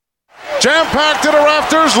Jam-packed to the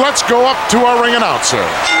rafters, let's go up to our ring announcer.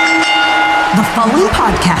 The following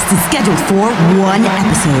podcast is scheduled for one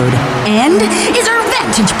episode and is our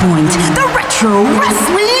Vantage Point, the Retro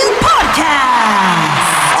Wrestling Podcast.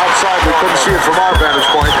 Outside, we couldn't see it from our vantage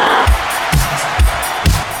point.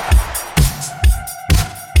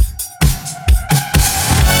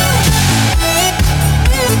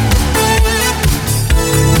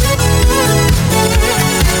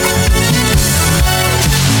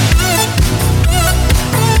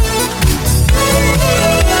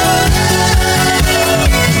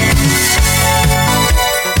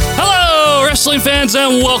 Wrestling fans,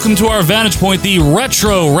 and welcome to our Vantage Point, the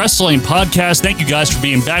Retro Wrestling Podcast. Thank you guys for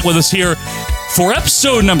being back with us here for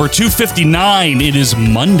episode number 259. It is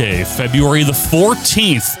Monday, February the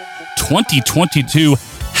 14th, 2022.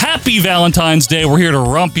 Happy Valentine's Day. We're here to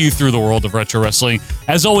romp you through the world of retro wrestling.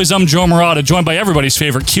 As always, I'm Joe Murata, joined by everybody's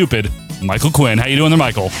favorite Cupid, Michael Quinn. How you doing there,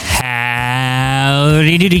 Michael?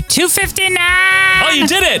 Howdy doody, 259! Oh, you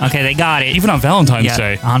did it! Okay, they got it. Even on Valentine's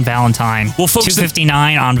Day. On Valentine. Well, folks,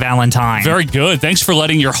 259 on Valentine. Very good. Thanks for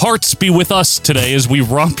letting your hearts be with us today as we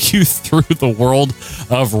romp you through the world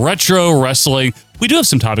of retro wrestling. We do have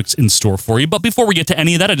some topics in store for you, but before we get to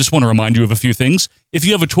any of that, I just want to remind you of a few things. If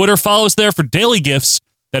you have a Twitter, follow us there for daily gifts.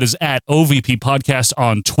 That is at OVP Podcast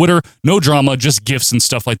on Twitter. No drama, just gifts and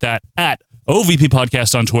stuff like that at OVP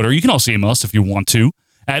Podcast on Twitter. You can also email us if you want to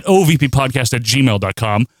at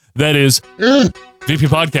ovppodcast@gmail.com. That is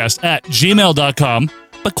vppodcast@gmail.com.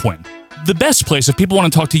 But Quinn, the best place if people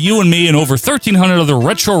want to talk to you and me and over 1,300 other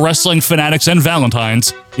retro wrestling fanatics and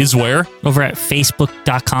Valentines is where? Over at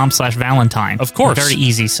facebook.com/Valentine. Of course. A very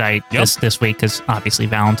easy site this week because obviously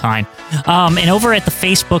Valentine. And over at the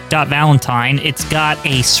facebook.Valentine, it's got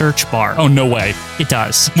a search bar. Oh, no way. It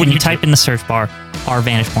does. When you type in the search bar, our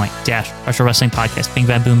Vantage Point - Retro Wrestling Podcast, Bing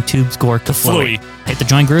Bam Boom, Tubes, Gore, Kaflooey. Hit the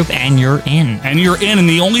join group and you're in. And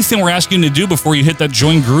the only thing we're asking you to do before you hit that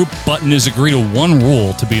join group button is agree to one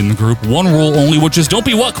rule to be in the group. One rule only, which is don't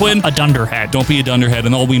be what, Quinn? A dunderhead. Don't be a dunderhead.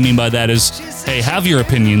 And all we mean by that is, hey, have your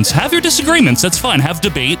opinions, have your disagreements. That's fine. Have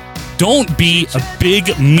debate. Don't be a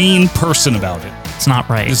big, mean person about it. It's not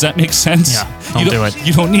right. Does that make sense? Yeah, don't do it.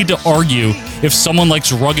 You don't need to argue if someone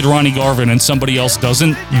likes Rugged Ronnie Garvin and somebody else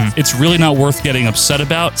doesn't. It's really not worth getting upset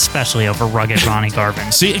about. Especially over Rugged Ronnie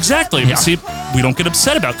Garvin. See, exactly. Yeah. See, we don't get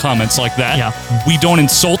upset about comments like that. Yeah. We don't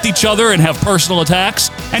insult each other and have personal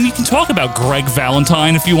attacks. And you can talk about Greg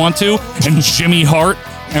Valentine if you want to, and Jimmy Hart,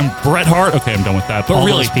 and Bret Hart. Okay, I'm done with that. But all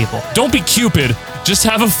really, those people. Don't be Cupid. Just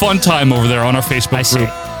have a fun time over there on our Facebook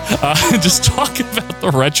group. Just talk about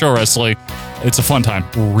the retro wrestling. It's a fun time.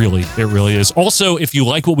 Really, it really is. Also, if you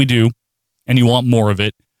like what we do and you want more of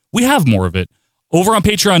it, we have more of it. Over on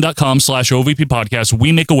patreon.com/OVP Podcast,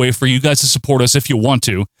 we make a way for you guys to support us if you want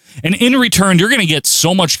to. And in return, you're going to get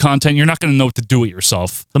so much content, you're not going to know what to do it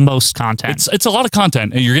yourself. The most content. It's a lot of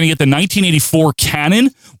content. And you're going to get the 1984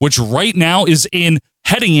 canon, which right now is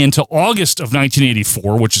heading into August of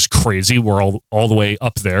 1984, which is crazy. We're all the way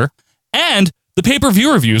up there. And the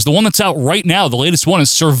pay-per-view reviews, the one that's out right now, the latest one is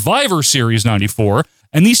Survivor Series 94,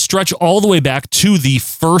 and these stretch all the way back to the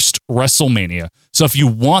first WrestleMania. So if you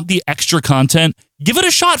want the extra content, give it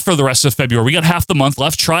a shot for the rest of February. We got half the month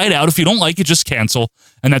left. Try it out. If you don't like it, just cancel.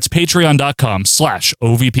 And that's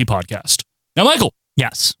patreon.com/OVP Podcast. Now, Michael.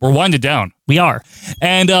 Yes. We're winding down. We are.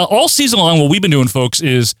 And all season long, what we've been doing, folks,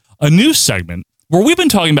 is a new segment where we've been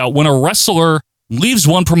talking about when a wrestler leaves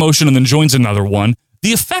one promotion and then joins another one,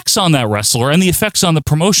 the effects on that wrestler and the effects on the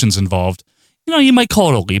promotions involved. You know, you might call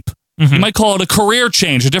it a leap. You might call it a career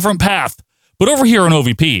change, a different path. But over here on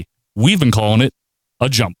OVP, we've been calling it a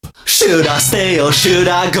jump. Should I stay or should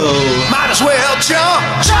I go? Might as well jump!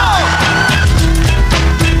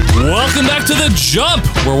 Welcome back to The Jump,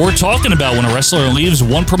 where we're talking about when a wrestler leaves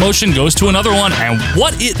one promotion, goes to another one, and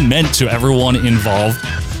what it meant to everyone involved.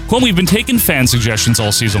 Quinn, we've been taking fan suggestions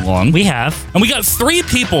all season long. We have. And we got 3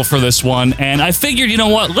 people for this one, and I figured, you know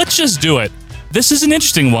what, let's just do it. This is an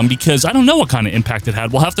interesting one because I don't know what kind of impact it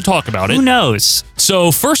had. We'll have to talk about it. Who knows? So,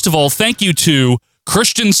 first of all, thank you to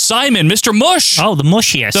Christian Simon, Mr. Mush. Oh, the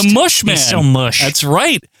mushiest. The Mush Man. He's so mush. That's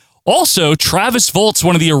right. Also, Travis Volt's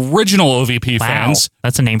one of the original OVP fans.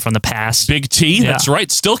 That's a name from the past. Big T, that's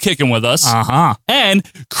right, still kicking with us. Uh-huh. And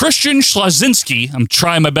Christian Schlazinski, I'm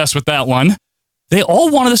trying my best with that one. They all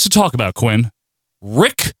wanted us to talk about, Quinn.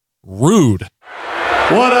 Rick Rude.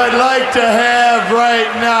 What I'd like to have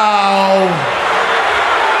right now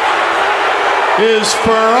is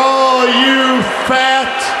for all you fat,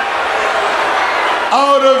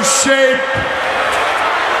 out of shape,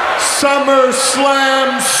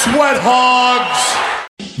 SummerSlam sweat hogs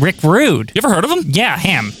Rick Rude. You ever heard of him? Yeah,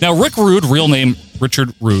 him. Now, Rick Rude, real name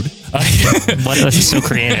Richard Rude. What was so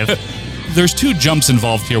creative? There's two jumps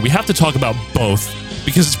involved here. We have to talk about both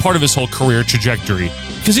because it's part of his whole career trajectory.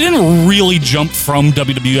 Because he didn't really jump from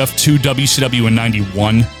WWF to WCW in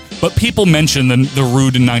 91, but people mention the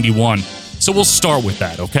Rude in 91. So we'll start with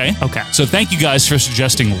that, okay? Okay. So thank you guys for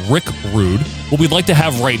suggesting Rick Rude. What we'd like to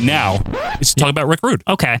have right now is to talk about Rick Rude.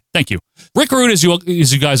 Okay. Thank you. Rick Rude, as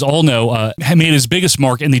you guys all know, had made his biggest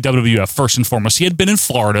mark in the WWF, first and foremost. He had been in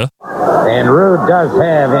Florida. And Rude does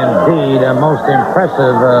have, indeed, a most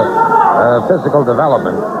impressive physical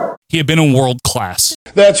development. He had been in World Class.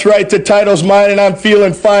 That's right, the title's mine and I'm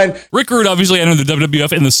feeling fine. Rick Rude obviously entered the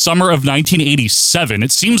WWF in the summer of 1987.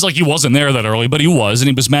 It seems like he wasn't there that early, but he was, and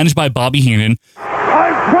he was managed by Bobby Heenan.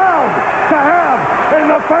 I'm proud to have in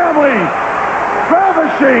the family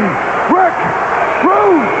Ravishing Rick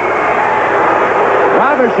Rude.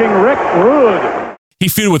 Ravishing Rick Rude. He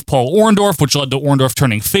feuded with Paul Orndorff, which led to Orndorff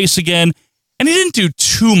turning face again, and he didn't do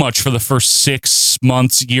too much for the first 6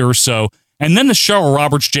 months, year or so. And then the Cheryl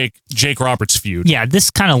Roberts, Jake Roberts feud. Yeah, this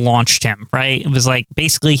kind of launched him, right? It was like,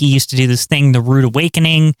 basically, he used to do this thing, the Rude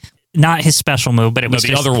Awakening. Not his special move, but it was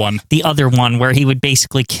the other one. The other one where he would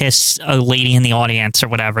basically kiss a lady in the audience or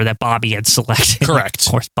whatever that Bobby had selected. Correct.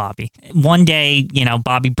 Of course, Bobby. One day,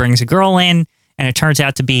 Bobby brings a girl in, and it turns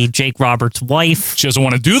out to be Jake Roberts' wife. She doesn't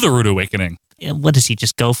want to do the Rude Awakening. What does he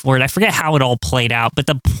just go for it? I forget how it all played out, but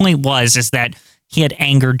the point is that he had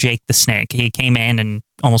angered Jake the Snake. He came in and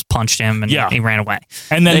almost punched him, and he ran away.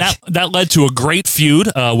 And then that led to a great feud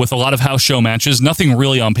with a lot of house show matches, nothing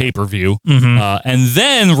really on pay-per-view. Mm-hmm. And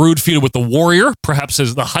then Rude feuded with the Warrior. Perhaps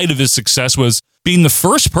as the height of his success was being the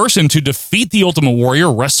first person to defeat the Ultimate Warrior,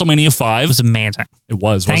 WrestleMania 5. It was amazing. It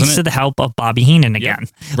was, Thanks wasn't it? to the help of Bobby Heenan again.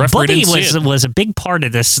 Yep. Bubby was a big part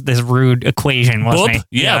of this Rude equation, wasn't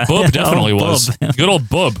he? Yeah, Bub definitely was. Bub. Good old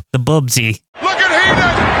Bub. The Bubsy. Look at Heenan!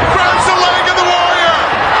 Grabs the leg of the Warrior!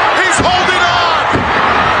 He's holding on!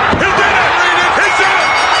 He did it! He did it!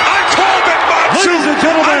 I called it, Matsu! Ladies and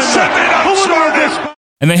gentlemen, who would argue?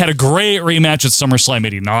 And they had a great rematch at SummerSlam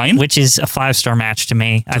 89. Which is a 5-star match to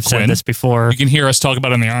me. I've said this before. You can hear us talk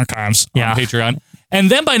about it in the archives on Yeah. Patreon.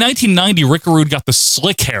 And then by 1990, Rick Rude got the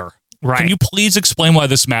slick hair. Right. Can you please explain why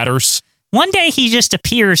this matters? One day he just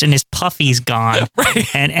appears and his puffy's gone.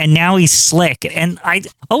 Right. And now he's slick. And I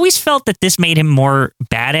always felt that this made him more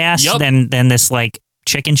badass Yep. than this like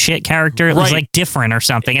chicken shit character. It was Right. like different or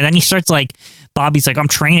something. And then he starts like, Bobby's like, I'm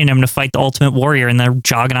training him to fight the Ultimate Warrior, and they're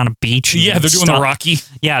jogging on a beach. Yeah, they're doing the Rocky.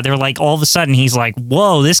 Yeah, they're like, all of a sudden he's like,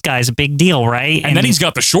 whoa, this guy's a big deal, right? And then he's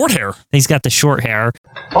got the short hair. He's got the short hair.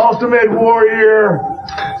 Ultimate Warrior,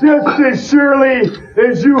 just as surely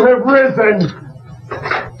as you have risen,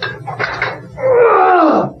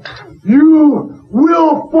 you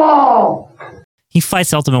will fall. He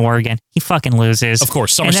fights Ultimate Warrior again. He fucking loses. Of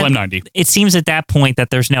course, And SummerSlam then 90. It seems at that point that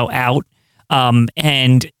there's no out.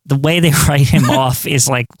 And the way they write him off is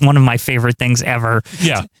like one of my favorite things ever.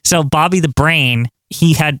 Yeah. So Bobby the Brain,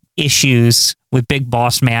 he had issues with Big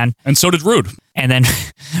Boss Man. And so did Rude. And then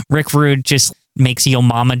Rick Rude just makes Yo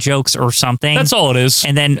Mama jokes or something. That's all it is.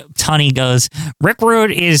 And then Tunney goes, Rick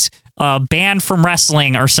Rude is banned from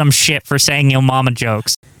wrestling or some shit for saying Yo Mama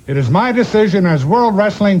jokes. It is my decision as World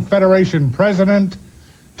Wrestling Federation president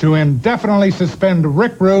to indefinitely suspend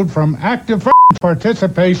Rick Rude from active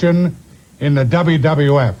participation in the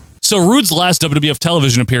WWF. So Rude's last WWF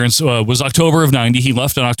television appearance was October of 90. He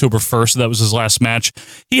left on October 1st. So that was his last match.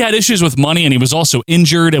 He had issues with money, and he was also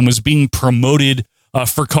injured and was being promoted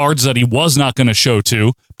for cards that he was not going to show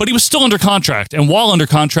to. But he was still under contract. And while under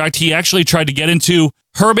contract, he actually tried to get into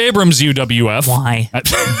Herb Abrams' UWF. Why?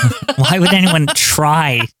 Why would anyone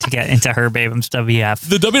try to get into Herb Abrams' WF?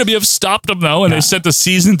 The WWF stopped him, though, and they sent the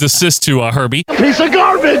cease and desist to Herbie. Piece of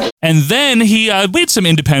garbage. And then he made some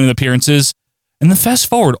independent appearances. And then fast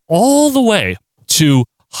forward all the way to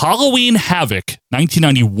Halloween Havoc,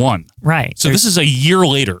 1991. Right. So this is a year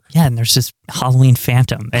later. Yeah, and there's this Halloween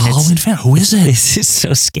Phantom. And Halloween Phantom? Who is it? This is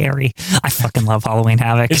so scary. I fucking love Halloween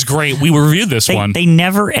Havoc. It's great. We reviewed this one. They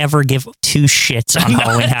never, ever give two shits on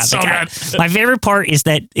Halloween Havoc. So good. My favorite part is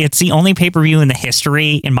that it's the only pay-per-view in the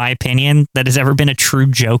history, in my opinion, that has ever been a true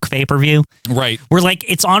joke pay-per-view. Right. Where, like,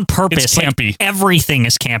 it's on purpose. It's campy. Like, everything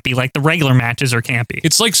is campy. Like, the regular matches are campy.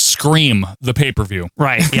 It's like Scream, the pay-per-view.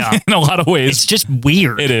 Right, yeah. In a lot of ways. It's just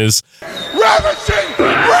weird. It is. Ravishing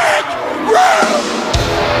Rick Rude!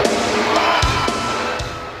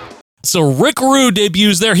 So Rick Rude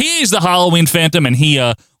debuts there. He's the Halloween Phantom, and he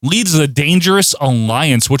leads the Dangerous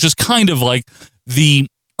Alliance, which is kind of like the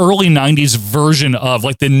early 90s version of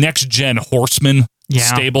like the next-gen Horseman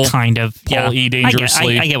stable. Kind of. Paul E.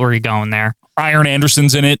 Dangerously. I get where you're going there. Iron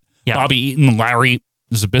Anderson's in it. Yeah. Bobby Eaton, Larry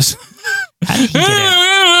Zabis. How did he get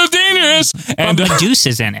it? Dangerous. And But Deuce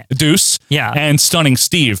is in it. Deuce. Yeah. And Stunning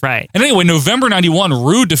Steve. Right. And anyway, November 91,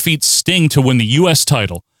 Rude defeats Sting to win the U.S.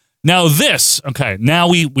 title. Now now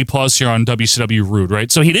we pause here on WCW Rude,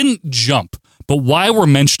 right? So he didn't jump. But why we're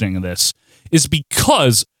mentioning this is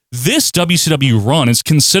because this WCW run is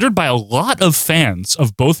considered by a lot of fans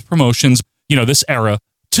of both promotions, this era,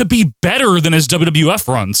 to be better than his WWF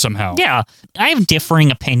run somehow. Yeah. I have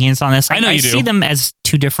differing opinions on this. I know you do. see them as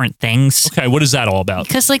two different things. Okay, what is that all about?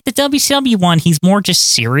 Because, like, the WCW one, he's more just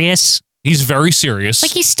serious. He's very serious.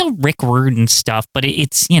 Like, he's still Rick Rude and stuff, but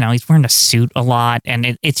it's, he's wearing a suit a lot,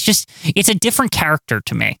 and it's a different character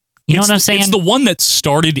to me. You know what I'm saying? It's the one that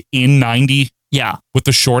started in 90 Yeah. with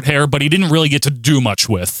the short hair, but he didn't really get to do much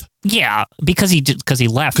with. Yeah, because he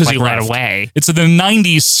left right away. It's the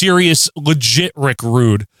 90s serious, legit Rick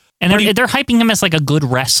Rude. And they're hyping him as like a good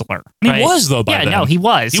wrestler. And right? he was, though, by then. Yeah, no, he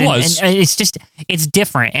was. He was. And it's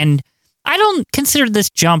different. And I don't consider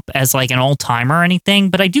this jump as like an all-timer or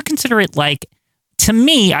anything, but I do consider it like, to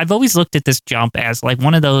me, I've always looked at this jump as like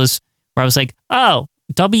one of those where I was like, oh,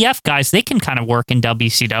 WF guys, they can kind of work in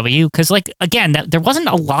WCW. Because, like, again, there wasn't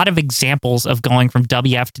a lot of examples of going from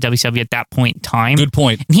WF to WCW at that point in time. Good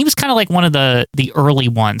point. And he was kind of like one of the early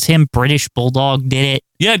ones. Him, British Bulldog did it.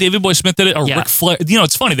 Yeah, David Boy Smith did it. Ric Flair.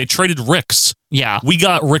 It's funny. They traded Ricks. Yeah. We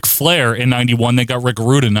got Ric Flair in 91. They got Rick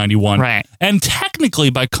Rude in 91. Right. And technically,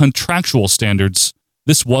 by contractual standards,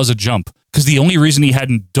 this was a jump. Because the only reason he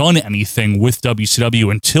hadn't done anything with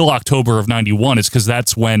WCW until October of 91 is because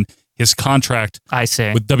that's when his contract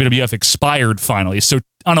with WWF expired finally. So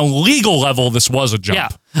on a legal level, this was a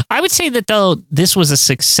jump. Yeah. I would say that, though, this was a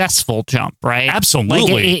successful jump, right?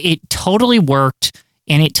 Absolutely. Like, it totally worked,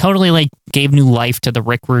 and it totally, like, gave new life to the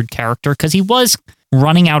Rick Rude character, because he was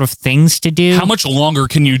running out of things to do. How much longer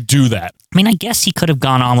can you do that? I mean, I guess he could have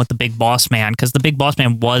gone on with the Big Boss Man, because the Big Boss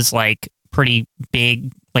Man was, like, pretty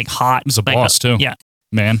big, like, hot. He was a boss, too. Yeah.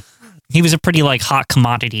 Man. He was a pretty, like, hot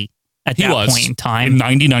commodity at that point in time. In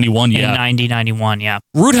 90, 91, yeah. In 90, 91, yeah.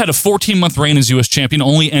 Rude had a 14-month reign as U.S. champion,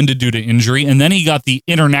 only ended due to injury, and then he got the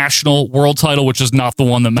international world title, which is not the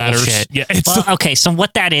one that matters. Bullshit. Yeah, okay, so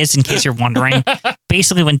what that is, in case you're wondering,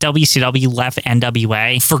 basically when WCW left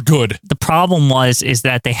NWA for good, the problem is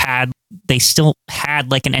that they still had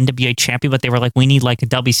like an NWA champion, but they were like, we need like a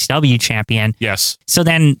WCW champion. Yes. So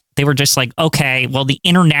then they were just like, okay, well, the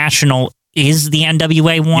international is the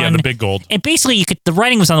NWA one. Yeah, the big gold. And basically, the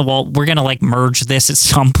writing was on the wall. We're gonna like merge this at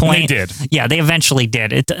some point. They did. Yeah, they eventually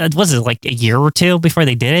did. It was like a year or two before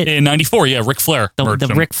they did it. In 94, yeah, Ric Flair.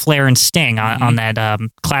 The Ric Flair and Sting on that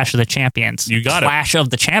Clash of the Champions. You got Clash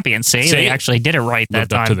of the Champions. See, they actually did it right that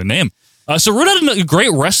lived time. Up to the name. So Rude had a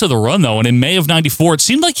great rest of the run, though, and in May of 94, it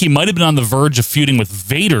seemed like he might have been on the verge of feuding with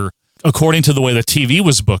Vader, according to the way the TV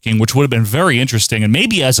was booking, which would have been very interesting, and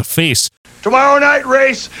maybe as a face. Tomorrow night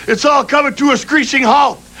race, it's all coming to a screeching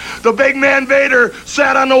halt. The big man Vader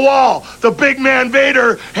sat on the wall. The big man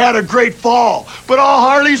Vader had a great fall. But all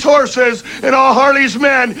Harley's horses and all Harley's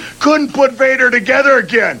men couldn't put Vader together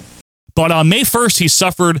again. But on May 1st, he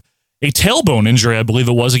suffered a tailbone injury, I believe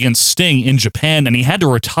it was, against Sting in Japan, and he had to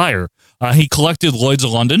retire. He collected Lloyds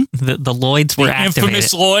of London. The Lloyds were activated.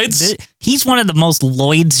 Infamous Lloyds. He's one of the most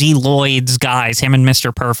Lloyds guys, him and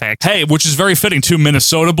Mr. Perfect. Hey, which is very fitting. Two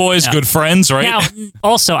Minnesota boys, good friends, right? Now,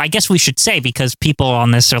 also, I guess we should say, because people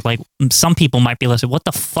on this are like, some people might be listening, what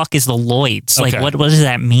the fuck is the Lloyds? Okay. Like, what does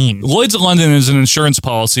that mean? Lloyds of London is an insurance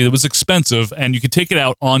policy that was expensive, and you could take it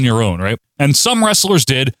out on your own, right? And some wrestlers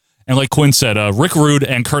did. And like Quinn said, Rick Rude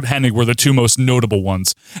and Kurt Hennig were the two most notable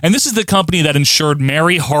ones. And this is the company that insured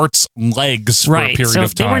Mary Hart's legs for a period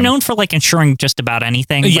of time. They were known for like insuring just about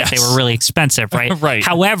anything, but Yes. they were really expensive, right? Right.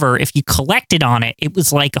 However, if you collected on it, it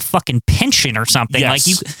was like a fucking pension or something.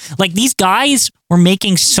 Yes. Like these guys were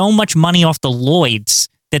making so much money off the Lloyds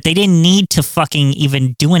that they didn't need to fucking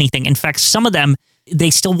even do anything. In fact, some of them,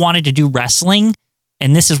 they still wanted to do wrestling.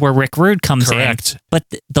 And this is where Rick Rude comes Correct. in. But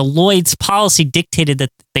the Lloyds policy dictated that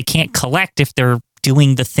they can't collect if they're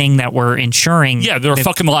doing the thing that we're insuring. Yeah, they're a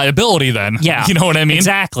fucking liability then. Yeah. You know what I mean?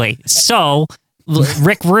 Exactly. So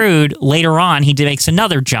Rick Rude, later on, he makes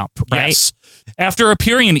another jump, right? Yes. After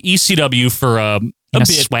appearing in ECW for a bit.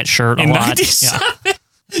 Sweatshirt a in lot. 97.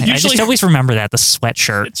 Yeah. I just always remember that, the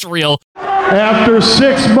sweatshirt. It's real. After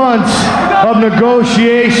 6 months of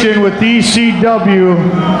negotiation with ECW,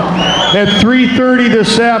 at 3:30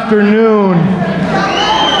 this afternoon,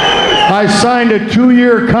 I signed a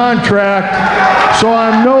 2-year contract, so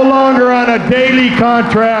I'm no longer on a daily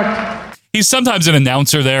contract. He's sometimes an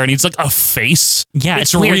announcer there, and he's like a face. Yeah,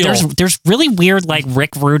 it's weird. real. There's really weird like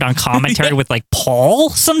Rick Rude on commentary with like Paul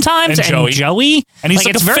sometimes and Joey. And he's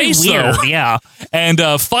like it's a very face, weird. though. Yeah. And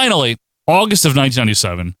finally, August of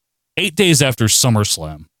 1997, 8 days after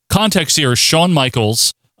SummerSlam. Context here: Shawn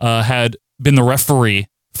Michaels had been the referee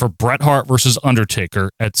for Bret Hart versus Undertaker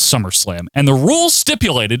at SummerSlam, and the rules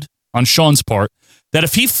stipulated on Shawn's part that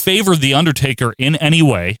if he favored the Undertaker in any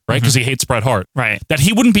way, right, because he hates Bret Hart, right, that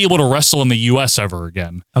he wouldn't be able to wrestle in the U.S. ever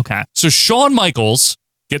again. Okay. So Shawn Michaels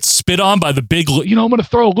gets spit on by the big, I'm going to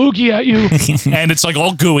throw a loogie at you. And it's like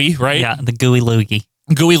all gooey, right? Yeah, the gooey loogie.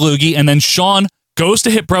 Gooey loogie. And then Shawn goes to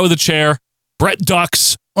hit Bret with a chair. Bret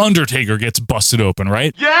ducks. Undertaker gets busted open,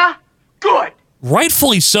 right? Yeah? Good.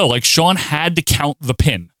 Rightfully so. Like, Shawn had to count the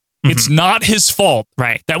pin. It's not his fault.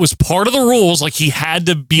 Right. That was part of the rules. Like, he had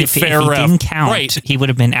to be a fair if he ref. didn't count, right. he would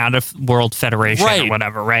have been out of World Federation Right. or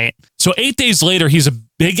whatever, right? So 8 days later, he's a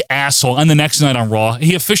big asshole. And the next night on Raw,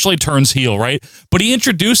 he officially turns heel, right? But he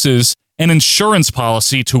introduces an insurance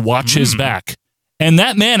policy to watch his back. And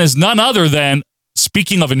that man is none other than,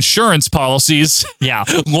 speaking of insurance policies,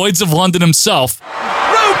 Lloyd's of London himself.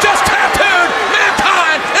 Rude just tattooed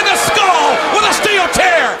Mankind in the skull with a steel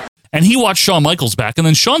chair. And he watched Shawn Michaels back. And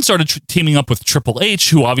then Shawn started teaming up with Triple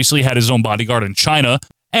H, who obviously had his own bodyguard in China.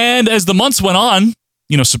 And as the months went on,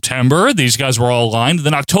 September, these guys were all aligned.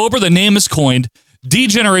 Then October, the name is coined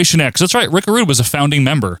D-Generation X. That's right. Rick Rude was a founding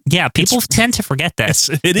member. Yeah, people tend to forget this.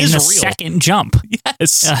 It is in the real. second jump.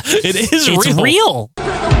 Yes, it is it's real.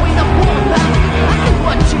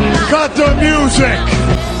 Cut the music.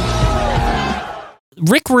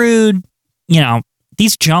 Rick Rude,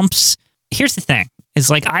 these jumps, here's the thing. Is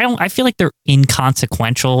like I feel like they're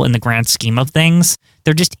inconsequential in the grand scheme of things.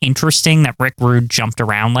 They're just interesting that Rick Rude jumped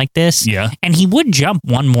around like this. Yeah. And he would jump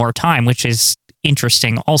one more time, which is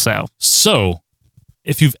interesting also. So,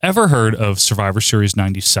 if you've ever heard of Survivor Series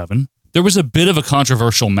 97, there was a bit of a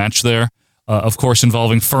controversial match there. Of course,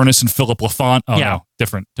 involving Furnace and Philip LaFont. Oh, no.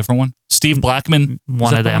 Different one. Steve Blackman.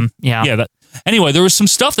 One of them. Yeah. Yeah. Anyway, there was some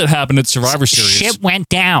stuff that happened at Survivor Series. Shit went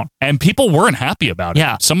down. And people weren't happy about it.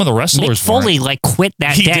 Yeah. Some of the wrestlers Mick Foley weren't. quit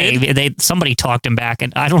that He day. did? Somebody talked him back,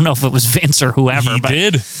 and I don't know if it was Vince or whoever. He but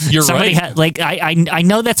did. You're somebody right. I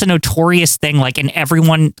know that's a notorious thing, and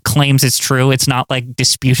everyone claims it's true. It's not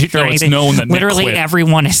disputed or No, it's anything. known that Mick literally quit.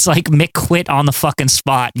 everyone is Mick quit on the fucking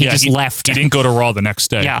spot. He just left. He didn't go to Raw the next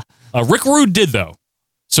day. Yeah. Rick Rude did, though.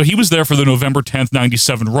 So he was there for the November 10th,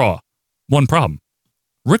 97 Raw. One problem.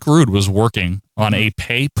 Rick Rude was working on a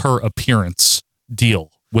pay-per-appearance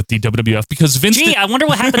deal with the WWF because Vince... I wonder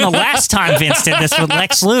what happened the last time Vince did this with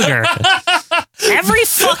Lex Luger. Every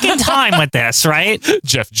fucking time with this, right?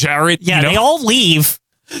 Jeff Jarrett. Yeah, they all leave.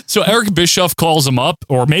 So Eric Bischoff calls him up,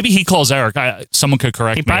 or maybe he calls Eric. Someone could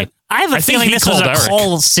correct me. I have a feeling this was a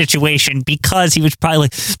call situation because he was probably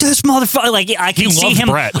like, this motherfucker. I can see him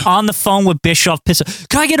Brett. on the phone with Bischoff pissed.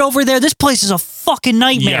 Can I get over there? This place is a fucking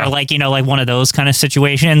nightmare. Yeah. Like one of those kind of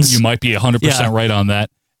situations. You might be 100% right on that.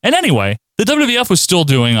 And anyway, the WWF was still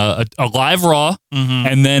doing a live Raw,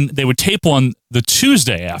 and then they would tape one the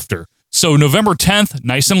Tuesday after. So November 10th,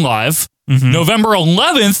 nice and live. November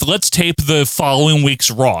 11th, let's tape the following week's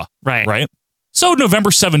Raw. Right? So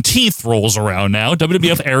November 17th rolls around now.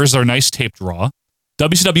 WWF airs their nice taped Raw.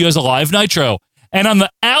 WCW has a live Nitro. And on the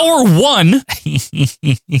hour 1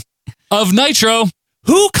 of Nitro,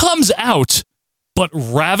 who comes out but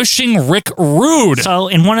ravishing Rick Rude? So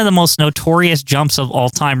in one of the most notorious jumps of all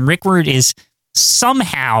time, Rick Rude is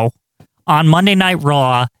somehow on Monday Night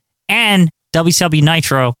Raw and WCW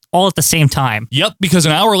Nitro all at the same time. Yep, because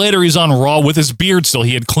an hour later he's on Raw with his beard still.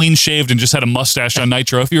 He had clean shaved and just had a mustache on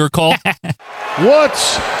Nitro, if you recall.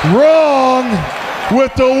 What's wrong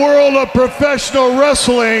with the world of professional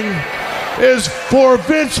wrestling is for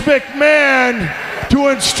Vince McMahon to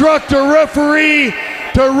instruct a referee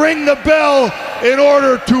to ring the bell in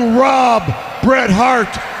order to rob Bret Hart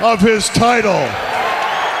of his title.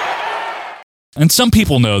 And some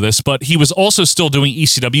people know this, but he was also still doing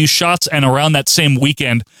ECW shots, and around that same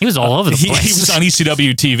weekend... He was all over the place. He was on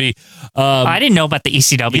ECW TV. I didn't know about the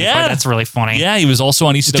ECW part. That's really funny. Yeah, he was also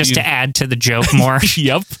on ECW. Just to add to the joke more.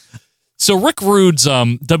 Yep. So Rick Rude's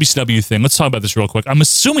WCW thing, let's talk about this real quick. I'm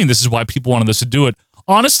assuming this is why people wanted us to do it.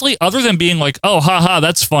 Honestly, other than being like, oh, haha,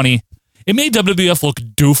 that's funny, it made WWF look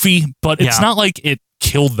doofy, but it's not like it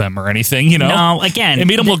killed them or anything, No, again, it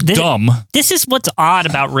made them look dumb. This is what's odd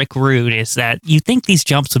about Rick Rude is that you think these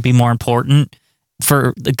jumps would be more important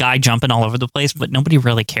for the guy jumping all over the place, but nobody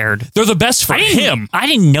really cared. They're the best for him. I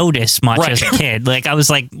didn't notice much as a kid. I was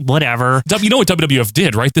like, whatever. You know what WWF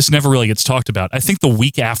did, right? This never really gets talked about. I think the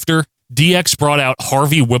week after, DX brought out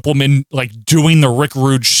Harvey Whippleman doing the Rick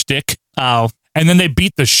Rude shtick. Oh. And then they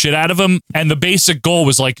beat the shit out of him. And the basic goal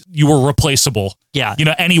was like, you were replaceable. Yeah. You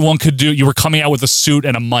know, anyone could do, you were coming out with a suit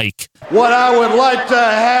and a mic. What I would like to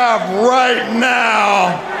have right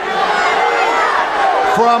now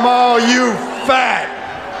from all you fat,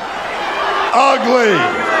 ugly,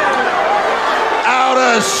 out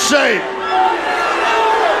of shape,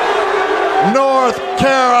 North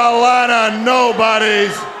Carolina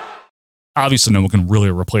nobodies. Obviously, no one can really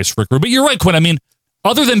replace Rick Rude. But you're right, Quinn. I mean,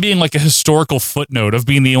 other than being like a historical footnote of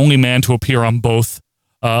being the only man to appear on both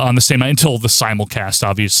on the same night until the simulcast,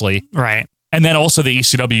 obviously. Right. And then also the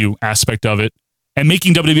ECW aspect of it and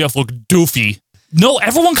making WWF look doofy. No,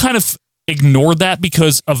 everyone kind of ignored that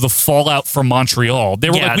because of the fallout from Montreal. They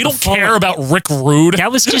were like, we don't care about Rick Rude.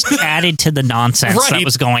 That was just added to the nonsense that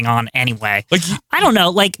was going on anyway. Like, I don't know.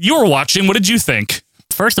 Like, you were watching. What did you think?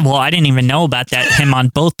 First of all, I didn't even know about him on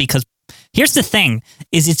both because here's the thing,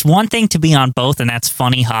 is it's one thing to be on both and that's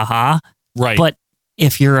funny, haha. Right. But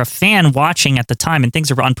if you're a fan watching at the time and things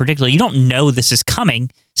are unpredictable, you don't know this is coming.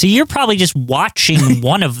 So you're probably just watching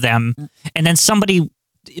one of them and then somebody,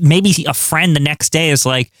 maybe a friend the next day is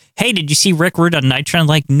like, hey, did you see Rick Rude on Nitro? I'm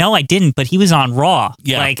like, no, I didn't, but he was on Raw.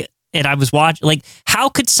 Yeah. Like, and I was watching, like, how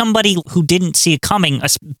could somebody who didn't see it coming,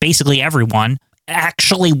 basically everyone,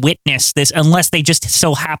 actually witness this unless they just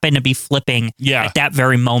so happen to be flipping at that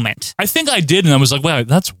very moment? I think I did, and I was like, wow,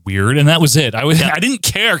 that's weird, and that was it. I didn't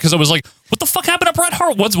care because I was like, what the fuck happened to Bret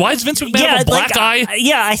Hart? Why is Vince McMahon have a black eye?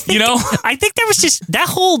 I think, I think there was just that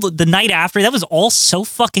whole, the night after, that was all so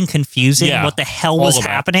fucking confusing. Yeah, what the hell was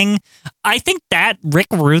happening? I think that Rick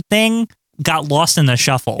Rude thing got lost in the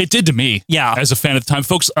shuffle. It did to me. Yeah. As a fan at the time.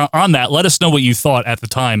 Folks, on that, let us know what you thought at the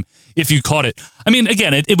time, if you caught it. I mean,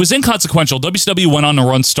 again, it was inconsequential. WCW went on to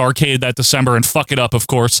run Starrcade that December and fuck it up, of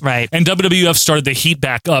course. Right. And WWF started the heat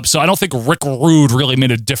back up. So I don't think Rick Rude really made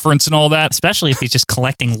a difference in all that. Especially if he's just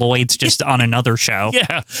collecting Lloyds just on another show.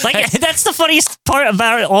 Yeah. Like, that's the funniest part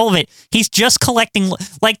about all of it. He's just collecting,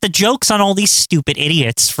 like, the jokes on all these stupid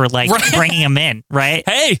idiots for, like, bringing him in, right?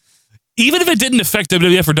 Hey, even if it didn't affect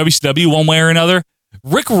WWF or WCW one way or another,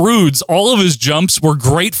 Rick Rude's, all of his jumps were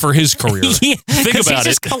great for his career. Think about he's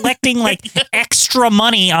just collecting like extra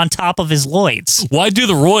money on top of his Lloyds. Why do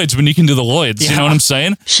the roids when you can do the Lloyds? You know what I'm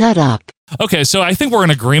saying? Shut up. Okay, so I think we're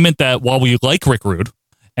in agreement that while we like Rick Rude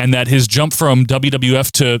and that his jump from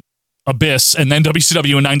WWF to Abyss and then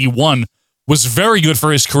WCW in 91 was very good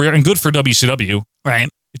for his career and good for WCW. Right.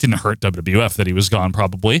 It didn't hurt WWF that he was gone,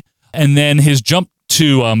 probably. And then his jump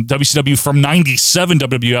to WCW from 97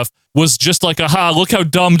 WWF was just like, aha, look how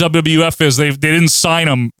dumb WWF is. They didn't sign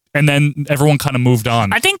him. And then everyone kind of moved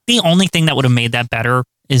on. I think the only thing that would have made that better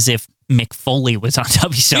is if Mick Foley was on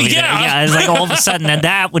WCW. Yeah, it's like all of a sudden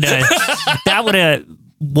that would have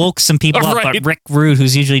woke some people up. But Rick Rude,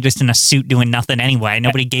 who's usually just in a suit doing nothing anyway,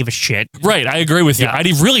 nobody gave a shit. Right, I agree with you. I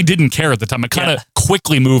really didn't care at the time. I kind of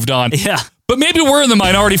quickly moved on. Yeah. But maybe we're in the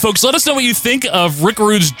minority, folks. Let us know what you think of Rick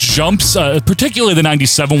Rude's jumps, particularly the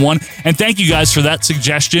 97 one. And thank you guys for that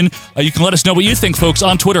suggestion. You can let us know what you think, folks,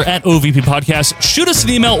 on Twitter at OVP Podcast. Shoot us an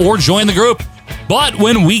email or join the group. But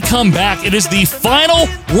when we come back, it is the final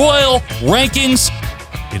Royal Rankings.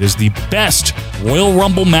 It is the best Royal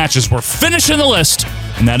Rumble matches. We're finishing the list,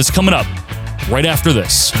 and that is coming up right after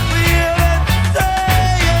this.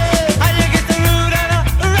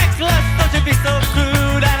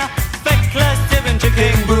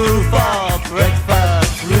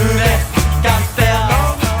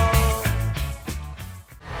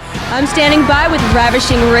 I'm standing by with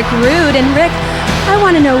ravishing Rick Rude, and Rick, I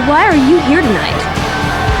want to know, why are you here tonight?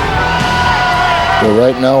 Well,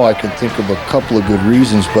 right now I can think of a couple of good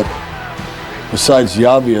reasons, but besides the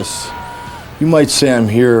obvious, you might say I'm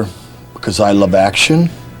here because I love action,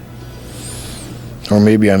 or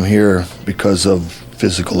maybe I'm here because of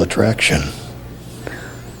physical attraction.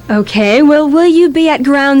 Okay, well, will you be at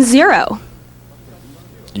Ground Zero?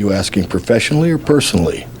 You asking professionally or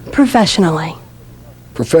personally? Professionally.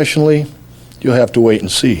 Professionally, you'll have to wait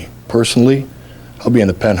and see. Personally, I'll be in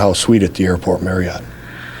the penthouse suite at the Airport Marriott.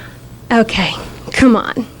 Okay, come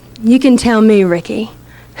on. You can tell me, Ricky.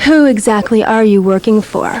 Who exactly are you working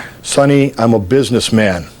for? Sonny, I'm a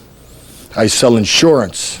businessman. I sell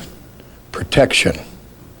insurance, protection.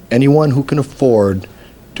 Anyone who can afford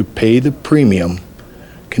to pay the premium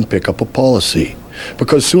can pick up a policy.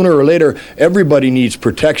 Because sooner or later, everybody needs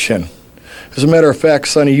protection. As a matter of fact,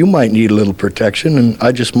 Sonny, you might need a little protection, and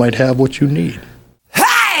I just might have what you need.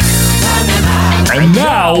 And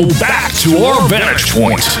now, back to our Vantage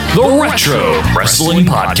Point, the Retro Wrestling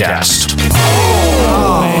Podcast.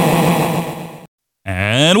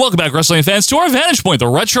 And welcome back, wrestling fans, to our Vantage Point, the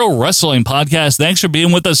Retro Wrestling Podcast. Thanks for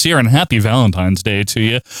being with us here, and happy Valentine's Day to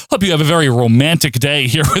you. Hope you have a very romantic day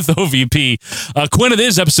here with OVP. Quinn, it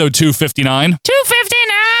is episode 259.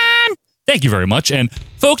 259! Thank you very much. And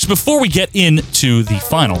folks, before we get into the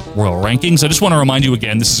final Royal Rankings, I just want to remind you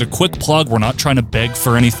again, this is a quick plug. We're not trying to beg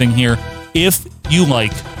for anything here. If you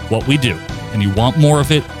like what we do and you want more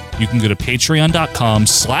of it, you can go to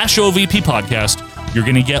patreon.com/OVP podcast. You're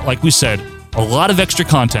going to get, like we said, a lot of extra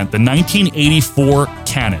content, the 1984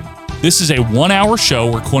 canon. This is a 1-hour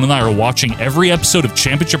show where Quinn and I are watching every episode of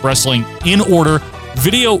Championship Wrestling in order,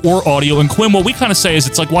 video or audio. And Quinn, what we kind of say is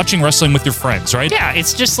it's like watching wrestling with your friends, right? Yeah,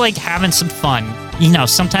 it's just like having some fun. You know,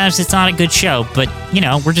 sometimes it's not a good show, but, you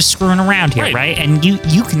know, we're just screwing around here, right? And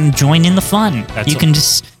you can join in the fun. You can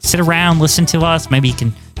just sit around, listen to us. Maybe you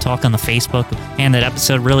can talk on the Facebook, and that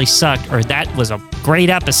episode really sucked, or that was a great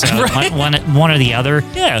episode, Right. one or the other.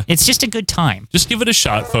 Yeah. It's just a good time. Just give it a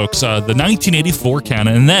shot, folks. The 1984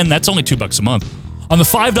 canon, and then that's only $2 a month. On the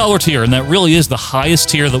 $5 tier, and that really is the highest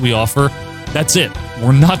tier that we offer, that's it.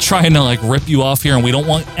 We're not trying to like rip you off here, and we don't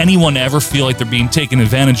want anyone to ever feel like they're being taken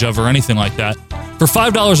advantage of or anything like that. For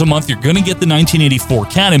 $5 a month, you're going to get the 1984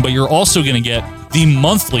 canon, but you're also going to get the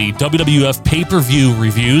monthly WWF pay-per-view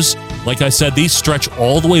reviews. Like I said, these stretch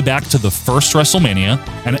all the way back to the first WrestleMania,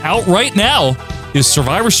 and out right now is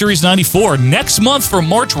Survivor Series 94. Next month for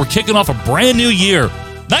March, we're kicking off a brand new year,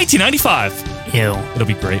 1995. Ew. It'll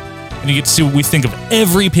be great. And you get to see what we think of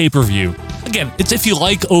every pay-per-view. Again, it's if you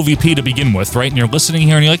like OVP to begin with, right? And you're listening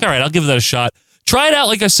here and you're like, all right, I'll give that a shot. Try it out,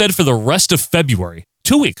 like I said, for the rest of February.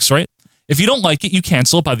 2 weeks, right? If you don't like it, you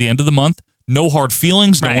cancel it by the end of the month. No hard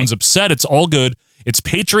feelings. No one's upset. It's all good. It's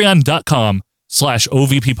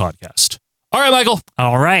patreon.com/OVP podcast. All right, Michael.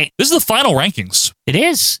 All right. This is the final rankings. It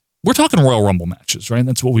is. We're talking Royal Rumble matches, right?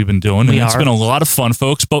 That's what we've been doing. And it's been a lot of fun,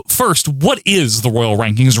 folks. But first, what is the Royal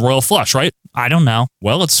Rankings Royal Flush, right? I don't know.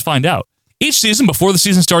 Well, let's find out. Each season, before the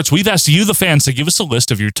season starts, we've asked you, the fans, to give us a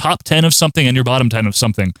list of your top 10 of something and your bottom 10 of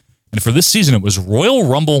something. And for this season, it was Royal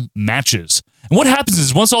Rumble matches. And what happens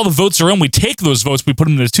is once all the votes are in, we take those votes, we put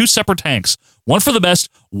them into 2 separate tanks. One for the best,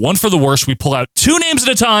 one for the worst. We pull out 2 names at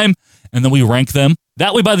a time, and then we rank them.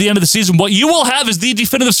 That way, by the end of the season, what you will have is the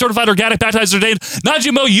definitive certified organic baptized ordained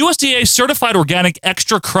non-GMO USDA certified organic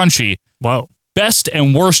extra crunchy. Whoa. Best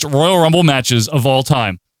and worst Royal Rumble matches of all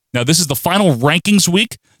time. Now, this is the final rankings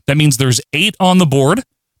week. That means there's 8 on the board.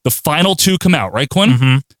 The final 2 come out, right, Quinn?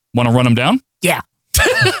 Mm-hmm. Want to run them down? Yeah.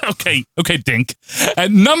 Okay, Dink.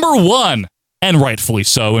 At number 1, and rightfully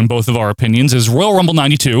so in both of our opinions, is Royal Rumble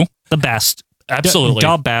 92. The best. Absolutely.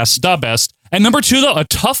 The best. The best. And number 2, though, a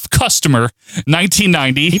tough customer,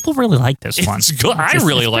 1990. People really like this one. It's good. I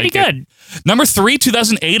really like it. Pretty good. Number 3,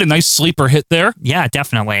 2008, a nice sleeper hit there. Yeah,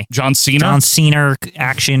 definitely. John Cena. John Cena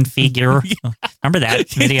action figure. Remember that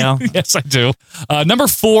video? Yes, I do. Number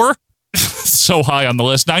 4, so high on the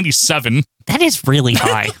list, 97. That is really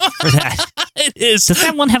high for that. It is. Does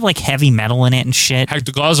that one have like heavy metal in it and shit?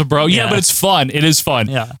 Hector Garza, bro. Yeah, but it's fun. It is fun.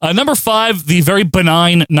 Yeah. Number 5, the very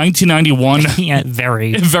benign 1991. Yeah,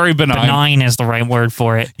 very. Very benign. Benign is the right word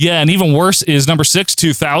for it. Yeah, and even worse is number 6,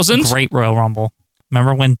 2000. Great Royal Rumble.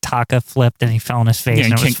 Remember when Taka flipped and he fell on his face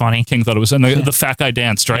and it was funny? King thought it was, and the fat guy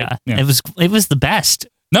danced, right? Yeah. It was the best.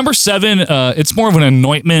 Number 7, it's more of an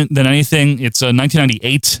anointment than anything. It's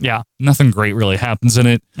 1998. Yeah. Nothing great really happens in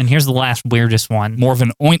it. And here's the last weirdest one. More of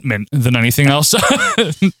an ointment than anything else.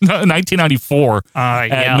 1994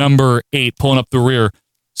 at number 8, pulling up the rear.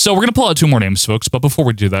 So we're going to pull out 2 more names, folks. But before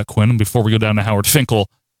we do that, Quinn, and before we go down to Howard Finkel,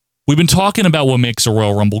 we've been talking about what makes a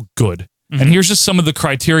Royal Rumble good. And here's just some of the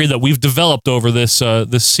criteria that we've developed over this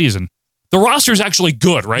this season. The roster is actually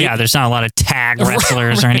good, right? Yeah, there's not a lot of tag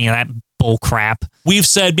wrestlers or any of that bull crap. We've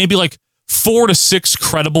said maybe like 4 to 6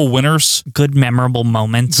 credible winners. Good memorable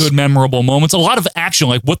moments. A lot of action.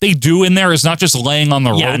 Like what they do in there is not just laying on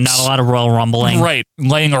the ropes. Yeah, not a lot of Royal Rumbling. Right.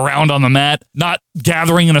 Laying around on the mat. Not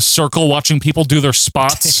gathering in a circle watching people do their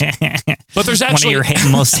spots. But there's actually... One of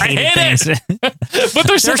your most hated things. But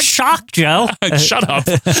they're shocked, Joe. Shut up.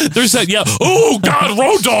 There's that, yeah. Oh, God,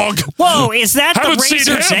 Road Dogg. Whoa, is that Haven't the seen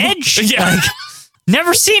Razor's him. Edge? Yeah.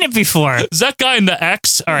 Never seen it before. Is that guy in the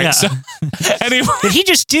X? All right. Yeah. So, anyway. Did he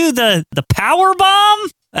just do the power bomb?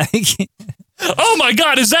 Oh my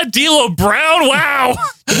God, is that D'Lo Brown? Wow.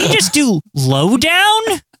 Did he just do lowdown?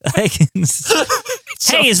 Hey,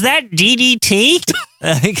 is that DDT?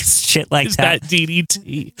 Shit like Is that. that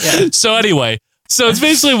DDT? Yeah. So anyway, so it's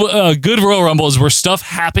basically a good Royal Rumble is where stuff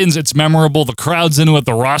happens, it's memorable, the crowd's into it,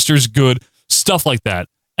 the roster's good, stuff like that.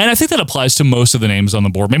 And I think that applies to most of the names on the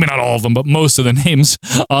board. Maybe not all of them, but most of the names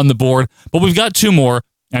on the board. But we've got 2 more.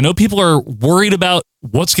 I know people are worried about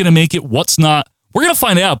what's going to make it, what's not. We're going to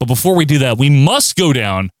find out, but before we do that, we must go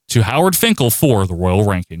down to Howard Finkel for the Royal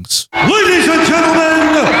Rankings. Ladies and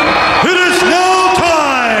gentlemen, it is now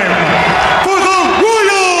time for the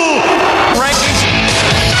Royal Rankings.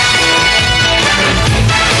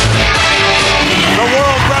 The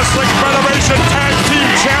World Wrestling Federation Tag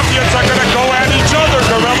Team Champions are going to go at each other,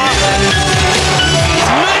 Gorilla.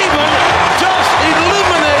 Maven just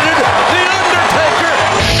eliminated The Undertaker.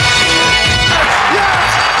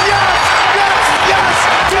 Yes!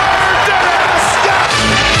 Taylor did it! Yes!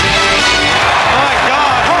 My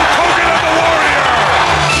God! Hulk Hogan and the Warrior.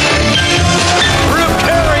 Drew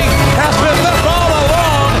Carey has been left all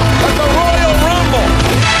alone at the Royal Rumble.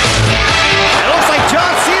 It looks like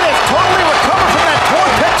John Cena has totally recovered from that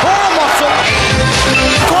torn pectoral muscle.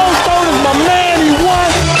 Cold Stone is my man. He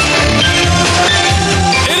won.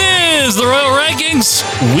 It is the Royal Rankings,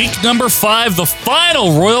 week number 5, the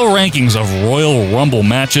final Royal Rankings of Royal Rumble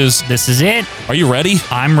matches. This is it. Are you ready?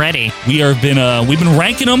 I'm ready. We've been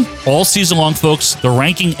ranking them all season long, folks. The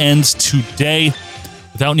ranking ends today.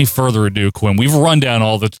 Without any further ado, Quinn, we've run down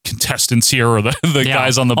all the contestants here, or the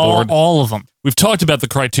guys on the board. All of them. We've talked about the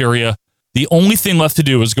criteria. The only thing left to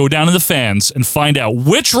do is go down to the fans and find out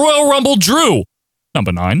which Royal Rumble drew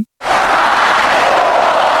number 9.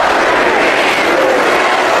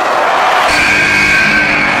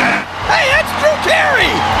 Hey, that's Drew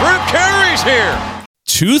Carey. Drew Carey's here.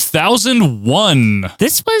 2001.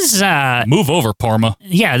 This was, Move over, Parma.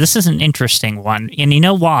 yeah, this is an interesting one. And you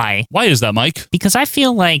know why? Why is that, Mike? Because I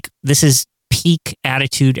feel like this is peak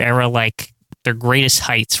Attitude Era, like their greatest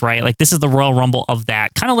heights, right? Like this is the Royal Rumble of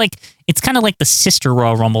that. It's kind of like the sister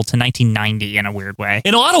Royal Rumble to 1990 in a weird way.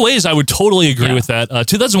 In a lot of ways, I would totally agree with that.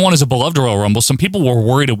 2001 is a beloved Royal Rumble. Some people were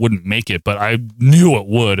worried it wouldn't make it, but I knew it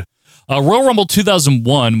would. Royal Rumble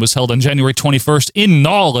 2001 was held on January 21st in New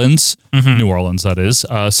Orleans, that is.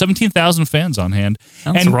 17,000 fans on hand.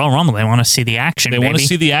 That's the Royal Rumble. They want to see the action, They want to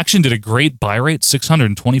see the action. Did a great buy rate,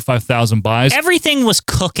 625,000 buys. Everything was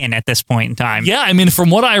cooking at this point in time. Yeah, I mean, from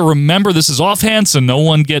what I remember, this is offhand, so no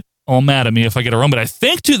one get all mad at me if I get it wrong, but I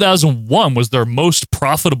think 2001 was their most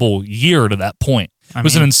profitable year to that point. It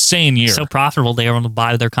was an insane year. So profitable, they were able to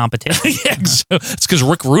buy their competition. Yeah, so it's because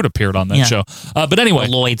Rick Rude appeared on that show. But anyway.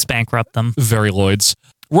 Lloyd's bankrupt them. Very Lloyd's.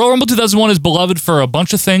 Royal Rumble 2001 is beloved for a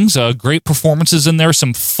bunch of things. Great performances in there,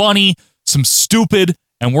 some funny, some stupid,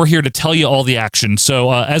 and we're here to tell you all the action.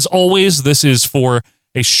 So as always, this is for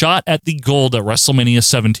a shot at the gold at WrestleMania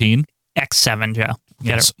 17. X7, Joe.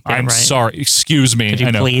 Yes, Get it I'm right. sorry. Excuse me. Could you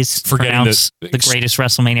I know. please pronounce the greatest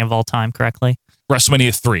WrestleMania of all time correctly?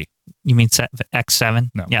 WrestleMania 3. You mean X7?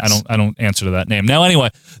 No, yes. I don't answer to that name. Now, anyway,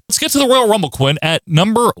 let's get to the Royal Rumble, Quinn. At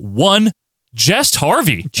number 1, Just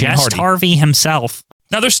Harvey. Just Harvey himself.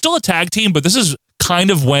 Now, they're still a tag team, but this is kind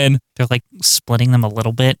of when they're like splitting them a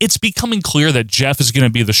little bit. It's becoming clear that Jeff is going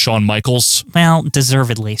to be the Shawn Michaels. Well,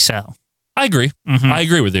 deservedly so. I agree. Mm-hmm. I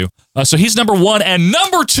agree with you. So he's number 1. And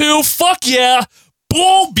number 2, fuck yeah,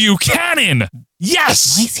 Bull Buchanan.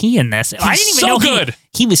 Yes. Why is he in this? I didn't even know good.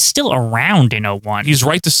 He was still around in 01. He's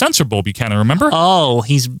right to censor Bull Buchanan, remember? Oh,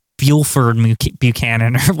 he's Bulford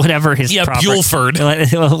Buchanan or whatever his proper.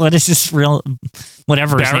 Bulford. What is this real?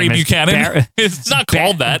 Whatever Barry his name Buchanan. Is. It's not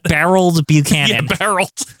called that. Barreled Buchanan. Yeah,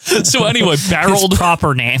 barreled. So anyway, barreled. His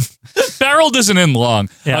proper name. Barreled isn't in long.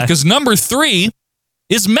 Because number 3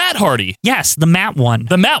 is Matt Hardy. Yes, the Matt one.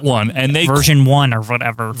 The Matt one. And they version 1 or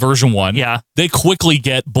whatever. Version 1. Yeah. They quickly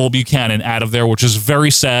get Bull Buchanan out of there, which is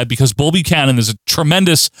very sad because Bull Buchanan is a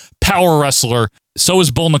tremendous power wrestler. So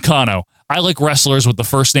is Bull Nakano. I like wrestlers with the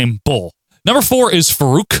first name Bull. Number 4 is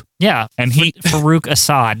Farouk. Yeah. And Farouk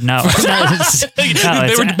Assad. No.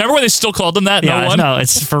 Remember when they still called him that? Yeah, no,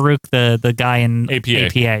 it's Farouk, the guy in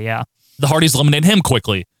APA, yeah. The Hardys eliminate him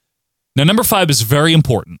quickly. Now, number 5 is very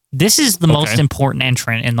important. This is the most important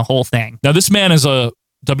entrant in the whole thing. Now, this man is a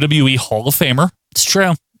WWE Hall of Famer. It's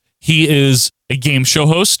true. He is a game show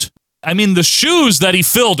host. I mean, the shoes that he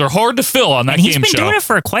filled are hard to fill on that game show. And he's been doing it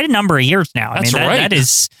for quite a number of years now. That's right.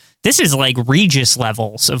 This is like Regis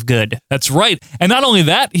levels of good. That's right. And not only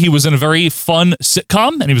that, he was in a very fun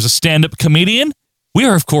sitcom, and he was a stand-up comedian. We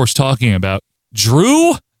are, of course, talking about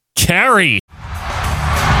Drew Carey.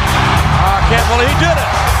 I can't believe he did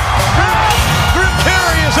it. Drew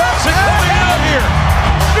Carey is actually coming out here.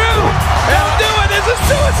 Drew, he'll do it. It's a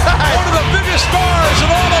suicide. One of the biggest stars in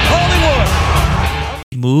all of Hollywood.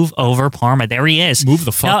 Move over Parma. There he is. Move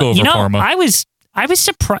the fuck over Parma. I was I was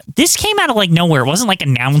surprised. This came out of like nowhere. It wasn't like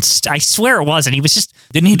announced. I swear it wasn't. He was just.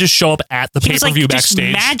 Didn't he just show up at the He was like pay-per-view just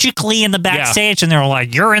backstage? magically in the backstage, and they were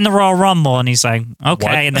like, "You're in the Royal Rumble," and he's like, "Okay,"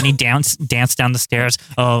 What? and then he danced down the stairs.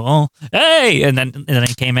 Oh, hey, and then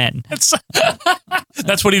he came in.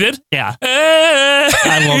 That's what he did? Yeah, Hey!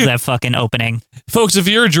 I love that fucking opening. Folks, if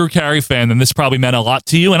you're a Drew Carey fan, then this probably meant a lot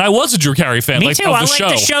to you. And I was a Drew Carey fan. Me like, too. Of I the liked show.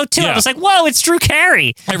 the show too. Yeah. I was like, "Whoa, it's Drew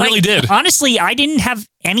Carey." I really did. Honestly, I didn't have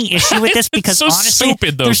any issue with this because so honestly,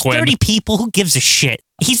 stupid, though, there's Quinn. 30 people who gives a shit.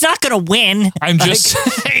 He's not gonna win. I'm just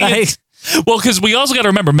saying. Well, because we also got to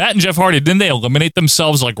remember, Matt and Jeff Hardy, didn't they eliminate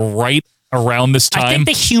themselves like right around this time? I think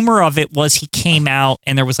the humor of it was he came out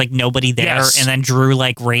and there was like nobody there, Yes. and then Drew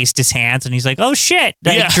like raised his hands and he's like, "Oh shit!"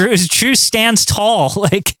 Like, Yeah. Drew stands tall,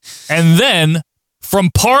 like. And then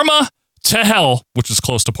from Parma to hell, which is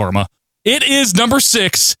close to Parma, it is number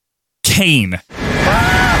 6, Kane. Oh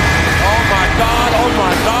my God, oh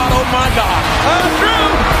my God, oh my God. Drew!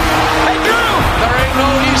 Hey, Drew! There ain't no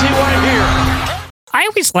easy way here. I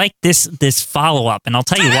always like this follow up, and I'll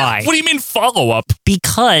tell you why. What do you mean follow up?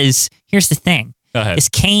 Because here's the thing. Go ahead. Is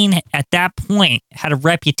Kane at that point had a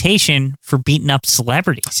reputation for beating up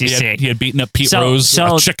celebrities, you see. He had beaten up Pete Rose,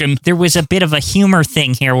 a chicken. There was a bit of a humor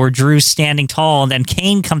thing here where Drew's standing tall and then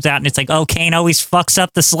Kane comes out and it's like, oh, Kane always fucks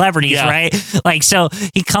up the celebrities, Yeah. right? Like, so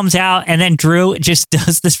he comes out and then Drew just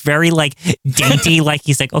does this very like dainty, like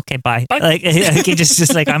he's like, okay, bye. Like he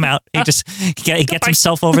just like, I'm out. He gets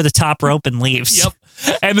himself over the top rope and leaves. Yep.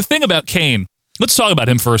 And the thing about Kane, let's talk about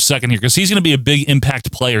him for a second here because he's going to be a big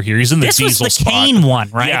impact player here. He's in the This Diesel was the spot. Kane one,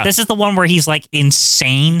 right? Yeah. This is the one where he's like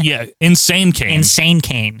insane. Yeah, insane Kane. Insane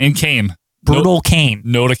Kane. In Kane. Brutal Kane.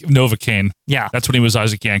 Nova Kane. Yeah. That's when he was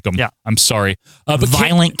Isaac Yankem. Yeah. I'm sorry. But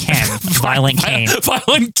Violent Ken. Violent Kane.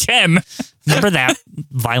 Violent Ken. Remember that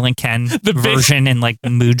Violent Ken big- version in like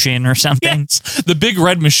Mugen or something? Yes, the big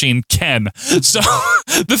red machine, Ken. So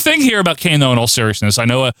the thing here about Kane, though, in all seriousness, I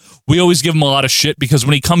know we always give him a lot of shit because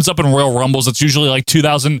when he comes up in Royal Rumbles, it's usually like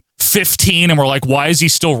 2015, and we're like, why is he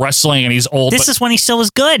still wrestling? And he's old. This is when he still is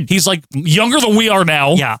good. He's like younger than we are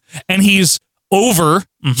now. Yeah. And he's over.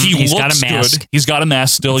 He's got looks a mask. good. He's got a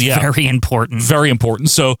mask still. It's yeah. very important. Very important.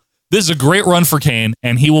 So this is a great run for Kane,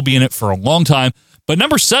 and he will be in it for a long time. But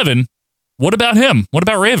number 7, what about him? What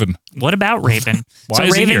about Raven? What about Raven? Why So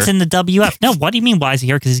is he Raven's here? in the WF. No, what do you mean why is he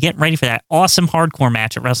here? Because he's getting ready for that awesome hardcore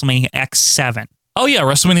match at WrestleMania X7. Oh, yeah,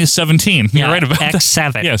 WrestleMania 17. You're right about that.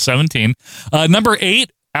 X7. Yeah, 17. Number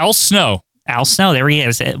 8, Al Snow. Al Snow, there he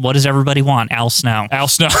is. What does everybody want? Al Snow. Al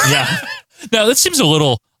Snow. Yeah. Now, that seems a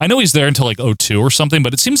little, I know he's there until like 02 or something,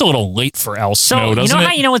 but it seems a little late for Al So, Snow, you doesn't know it?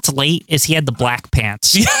 how you know it's late? Is he had the black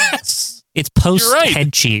pants. Yes. It's post You're right.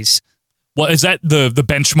 head cheese. Well, is that the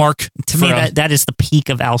benchmark? To for, me, that is the peak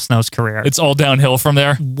of Al Snow's career. it's all downhill from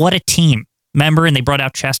there. What a team. Remember, and they brought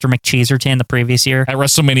out Chester McCheeserton the previous year? At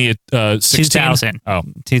WrestleMania 16? 2000. Oh.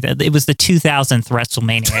 It was the 2000th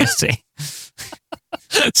WrestleMania, I see.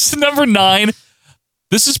 So number 9,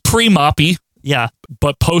 this is pre-Moppy, Yeah,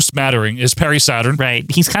 but post-Mattering, is Perry Saturn. right.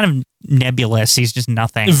 He's kind of nebulous. He's just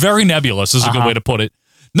nothing. Very nebulous is a good way to put it.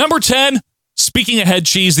 Number 10, speaking of head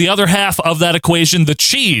cheese, the other half of that equation, the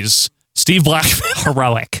cheese, Steve Blackman.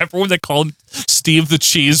 Heroic. Everyone they call him Steve the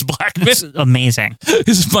Cheese Blackman. It's amazing.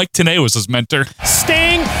 His Mike Tenay was his mentor.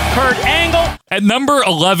 Sting, Kurt Angle. At number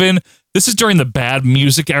 11, this is during the bad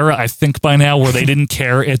music era, I think by now, where they didn't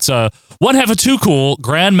care. It's One Half of Too Cool,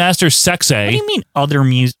 Grandmaster Sexay. What do you mean other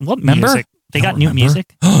music? What Remember? music? They got new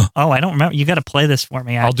music? Oh, I don't remember. You got to play this for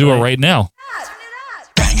me. I'll do it actually. right now.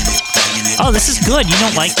 Oh, this is good. You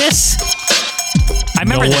don't like this? I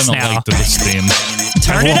remember no this one now. liked this theme.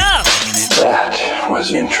 Turn it up. That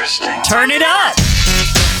was interesting. Turn it up.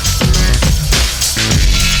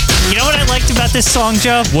 You know what I liked about this song,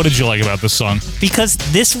 Joe? What did you like about this song? Because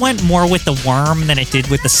this went more with the worm than it did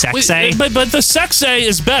with the sexay. But the Sexay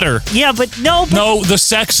is better. Yeah, but no. But, No, the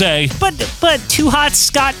Sexay. But Too Hot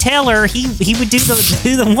Scott Taylor, he would do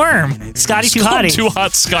the worm. Scotty Too Hottie. Too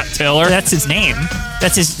Hot Scott Taylor. That's his name.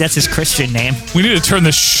 That's his Christian name. We need to turn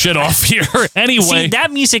this shit off here. Anyway. See,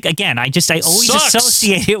 that music again, I always Sucks.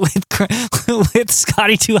 associate it with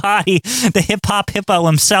Scotty Too Hottie, the hip hop hippo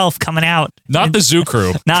himself coming out. Not the Zoo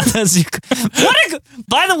Crew. Not the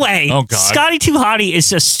by the way, Oh, God. Scotty Too Hottie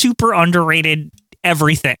is a super underrated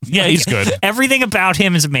everything. Yeah, he's good. Everything about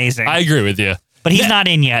him is amazing. I agree with you. But he's not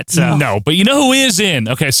in yet, so. No, but you know who is in?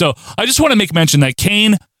 Okay, so I just want to make mention that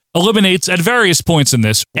Kane eliminates at various points in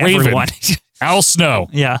this Everyone. Raven, Al Snow,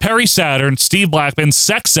 Yeah. Perry Saturn, Steve Blackman,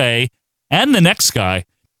 Sexay, and the next guy.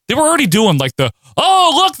 They were already doing like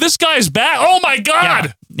look, this guy's back. Oh my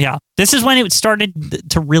God. Yeah. This is when it started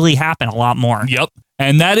to really happen a lot more. Yep.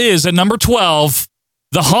 And that is at number 12,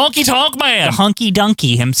 The Honky Tonk Man. The Hunky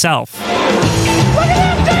Dunky himself. Look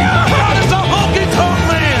at that, it's a honky-tonk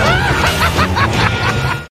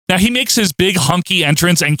man! Now, he makes his big hunky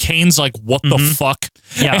entrance, and Kane's like, what the fuck?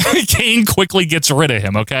 Yeah. And Kane quickly gets rid of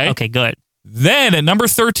him, okay? Okay, good. Then at number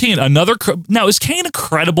 13, now, is Kane a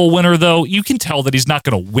credible winner, though? You can tell that he's not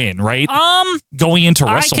going to win, right? Going into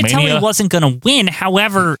WrestleMania. I could tell he wasn't going to win.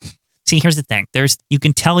 However, see, here's the thing. You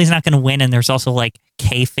can tell he's not going to win, and there's also like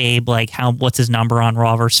kayfabe, like what's his number on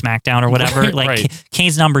Raw versus SmackDown or whatever. Like Right.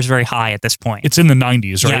 Kane's number is very high at this point. It's in the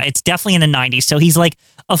 90s, right? Yeah, it's definitely in the 90s. So he's like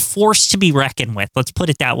a force to be reckoned with. Let's put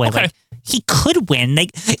it that way. Okay. Like he could win.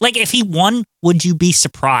 Like if he won, would you be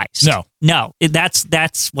surprised? No.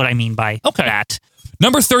 That's what I mean by that.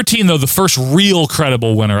 Number 13, though, the first real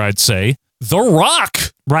credible winner, I'd say, The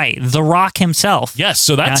Rock. Right, The Rock himself. Yes,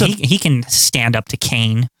 so that's he can stand up to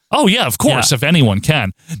Kane. Oh, yeah, of course, if anyone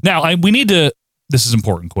can. Now, we need to... This is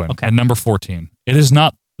important, Quinn. Okay. At number 14, it is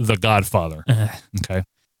not The Godfather. Okay?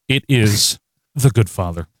 It is The Good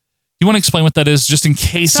Father. You want to explain what that is, just in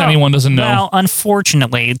case anyone doesn't know? Well,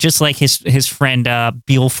 unfortunately, just like his friend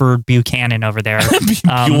Buford Buchanan over there.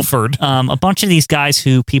 Buford. A bunch of these guys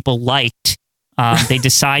who people liked, they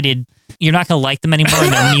decided... You're not going to like them anymore,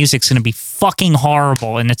 and their music's going to be fucking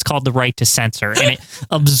horrible, and it's called The Right to Censor, and it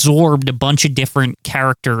absorbed a bunch of different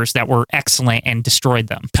characters that were excellent and destroyed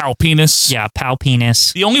them. Pal Penis. Yeah, Pal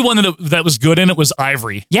Penis. The only one that was good in it was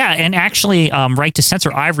Ivory. Yeah, and actually, Right to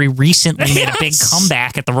Censor Ivory recently made a big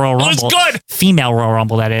comeback at the Royal Rumble. It was good! Female Royal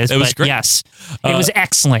Rumble, that is. It was great. Yes, it was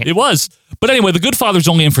excellent. It was. But anyway, The Good Father's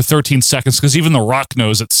only in for 13 seconds because even The Rock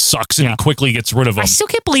knows it sucks and he quickly gets rid of him. I still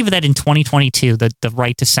can't believe that in 2022 that The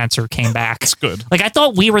Right to Censor came back. It's good. Like, I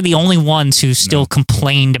thought we were the only ones who still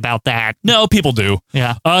complained about that. No, people do.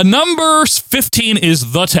 Yeah. Number 15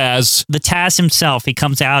 is The Taz. The Taz himself. He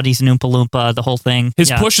comes out, he's an Oompa Loompa, the whole thing.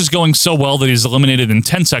 His push is going so well that he's eliminated in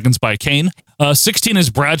 10 seconds by Kane. 16 is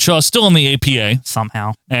Bradshaw, still in the APA.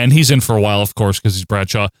 Somehow. And he's in for a while, of course, because he's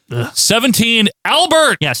Bradshaw. 17,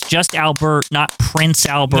 Albert. Yes, just Albert, not Prince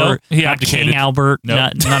Albert, Nope, he not abdicated. King Albert,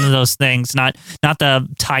 Nope. none of those things. Not the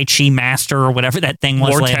Tai Chi Master or whatever that thing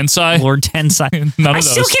was. Lord like, Tensai? Lord Tensai. None of I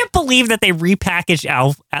still those. can't believe that they repackaged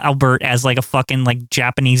Albert as like a fucking like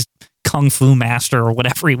Japanese Kung Fu master or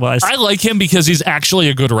whatever he was. I like him because he's actually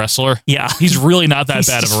a good wrestler. Yeah. He's really not that He's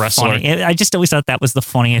bad of a just wrestler. funny. I just always thought that was the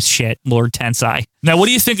funniest shit, Lord Tensai. Now, what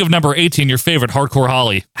do you think of number 18, your favorite, Hardcore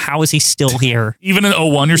Holly? How is he still here? Even in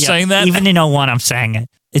 01, you're saying that? Even in 01, I'm saying it.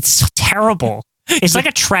 It's so terrible. It's like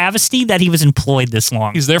a travesty that he was employed this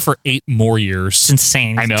long. He's there for 8 more years. It's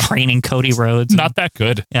insane. I know. Training Cody Rhodes. Not that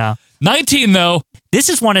good. Yeah. 19, though. This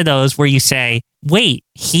is one of those where you say, wait,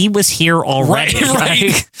 he was here already.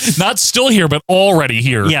 Right. Not still here, but already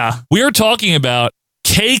here. Yeah. We are talking about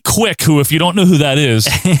K Quick, who, if you don't know who that is,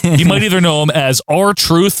 you might either know him as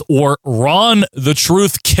R-Truth or Ron the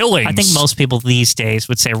Truth Killings. I think most people these days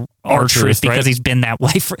would say R-Truth because right? he's been that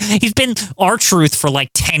way he's been R-Truth for like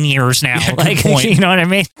 10 years now. Yeah, like, good point. you know what I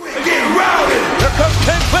mean? Here comes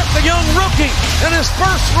Ken Quick, the young rookie, in his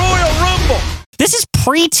first Royal Rumble. This is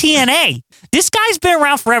pre-TNA. This guy's been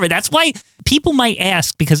around forever. That's why people might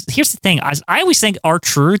ask, because here's the thing. I always think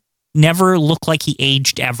R-Truth never looked like he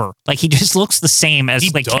aged ever. Like, he just looks the same as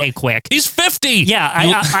K-Quick. He's 50. Yeah,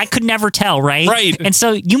 I could never tell, right? Right. And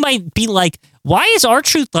so you might be like, why is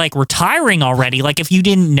R-Truth like retiring already? Like, if you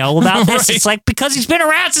didn't know about this, Right. it's like, because he's been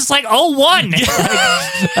around since like 01.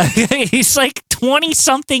 He's like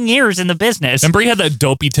 20-something years in the business. Remember he had that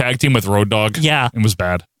dopey tag team with Road Dogg? Yeah. It was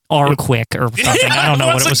bad. R-Quick or something. I don't know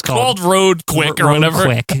what it was called. Road Quick or Road whatever.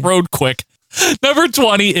 Quick. Road Quick. Number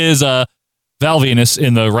 20 is Val Venus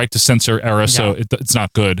in the Right to Censor era, so it's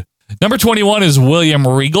not good. Number 21 is William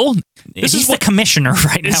Regal. He's the commissioner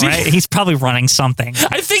right now, Is he? right? He's probably running something.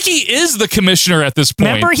 I think he is the commissioner at this point.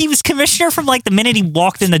 Remember, he was commissioner from like the minute he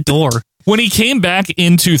walked in the door. When he came back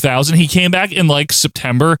in 2000, he came back in like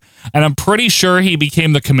September, and I'm pretty sure he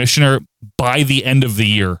became the commissioner by the end of the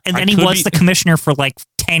year. And then he was the commissioner for like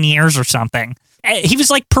 10 years or something. He was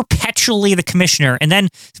like perpetually the commissioner. And then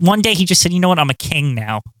one day he just said, you know what, I'm a king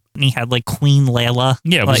now. And he had like Queen Layla.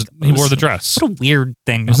 Yeah, like, he wore the dress. What a weird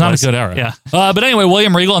thing. It was not a good era. Yeah. But anyway,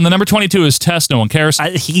 William Regal. And the number 22 is Test. No one cares.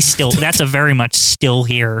 That's a very much still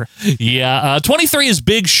here. Yeah. 23 is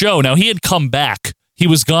Big Show. Now, he had come back. He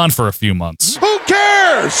was gone for a few months. Who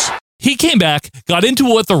cares? He came back, got into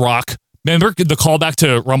it with The Rock. Remember the callback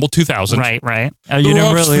to Rumble 2000? Right. Oh, you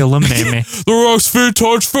didn't really eliminate me. The Rock's feet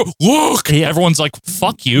touch foot. Look! Yeah. Everyone's like,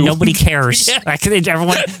 fuck you. Nobody cares. Yeah. Like,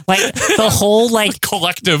 everyone, like the whole like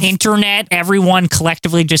collective internet, everyone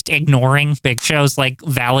collectively just ignoring Big Show's like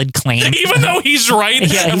valid claim. Even though he's right,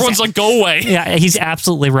 Yeah, everyone's like, go away. Yeah, he's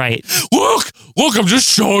absolutely right. Look! look, I'm just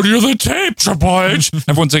showing you the tape, Triple H.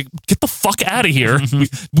 Everyone's like, get the fuck out of here.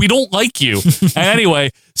 We don't like you. And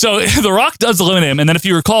anyway, so The Rock does eliminate him. And then if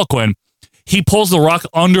you recall, Quinn, he pulls The Rock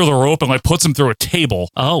under the rope and like puts him through a table.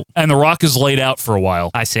 Oh. And The Rock is laid out for a while.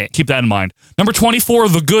 I see. Keep that in mind. Number 24,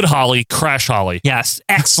 the good Holly, Crash Holly. Yes,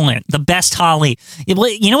 excellent. The best Holly.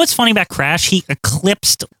 You know what's funny about Crash? He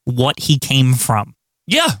eclipsed what he came from.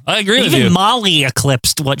 Yeah, I agree with you. Even Molly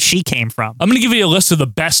eclipsed what she came from. I'm going to give you a list of the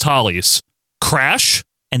best Hollies. Crash.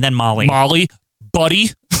 And then Molly. Buddy.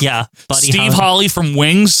 Yeah. Buddy Steve Holly from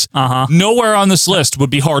Wings. Uh-huh. Nowhere on this list would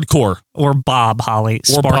be hardcore. Or Bob Holly.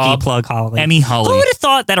 Or Sparky Bob. Plug Holly. Any Holly. Who would have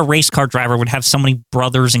thought that a race car driver would have so many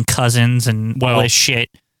brothers and cousins and all this shit?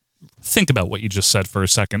 Think about what you just said for a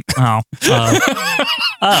second. Oh.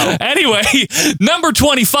 Anyway, number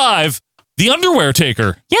 25, the Underwear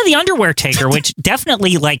Taker. Yeah, the Underwear Taker, which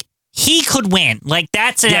definitely, like, he could win. Like,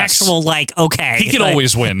 that's an actual, like, okay. He can like,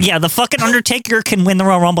 always win. Yeah, the fucking Undertaker can win the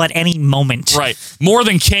Royal Rumble at any moment. Right. More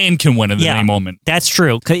than Kane can win at any moment. That's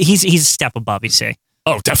true. 'Cause he's a step above, you see.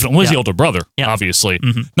 Oh, definitely. He's the older brother, obviously.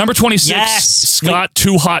 Number 26, Yes. Scott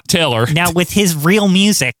Too Hot Taylor. Now, with his real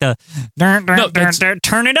music, the turn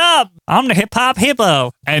it up. I'm the hip-hop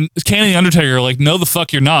hippo. And Kane and the Undertaker are like, no, the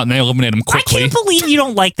fuck you're not. And they eliminate him quickly. I can't believe you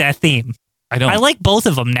don't like that theme. I don't. I like both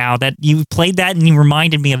of them now that you played that and you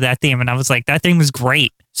reminded me of that theme. And I was like, that theme was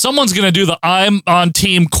great. Someone's going to do the I'm on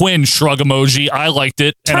Team Quinn shrug emoji. I liked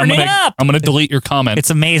it. Turn it up. I'm going to delete your comment. It's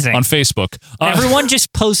amazing. On Facebook. Everyone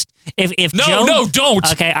just post if No, Joe, no,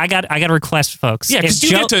 don't. Okay, I got a request, folks. Yeah, because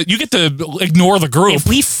you get to ignore the group. If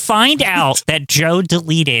we find out that Joe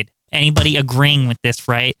deleted anybody agreeing with this,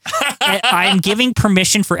 right? I'm giving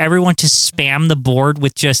permission for everyone to spam the board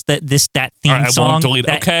with just that theme All right, song. I won't delete.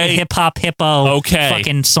 That Okay. hip hop hippo. Okay.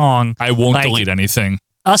 Fucking song. I won't Like, delete anything.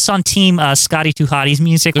 Us on Team Scotty Too Hotty's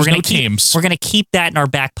music. There's we're gonna no keep, teams. We're gonna keep that in our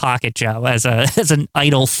back pocket, Joe, as an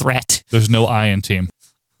idle threat. There's no I in team.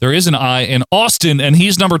 There is an I in Austin, and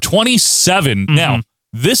he's number 27. Now,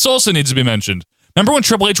 this also needs to be mentioned. Remember when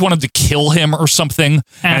Triple H wanted to kill him or something?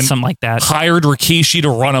 And something like that. Hired Rikishi to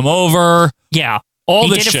run him over. Yeah. All he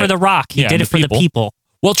this did it shit. for The Rock. He Yeah, did it for the people.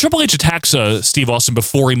 Well, Triple H attacks Steve Austin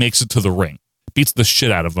before he makes it to the ring. Beats the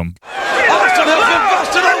shit out of him. Austin has been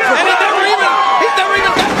busted open, and he's never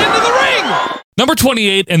even gotten into the ring. Number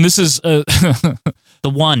 28, and this is the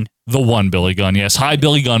one. The one, Billy Gunn. Yes. Hi,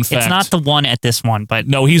 Billy Gunn. Fact. It's not the one at this one, but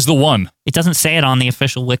no, he's the one. It doesn't say it on the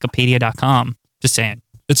official Wikipedia.com. Just saying.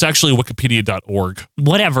 It's actually wikipedia.org.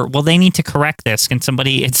 Whatever. Well, they need to correct this. Can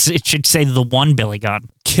somebody? It should say the one Billy Gunn.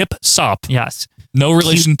 Kip Sop. Yes. No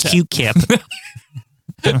relation to cute Kip.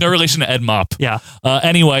 No relation to Ed Mop. Yeah.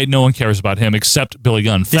 Anyway, no one cares about him except Billy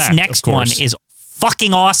Gunn. This Fact, next of one course. is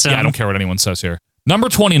fucking awesome. Yeah, I don't care what anyone says here. Number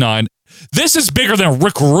 29. This is bigger than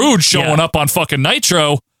Rick Rude showing up on fucking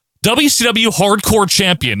Nitro. WCW Hardcore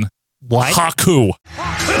Champion. What? Haku.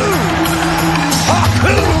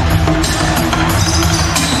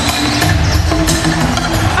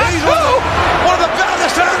 One of the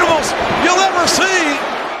baddest animals you'll ever see.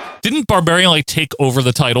 Didn't Barbarian like take over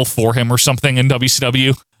the title for him or something in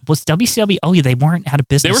WCW? Was WCW? Oh, yeah, they weren't out of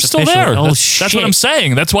business. They were still officially. there. Oh, That's what I'm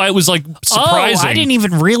saying. That's why it was like surprising. Oh, I didn't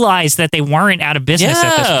even realize that they weren't out of business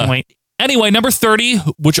at this point. Anyway, number 30,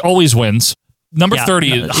 which always wins. Number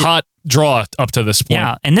 30, hot draw up to this point.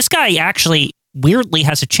 Yeah, and this guy actually weirdly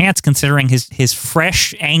has a chance considering his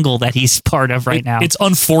fresh angle that he's part of right now. It's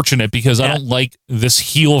unfortunate because I don't like this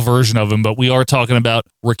heel version of him, but we are talking about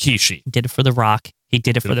Rikishi. He did it for The Rock. He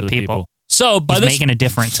did it for the people. So by He's this making a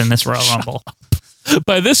difference in this Royal Rumble.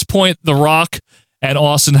 By this point, The Rock and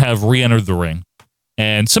Austin have re-entered the ring,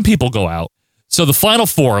 and some people go out. So the final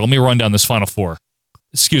four, let me run down this final four.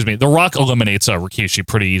 Excuse me. The Rock eliminates Rikishi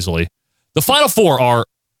pretty easily. The final four are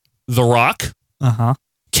The Rock,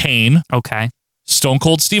 Kane, okay, Stone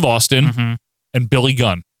Cold Steve Austin, and Billy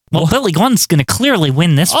Gunn. Well, Billy Gunn's going to clearly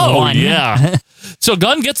win this one. Oh, yeah. So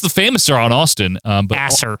Gunn gets the Famouser on Austin.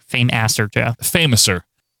 But Fame Asser, Joe. Famouser.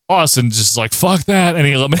 Austin just like, fuck that, and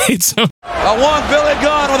he eliminates him. One Billy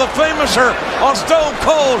Gunn with a famouser on Stone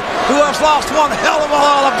Cold, who has lost one hell of a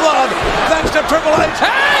lot of blood thanks to Triple H.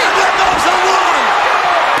 Hey! And there goes the one!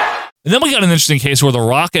 And then we got an interesting case where The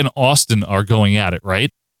Rock and Austin are going at it,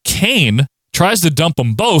 right? Kane tries to dump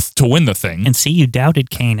them both to win the thing. And see, you doubted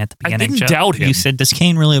Kane at the beginning. I didn't Joe. doubt him. You said, does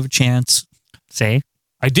Kane really have a chance? Say?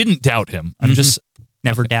 I didn't doubt him. I'm just...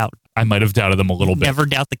 Never doubt. I might have doubted them a little bit. Never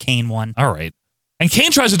doubt the Kane one. All right. And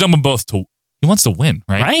Kane tries to dump them both to... He wants to win,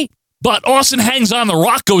 right? Right. But Austin hangs on. The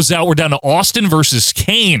Rock goes out. We're down to Austin versus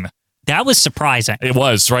Kane. That was surprising. It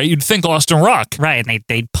was, right? You'd think Austin Rock. Right, and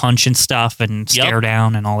they'd punch and stuff and stare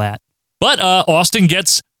down and all that. But Austin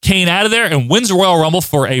gets Kane out of there and wins the Royal Rumble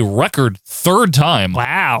for a record third time.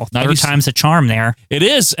 Wow. 90 Third time's a charm there. It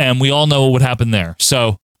is, and we all know what would happen there.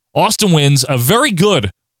 So Austin wins a very good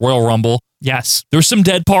Royal Rumble. Yes. There's some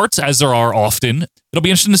dead parts, as there are often. It'll be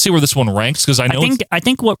interesting to see where this one ranks, because I know I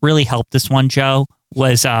think what really helped this one, Joe,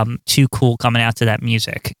 was Too Cool coming out to that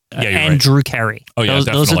music. Yeah, you're and right. Drew Carey. Oh, yeah, those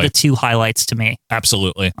are definitely. the two highlights to me.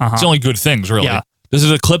 Absolutely. Uh-huh. It's the only good things, really. Yeah. Does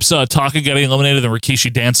it eclipse Taka getting eliminated and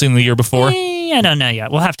Rikishi dancing the year before? I don't know yet.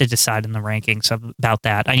 We'll have to decide in the rankings about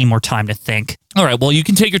that. I need more time to think. All right, well, you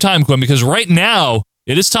can take your time, Quinn, because right now,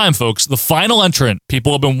 it is time, folks. The final entrant.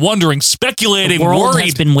 People have been wondering, speculating, The world worried.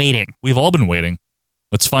 has been waiting. We've all been waiting.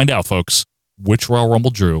 Let's find out, folks. Which Royal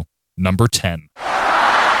Rumble drew number 10?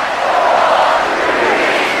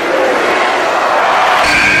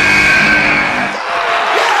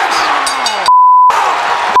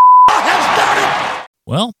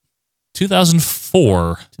 Well,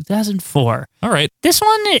 2004. 2004. All right. This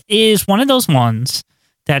one is one of those ones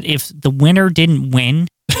that if the winner didn't win,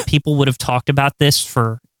 people would have talked about this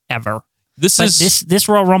forever. This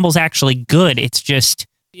Royal Rumble is actually good.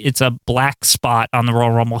 It's a black spot on the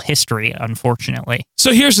Royal Rumble history, unfortunately.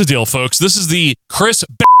 So here's the deal, folks. This is the Chris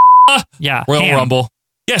Royal Ham. Rumble.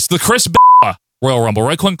 Yes, the Chris Royal Rumble,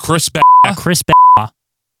 right, Quinn? Chris Chris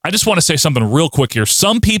I just want to say something real quick here.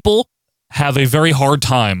 Some people have a very hard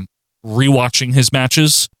time rewatching his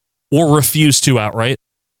matches or refuse to outright.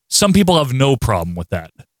 Some people have no problem with that.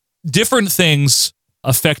 Different things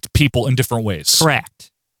affect people in different ways. Correct.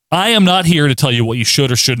 I am not here to tell you what you should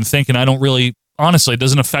or shouldn't think, and I don't really, honestly, it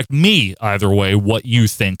doesn't affect me either way what you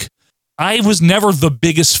think. I was never the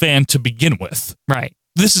biggest fan to begin with. Right.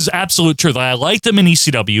 This is absolute truth. I liked him in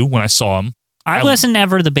ECW when I saw him. I wasn't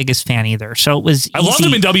ever the biggest fan either, so it was easy. I loved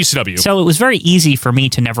him in WCW. So it was very easy for me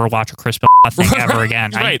to never watch a Chris thing ever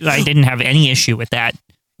again. Right. I didn't have any issue with that.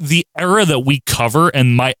 The era that we cover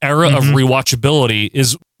and my era of rewatchability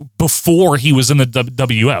is before he was in the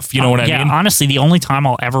WWF. You know what I mean? Honestly, the only time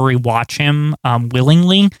I'll ever rewatch him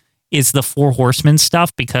willingly is the Four Horsemen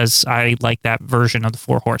stuff because I like that version of the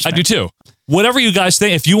Four Horsemen. I do too. Whatever you guys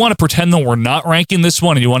think, if you want to pretend that we're not ranking this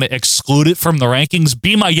one and you want to exclude it from the rankings,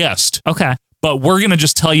 be my guest. Okay. But we're going to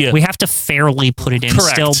just tell you. We have to fairly put it in Correct.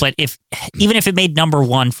 still, but even if it made number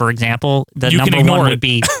one, for example, the You can number ignore one it. would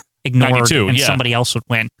be ignored 92, and yeah. somebody else would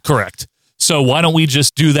win. Correct. So why don't we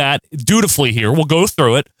just do that dutifully here? We'll go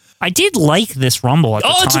through it. I did like this Rumble at the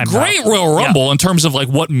time. Oh, it's a great Royal Rumble in terms of like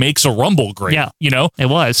what makes a Rumble great. Yeah. You know? It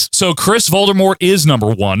was. So Chris Voldemort is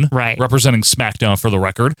number one. Right. Representing SmackDown for the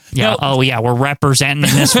record. Yeah. Now- We're representing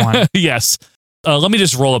in this one. Yes. Let me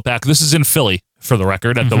just roll it back. This is in Philly for the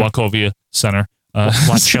record at the Wachovia Center.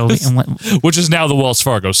 Which is now the Wells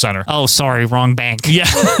Fargo Center. Oh, sorry, wrong bank. Yeah,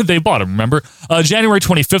 they bought him, remember? January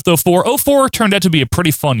 25th, 04. 04 turned out to be a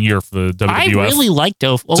pretty fun year for the WWF. I really liked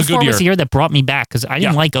 04. It's a good 04 year. was the year that brought me back because I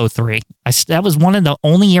didn't like 03. That was one of the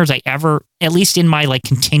only years I ever, at least in my like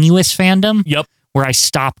continuous fandom, where I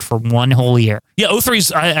stopped for one whole year. Yeah,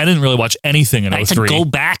 03's, I didn't really watch anything in I had 03. to go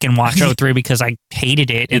back and watch 03 because I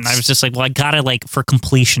hated it. And I was just like, well, I gotta, like, for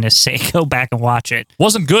completionist's sake, go back and watch it.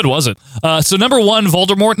 Wasn't good, was it? So number one,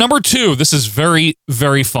 Voldemort. Number two, this is very,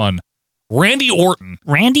 very fun. Randy Orton.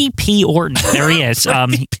 Randy P. Orton. There he is.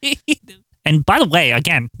 And by the way,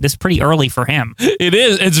 again, this is pretty early for him. It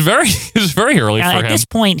is. It's very early for him. At this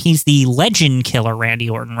point, he's the legend killer, Randy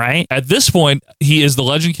Orton, right? At this point, he is the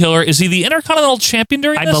legend killer. Is he the Intercontinental Champion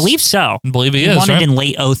during this? I believe so. I believe he He is, won right? it in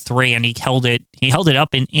late 03, and he held it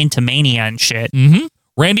up into Mania and shit. Mm-hmm.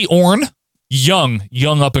 Randy Orton, young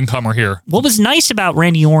up-and-comer here. What was nice about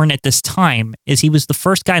Randy Orton at this time is he was the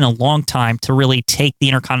first guy in a long time to really take the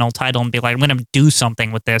Intercontinental title and be like, I'm going to do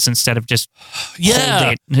something with this instead of just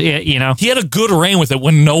hold it, you know? He had a good reign with it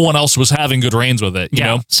when no one else was having good reigns with it, you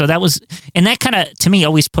know? So that was, and that kind of, to me,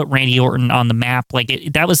 always put Randy Orton on the map. Like,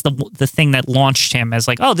 that was the thing that launched him as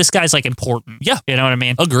like, oh, this guy's like important. Yeah. You know what I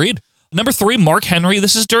mean? Agreed. Number three, Mark Henry.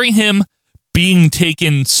 This is during him being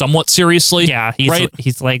taken somewhat seriously. Yeah,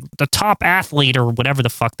 he's like the top athlete or whatever the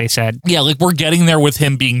fuck they said. Yeah, like we're getting there with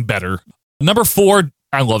him being better. Number four,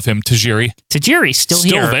 I love him, Tajiri. Tajiri's still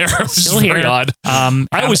here. Still there. Still Very here. odd. I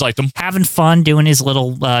always liked him. Having fun doing his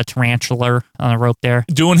little tarantula on the rope there.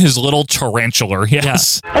 Doing his little tarantular,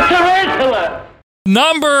 yes. A tarantula!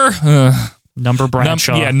 Number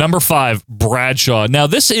Bradshaw. Number five, Bradshaw. Now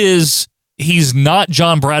he's not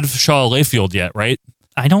John Bradshaw Layfield yet, right?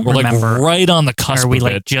 I don't We're remember. like right on the cusp Are we of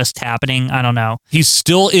like it. just happening? I don't know. He's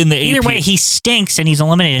still in the Either AP. way, he stinks and he's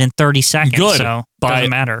eliminated in 30 seconds. Good. So doesn't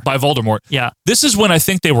matter. By Voldemort. Yeah. This is when I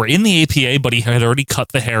think they were in the APA, but he had already cut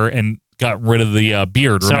the hair and got rid of the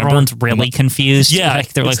beard. So remember? everyone's really confused. Yeah.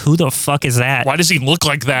 Like, they're like, who the fuck is that? Why does he look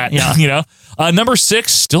like that? Yeah. You know? Number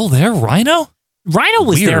 6, still there, Rhino? Rhino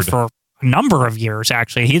was there Weird. for a number of years,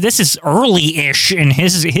 actually. This is early-ish in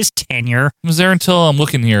his tenure. He was there until, I'm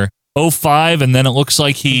looking here, 05, and then it looks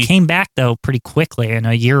like He came back, though, pretty quickly in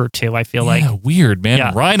a year or two, I feel like. Yeah, weird, man.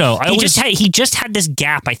 Yeah. Rhino. He just had this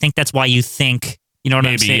gap. I think that's why you think, you know what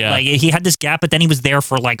I'm Maybe, saying? yeah. Like, he had this gap, but then he was there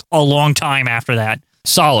for like a long time after that.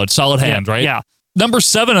 Solid hand, right? Yeah. Number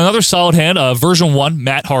 7, another solid hand, version 1,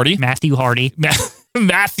 Matt Hardy. Matthew Hardy.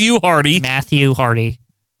 Matthew Hardy. Matthew Hardy.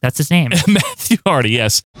 That's his name. Matthew Hardy,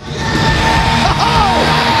 yes.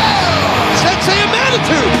 Sensei of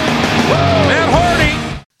Manitou. Matt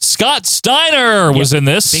Hardy. Scott Steiner was in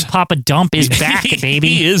this. Big Papa Dump is back, baby.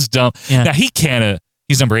 He is dumb. Yeah. Now,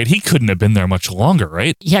 he's number 8. He couldn't have been there much longer,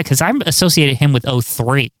 right? Yeah, because I associated him with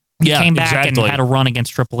 03. He Yeah, came back exactly. and had a run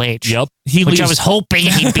against Triple H. Yep. Which I was hoping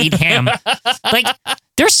he beat him. Like,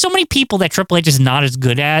 there's so many people that Triple H is not as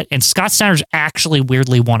good at, and Scott Steiner's actually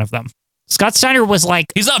weirdly one of them. Scott Steiner was like...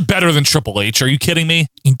 He's not better than Triple H. Are you kidding me?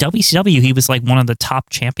 In WCW, he was like one of the top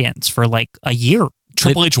champions for like a year.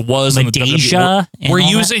 Triple H was in the Madeja WWE. and We're all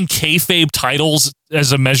that. using kayfabe titles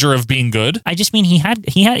as a measure of being good. I just mean he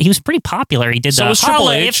was pretty popular. He did So the was Triple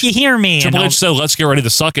 "Holla H. if you hear me." Triple and H said, "Let's get ready to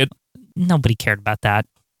suck it." nobody cared about that.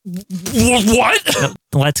 What?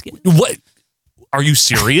 Let's What? Are you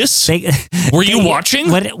serious? Were you watching?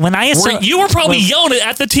 When I you were probably yelling it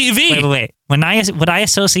at the TV. Wait. When I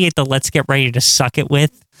associate the "let's get ready to suck it"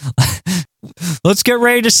 with, let's get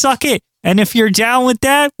ready to suck it. And if you're down with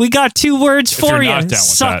that, we got 2 words for you're you. not down with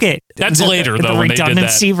Suck that. it. That's later, the though, when they did that.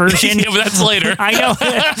 redundancy version. Yeah, but that's later. I know.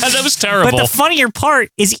 That was terrible. But the funnier part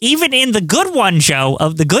is even in the good one, Joe,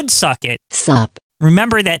 of the good suck it. Sup.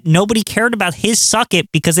 Remember that nobody cared about his suck it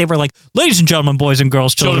because they were like, ladies and gentlemen, boys and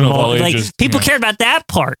girls, children of all. Like, ages. people Yeah. cared about that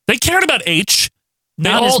part. They cared about H.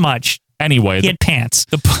 Not as much. Anyway, He had pants.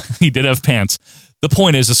 he did have pants. The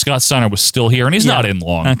point is that Scott Steiner was still here, and he's not in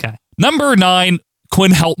long. Okay. Number 9,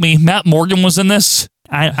 Quinn, help me. Matt Morgan was in this.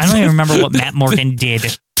 I don't even remember what Matt Morgan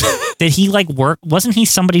did. Did he like work? Wasn't he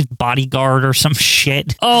somebody's bodyguard or some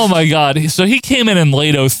shit? Oh my God. So he came in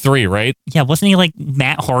late 03, right? Yeah, wasn't he like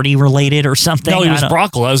Matt Hardy related or something? No, he was I don't-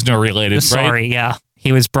 Brock Lesnar related, right? Sorry, yeah.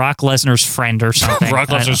 He was Brock Lesnar's friend or something. Brock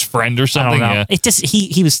I don't- Lesnar's friend or I something. don't know. Yeah. It just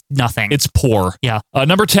he was nothing. It's poor. Yeah.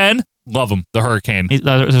 Number 10, love him, the Hurricane.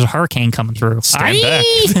 There's a hurricane coming through. Stand back.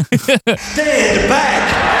 Stand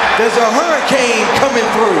back. There's a hurricane coming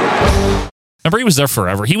through. Remember, he was there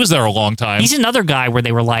forever. He was there a long time. He's another guy where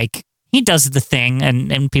they were like, he does the thing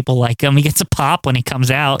and people like him. He gets a pop when he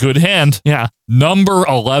comes out. Good hand. Yeah. Number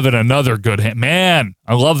 11, another good hand. Man,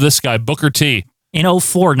 I love this guy, Booker T. In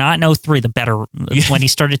 04, not in 03, the better, when he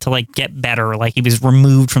started to like get better, like he was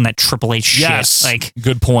removed from that Triple H shit. Yes. Like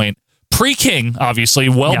Good point. Pre-King, obviously,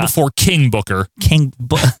 well Yeah. before King Booker. King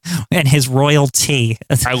and his royal T.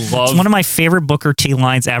 I love It's one of my favorite Booker T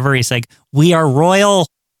lines ever. He's like, "We are royal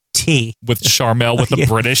T." with Charmel with the Yeah.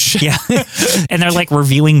 British. Yeah. And they're like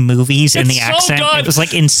reviewing movies in It's the so accent. good. It was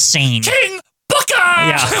like insane. King Booker!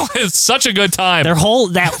 Yeah. It's such a good time. Their whole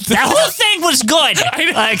that whole thing was good. I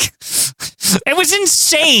know. Like it was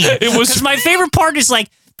insane. It was- 'Cause my favorite part is like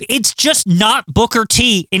it's just not Booker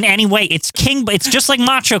T in any way. It's King, but it's just like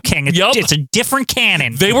Macho King. It's, Yup. it's a different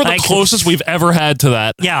canon. They were the Like, closest we've ever had to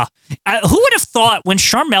that. Yeah. Who would have thought when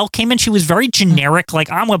Charmel came in, she was very generic,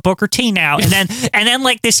 like I'm with Booker T now, and then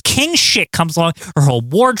like this King shit comes along. Her whole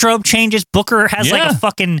wardrobe changes. Booker has like Yeah. a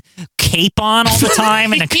fucking cape on all the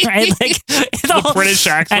time, and the British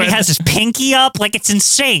accent. and he has his pinky up. Like it's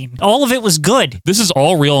insane. All of it was good. This is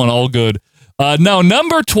all real and all good. No,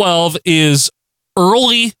 number 12 is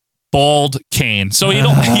early bald Kane. So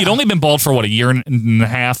he'd only been bald for what, a year and a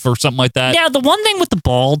half or something like that. Yeah, the one thing with the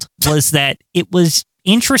bald was that it was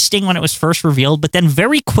interesting when it was first revealed, but then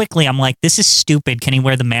very quickly I'm like, this is stupid. Can he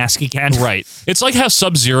wear the mask again? Right. It's like how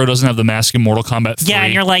Sub-Zero doesn't have the mask in Mortal Kombat 3. Yeah,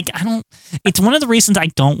 and you're like, it's one of the reasons I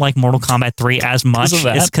don't like Mortal Kombat 3 as much. Because of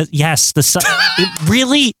that? Is because, yes, it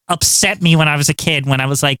really upset me when I was a kid, when I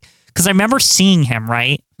was like, because I remember seeing him,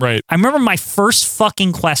 right? Right. I remember my first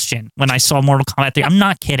fucking question when I saw Mortal Kombat 3. I'm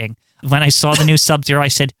not kidding. When I saw the new Sub-Zero, I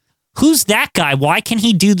said, who's that guy? Why can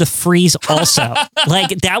he do the freeze also? Like,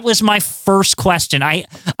 that was my first question. I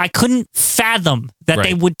couldn't fathom that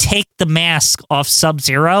they would take the mask off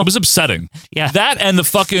Sub-Zero. It was upsetting. Yeah. That and the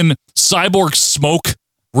fucking cyborg smoke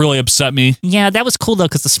really upset me. Yeah, that was cool though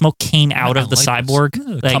because the smoke came out of the like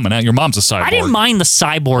cyborg. this. Coming out. Your mom's a cyborg. I didn't mind the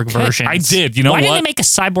cyborg version. I did. You know Why what? didn't they make a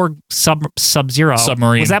cyborg Sub-Zero?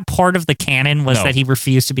 Submarine. Was that part of the canon? Was No. that he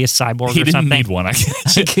refused to be a cyborg He or didn't something? need one.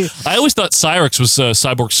 I always thought Cyrex was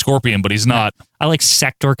Cyborg Scorpion, but he's not. I like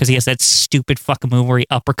Sector because he has that stupid fucking move where he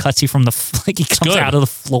uppercuts you from the like he comes good. out of the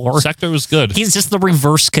floor. Sector was good. He's just the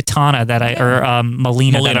reverse katana that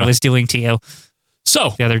Melina that I was doing to you.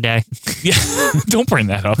 So the other day. Yeah, don't bring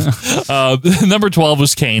that up. Number 12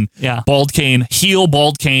 was Kane. Yeah. Bald Kane, heel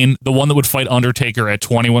Bald Kane, the one that would fight Undertaker at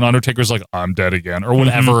 20 when Undertaker's like, I'm dead again, or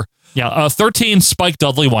whatever. Yeah. 13, Spike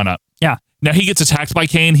Dudley, why not? Yeah. Now he gets attacked by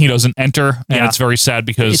Kane. He doesn't enter, and Yeah. it's very sad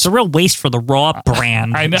because It's a real waste for the Raw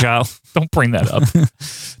brand, I know. Joe. Don't bring that up.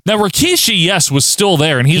 Now Rikishi, yes, was still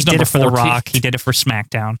there, and he's He did number it for 14. The Rock. He did it for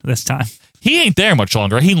SmackDown this time. He ain't there much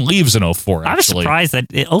longer. He leaves in 04, I was actually. surprised that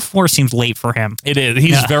 04 seems late for him. It is.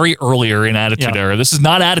 He's very earlier in Attitude Era. This is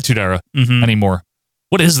not Attitude Era anymore.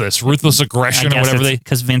 What is this? Ruthless Aggression or whatever they...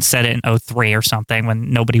 Because Vince said it in 03 or something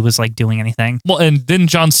when nobody was like doing anything. Well, and didn't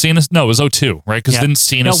John Cena... No, it was 02, right? Because didn't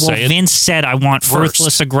Cena say it? Vince said, I want first?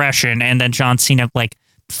 Ruthless Aggression, and then John Cena like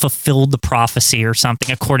fulfilled the prophecy or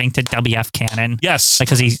something according to WF canon. Yes.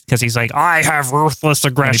 Because he's like, I have Ruthless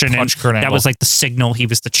Aggression. punched Kurt that Angle. was like the signal he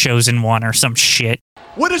was the chosen one or some shit.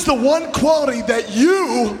 What is the one quality that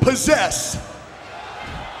you possess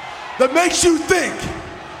that makes you think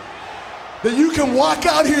that you can walk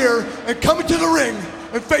out here and come into the ring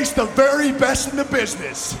and face the very best in the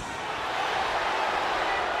business?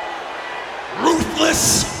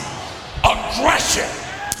 Ruthless aggression.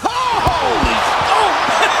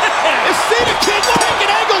 Is Cena Kid taking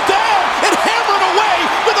Angle down and hammering away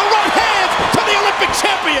with the right hand to the Olympic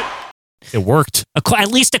champion? It worked. At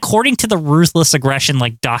least according to the Ruthless Aggression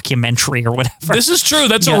like documentary or whatever. This is true.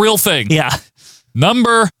 That's Yeah. a real thing. Yeah.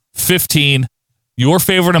 Number 15, your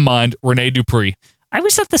favorite of mine, Rene Dupree. I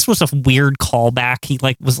always thought this was a weird callback. He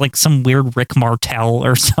was like some weird Rick Martel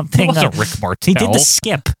or something. It wasn't Rick Martel. He did the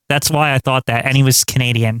skip. That's why I thought that. And he was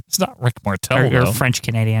Canadian. It's not Rick Martel, Or though. French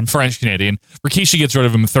Canadian. French Canadian. Rikishi gets rid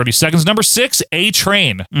of him in 30 seconds. Number 6,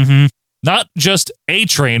 A-Train. Mm-hmm. Not just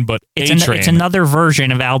A-Train, but A-Train. It's another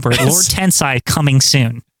version of Albert. Yes. Lord Tensai coming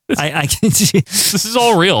soon. This is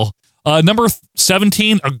all real. Number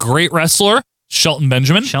 17, a great wrestler, Shelton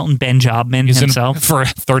Benjamin. Shelton Benjamin himself. In for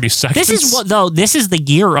 30 seconds. This is the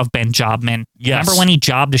year of Benjamin. Yes. Remember when he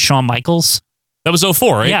jobbed to Shawn Michaels? That was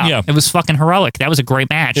 04, right? Yeah. It was fucking heroic. That was a great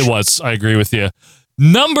match. It was. I agree with you.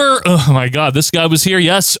 Oh my God, this guy was here.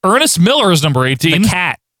 Yes. Ernest Miller is number 18. The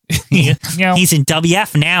cat. He's in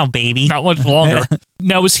WF now, baby. Not much longer.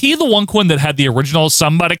 Now, was he the one, Quinn, that had the original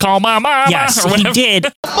Somebody Call My Mama? Yes, or he whatever? did.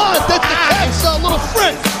 Come on, that's the cat's little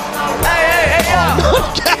friend. Hey,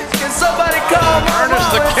 can somebody call my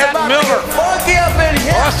Ernest the Cat Miller. Funky up in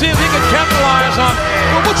here. Let's see if he can capitalize on.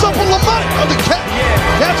 Well, what's up with Lamont? Oh, the cat.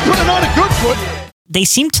 Cat's putting on a good foot. They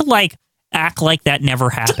seem to like act like that never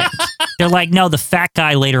happened. They're like, no, the fat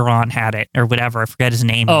guy later on had it or whatever. I forget his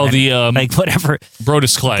name. Oh, the like whatever.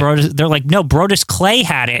 Brodus Clay. They're like, no, Brodus Clay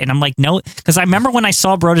had it, and I'm like, no, because I remember when I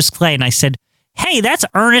saw Brodus Clay and I said, hey, that's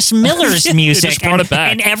Ernest Miller's They music. just brought it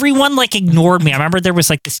back. And everyone like ignored me. I remember there was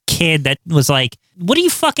like this kid that was like, what are you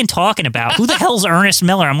fucking talking about? Who the hell's Ernest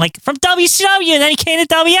Miller? I'm like, from WCW. And then he came to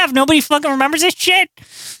WF. Nobody fucking remembers this shit.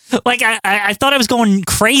 Like, I thought I was going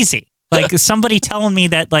crazy. Like somebody telling me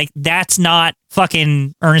that like that's not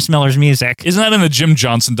fucking Ernest Miller's music. Isn't that in the Jim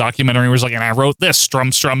Johnson documentary? Where it's like, and I wrote this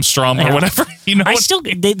strum or whatever. You know,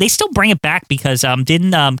 They still bring it back because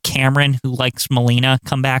didn't Cameron, who likes Melina,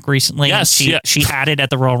 come back recently? Yes, she had it at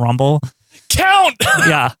the Royal Rumble. Count.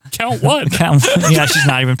 Yeah, count what? Yeah, she's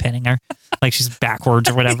not even pinning her. Like she's backwards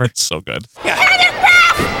or whatever. It's so good.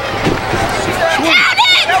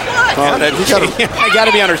 I got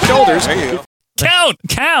to be on her shoulders. Count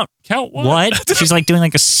what? What? She's like doing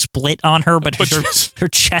like a split on her, but her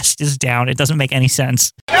chest is down. It doesn't make any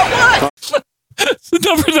sense. Number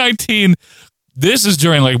 19. This is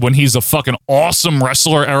during like when he's a fucking awesome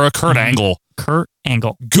wrestler era. Kurt Angle. Kurt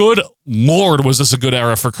Angle. Good Lord, was this a good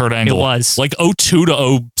era for Kurt Angle? It was. Like 02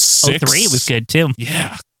 to 06. 03 was good too.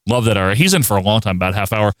 Yeah. Love that era. He's in for a long time, about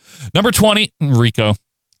half hour. Number 20, Rico.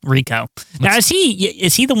 Now is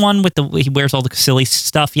he the one with he wears all the silly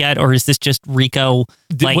stuff yet, or is this just Rico?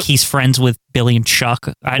 He's friends with Billy and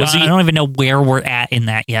Chuck. I don't even know where we're at in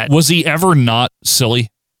that yet. Was he ever not silly?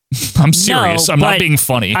 I'm serious. No, I'm not but being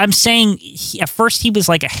funny. I'm saying at first he was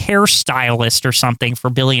like a hairstylist or something for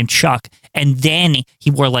Billy and Chuck, and then he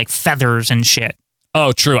wore like feathers and shit.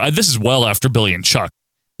 Oh, true. This is well after Billy and Chuck.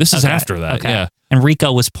 This is after that. Okay. Yeah. And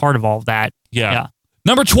Rico was part of all of that. Yeah.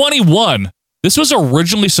 Number 21. This was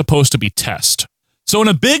originally supposed to be Test. So in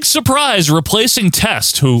a big surprise, replacing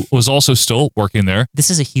Test, who was also still working there. This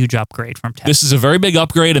is a huge upgrade from Test. This is a very big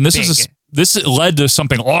upgrade, and this led to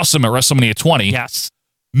something awesome at WrestleMania 20. Yes.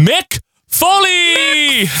 Mick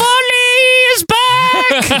Foley! Foley is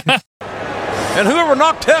back! And whoever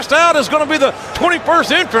knocked Test out is going to be the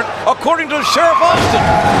 21st entrant, according to Sheriff Austin.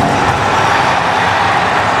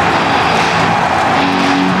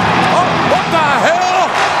 Oh, what the hell?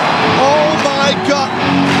 Oh my God!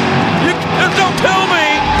 Don't tell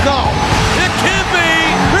me! No! It can't be!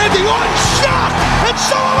 Randy Orton shot! And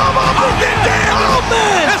some of them up and down! Oh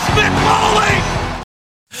man! It's Mick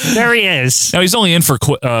Foley! There he is. Now, he's only in for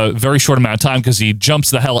a very short amount of time because he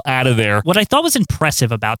jumps the hell out of there. What I thought was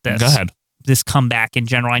impressive about this. Go ahead. This comeback in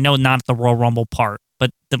general. I know not the Royal Rumble part,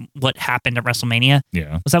 but what happened at WrestleMania.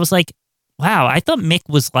 Yeah. I was like, wow, I thought Mick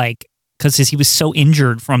was like, because he was so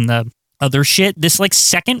injured from the other shit, this like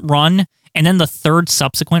second run and then the third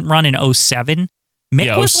subsequent run in 07.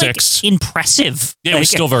 Mick was 06. Like impressive. Yeah, he was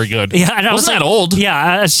still very good. Yeah, and I wasn't was that like, old.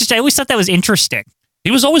 Yeah, I always thought that was interesting.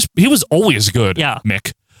 He was always good. Yeah.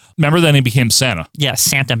 Mick. Remember then he became Santa. Yeah,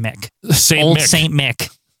 Santa Mick. Saint Old Mick. Saint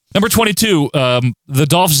Mick. Number 22, the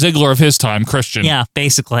Dolph Ziggler of his time, Christian. Yeah,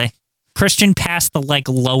 basically. Christian passed the like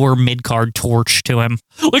lower mid-card torch to him.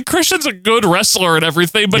 Like Christian's a good wrestler and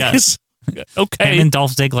everything, but he's okay. Him and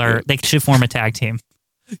Dolph Ziggler, they should form a tag team.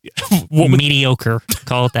 Mediocre.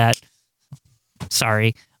 Call it that.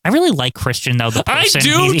 Sorry. I really like Christian, though, the person. I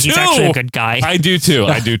do, he's too. actually a good guy. I do, too.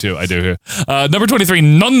 Number 23,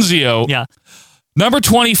 Nunzio. Yeah. Number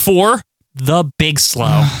 24. The Big Slow.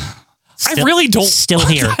 I really don't. Still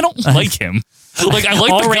here. I don't like him. Like I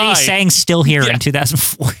like already the guy. saying still here in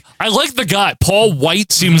 2004. I like the guy. Paul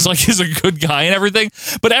White seems like he's a good guy and everything,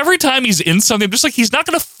 but every time he's in something, I'm just like he's not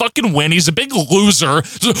gonna fucking win. He's a big loser.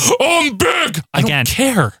 I'm big. I don't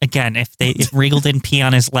care. Again, if Regal didn't pee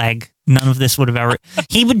on his leg, none of this would have ever.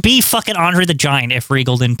 He would be fucking Andre the Giant if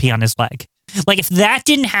Regal didn't pee on his leg. Like if that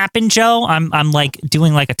didn't happen, Joe, I'm like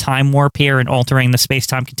doing like a time warp here and altering the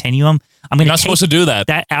space-time continuum. I'm You're not supposed to do that.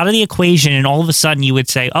 That out of the equation, and all of a sudden you would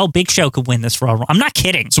say, "Oh, Big Show could win this Royal Rumble." I'm not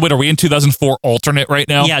kidding. So wait, are we in 2004 alternate right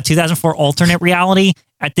now? Yeah, 2004 alternate reality.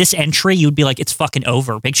 At this entry, you'd be like, "It's fucking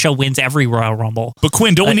over." Big Show wins every Royal Rumble. But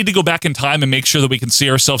Quinn, don't we need to go back in time and make sure that we can see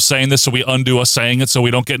ourselves saying this, so we undo us saying it, so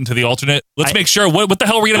we don't get into the alternate? Let's make sure. What the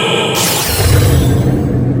hell are we gonna?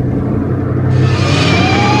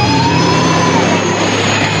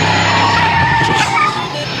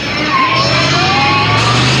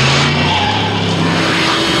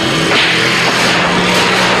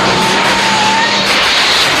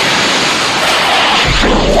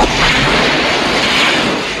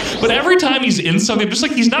 But every time he's in something, just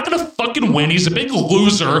like he's not gonna fucking win. He's a big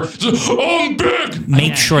loser. I'm big.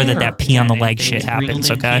 Make sure that pee on the leg shit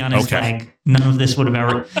happens, okay? Okay. None of this would have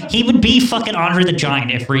ever. He would be fucking Andre the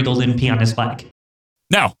Giant if Regal didn't pee on his leg.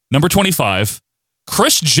 Now, number 25,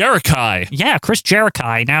 Chris Jericho. Yeah, Chris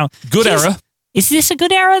Jericho. Now, good era. Is this a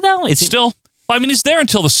good era though? Is still? I mean, he's there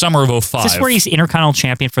until the summer of 05. Is this where he's Intercontinental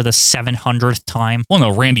Champion for the 700th time? Well,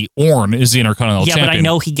 no, Randy Orton is the Intercontinental Champion. Yeah, but I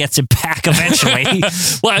know he gets it back eventually.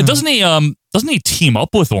 Well, doesn't he team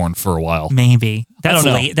up with Orton for a while? Maybe. That's I don't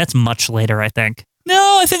know. late. That's much later, I think.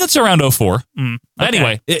 No, I think it's around 04. Okay.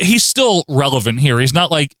 Anyway, he's still relevant here. He's not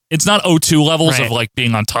like, it's not 02 levels of like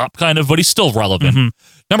being on top kind of, but he's still relevant. Mm-hmm.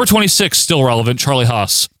 Number 26, still relevant, Charlie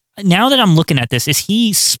Haas. Now that I'm looking at this, is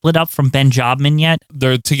he split up from Ben Jobman yet?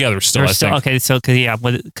 They're together still, I think. Okay, so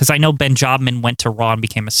because I know Ben Jobman went to Raw and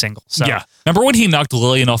became a single. So. Yeah. Remember when he knocked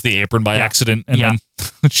Lillian off the apron by accident and then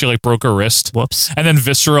she like broke her wrist? Whoops. And then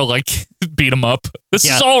Viscera like beat him up. This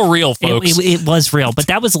is all real, folks. It was real, but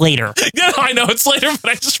that was later. Yeah, I know it's later,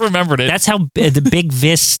 but I just remembered it. That's how the big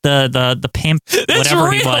Vis, the pimp,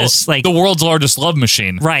 whatever he was, like the world's largest love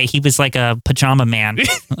machine. Right, he was like a pajama man.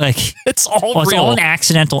 Like it's all real. It's all an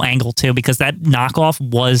accidental angle too, because that knockoff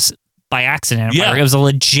was by accident. Yeah. It was a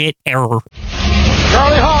legit error.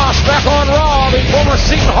 Charlie Haas back on Raw, the former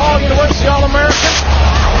Seton Hall University All-American.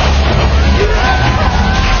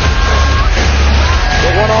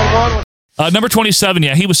 The one-on-one. Number 27,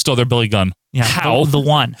 he was still there, Billy Gunn. Yeah, how? The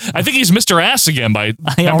one. I think he's Mr. Ass again by...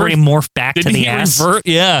 I already morphed back to the ass. Revert?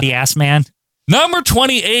 Yeah. The ass man. Number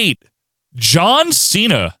 28, John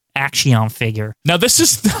Cena. Action figure. Now this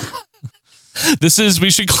is... we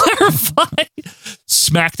should clarify,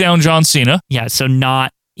 SmackDown John Cena. Yeah, so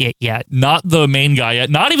not it yet. Not the main guy yet.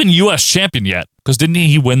 Not even U.S. champion yet. Because didn't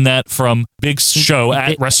he win that from Big Show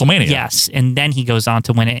at WrestleMania? Yes, and then he goes on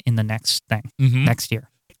to win it in the next thing, next year.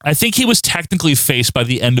 I think he was technically faced by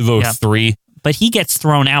the end of 03. Yeah. But he gets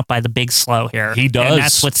thrown out by the Big Slow here. He does. And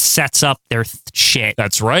that's what sets up their shit.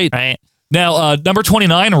 That's right. Right? Now, number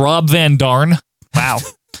 29, Rob Van Darn. Wow.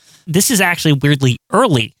 This is actually weirdly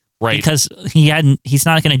early. Right. Because he's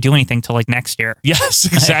not going to do anything till like next year. Yes,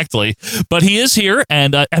 exactly. But he is here,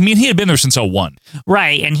 and he had been there since 2001.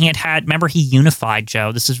 Right, and remember, he unified,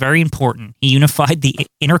 Joe. This is very important. He unified the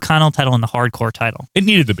Intercontinental title and the Hardcore title. It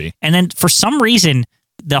needed to be. And then for some reason,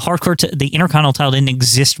 the Intercontinental title didn't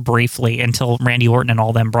exist briefly until Randy Orton and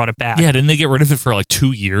all them brought it back. Yeah, didn't they get rid of it for like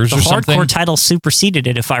 2 years or something? The Hardcore title superseded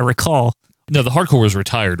it, if I recall. No, the Hardcore was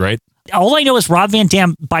retired, right? All I know is Rob Van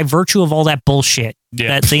Dam, by virtue of all that bullshit,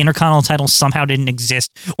 that the Intercontinental title somehow didn't exist,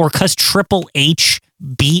 or because Triple H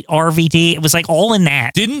beat RVD, it was like all in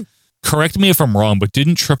that. Correct me if I'm wrong, but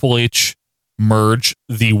didn't Triple H merge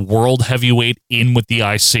the World Heavyweight in with the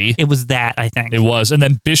IC? It was that, I think. It was. And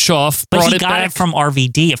then Bischoff brought it back. But he got it from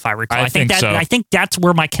RVD, if I recall. I think so. I think that's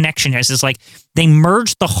where my connection is like they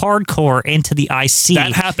merged the Hardcore into the IC.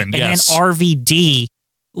 That happened, yes. And then RVD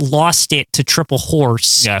lost it to Triple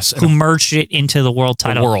Horse, yes, who merged it into the world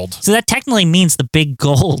title. So that technically means the Big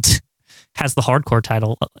Gold has the Hardcore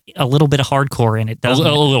title, a little bit of Hardcore in it, doesn't it?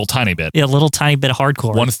 A little tiny bit. Yeah, a little tiny bit of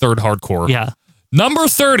Hardcore. 1/3 Hardcore. Yeah. Number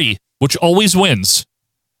 30, which always wins,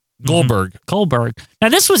 Goldberg. Goldberg. Now,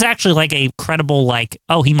 this was actually like a credible,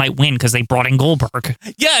 he might win because they brought in Goldberg.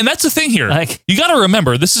 Yeah, and that's the thing here. You got to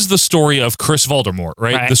remember, this is the story of Chris Voldemort,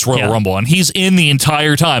 right? This Royal Rumble. And he's in the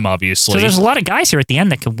entire time, obviously. So there's a lot of guys here at the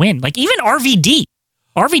end that can win. Like even RVD.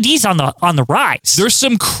 RVD's on the rise. There's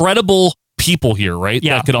some credible people here, right?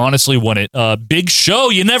 Yeah. That could honestly win it. Big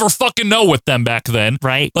Show, you never fucking know with them back then.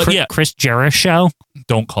 Right. But Chris Jericho.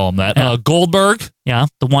 Don't call him that. Goldberg. Yeah.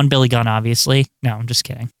 The one Billy Gunn, obviously. No, I'm just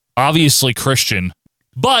kidding. Obviously Christian.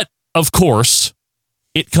 But, of course,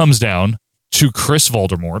 it comes down to Chris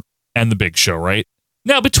Voldemort and the Big Show, right?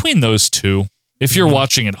 Now, between those two, if you're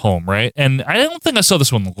watching at home, right? And I don't think I saw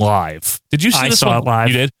this one live. Did you see this one? I saw it live.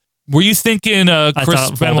 You did? Were you thinking I Chris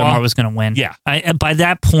thought Voldemort was going to win. Yeah. By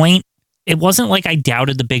that point, it wasn't like I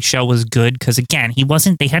doubted the Big Show was good because, again,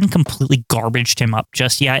 they hadn't completely garbaged him up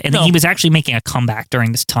just yet. And he was actually making a comeback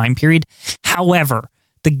during this time period. However,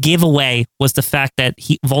 the giveaway was the fact that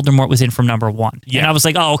Voldemort was in from number 1. Yeah. And I was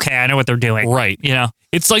like, oh, okay, I know what they're doing. Right. You know?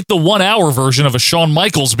 It's like the 1 hour version of a Shawn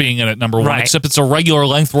Michaels being in at number 1, Right. except it's a regular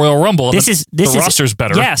length Royal Rumble. The roster's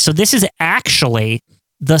better. Yeah, so this is actually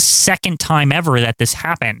the second time ever that this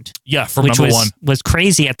happened. Yeah, from which number 1. was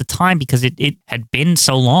crazy at the time because it had been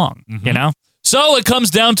so long, you know? So it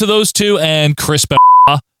comes down to those two, and Chris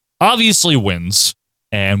obviously wins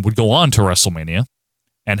and would go on to WrestleMania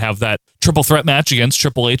and have that triple threat match against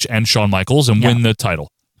Triple H and Shawn Michaels and win the title.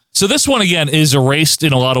 So this one, again, is erased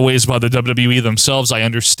in a lot of ways by the WWE themselves. I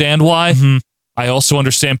understand why. I also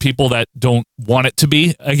understand people that don't want it to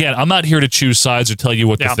be. Again, I'm not here to choose sides or tell you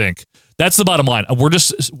what to think. That's the bottom line.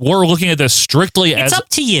 We're looking at this strictly as... It's up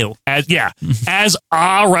to you. As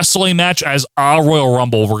a wrestling match, as a Royal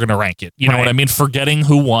Rumble, we're going to rank it. You know what I mean? Forgetting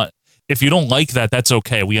who won. If you don't like that, that's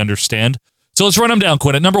okay. We understand. So let's run them down,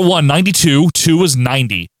 Quinn. At number 1, 92. 2 was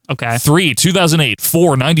 90. Okay. 3, 2008.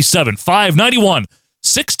 4, 97. 5, 91.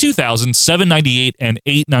 6, 2000. 7, 98. And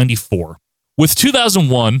 8, 94. With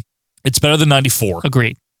 2001, it's better than 94.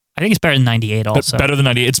 Agreed. I think it's better than 98 also. Better than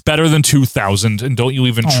 98. It's better than 2000. And don't you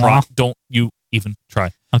even try. Don't you even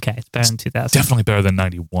try. Okay, it's better than 2000. Definitely better than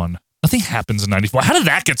 91. Nothing happens in 94. How did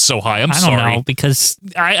that get so high? I'm sorry. I don't know, because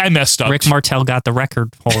I messed up. Rick Martel got the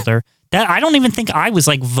record holder. I don't even think I was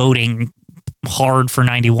voting hard for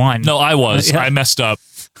 91. No, I was. I messed up.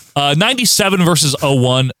 97 versus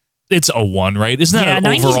 01. It's 01, right? Isn't that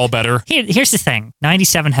overall better? Here's the thing.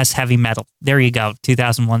 97 has heavy metal. There you go.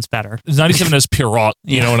 2001's better. 97 has Pierrot,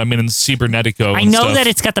 you know what I mean, and Cybernetico. I know that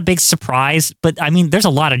it's got the big surprise, but there's a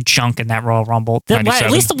lot of junk in that Royal Rumble.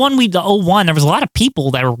 At least the 01, there was a lot of people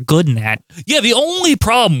that were good in that. Yeah, the only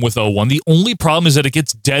problem with 01, is that it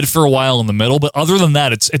gets dead for a while in the middle, but other than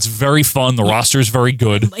that, it's very fun. The roster is very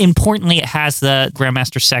good. Importantly, it has the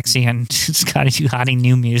Grandmaster Sexy and Scotty Hottie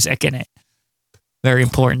new music in it. Very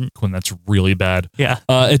important. When that's really bad. Yeah.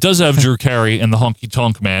 It does have Drew Carey and the Honky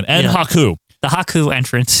Tonk Man and Haku. The Haku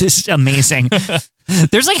entrance is amazing.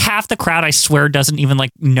 There's half the crowd, I swear, doesn't even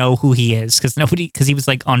know who he is because he was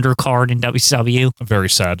undercard in WCW. Very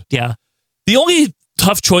sad. Yeah. The only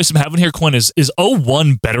tough choice I'm having here, Quinn, is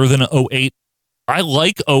 01 better than 08? I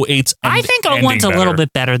like 08's I think 01's a little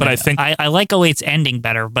bit better than I like 08's ending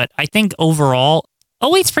better, but I think overall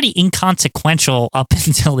 08's pretty inconsequential up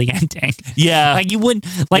until the ending. Yeah. You wouldn't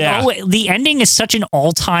the ending is such an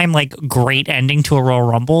all-time great ending to a Royal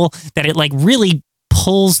Rumble that it really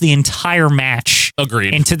pulls the entire match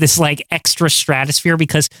into this extra stratosphere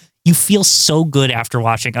because you feel so good after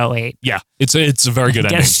watching 08. Yeah, it's a very good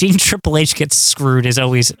ending. Seeing Triple H get screwed is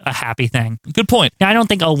always a happy thing. Good point. Now, I don't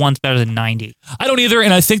think 01's better than 90. I don't either,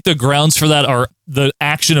 and I think the grounds for that are the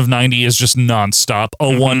action of 90 is just nonstop.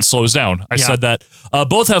 01 slows down. I said that.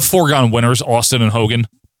 Both have foregone winners, Austin and Hogan.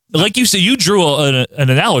 Like you said, you drew an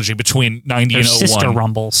analogy between 90 and 01. They're sister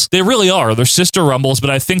rumbles. They really are. They're sister rumbles, but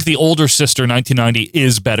I think the older sister, 1990,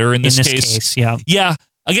 is better in this case. Yeah. Yeah.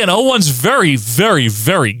 Again, 01's very, very,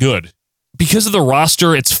 very good. Because of the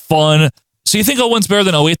roster, it's fun. So you think 01's better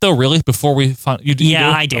than 08, though, really? Before we find you do?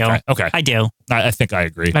 I do. Okay. I do. I think I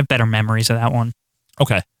agree. I have better memories of that one.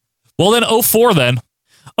 Okay. Well, then 04 then.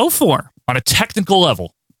 04. On a technical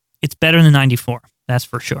level. It's better than 94. That's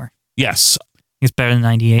for sure. Yes. It's better than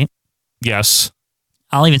 98. Yes.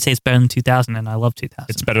 I'll even say it's better than 2000, and I love 2000.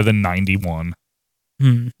 It's better than 91.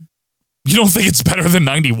 You don't think it's better than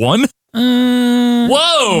 91?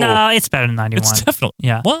 Whoa! No, it's better than 91. It's definitely.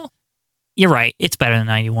 Yeah. Well, you're right. It's better than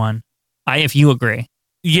 91. If you agree.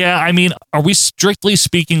 Yeah, I mean, are we strictly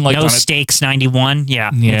speaking like no stakes 91? Yeah,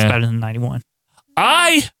 it's better than 91.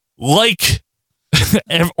 I like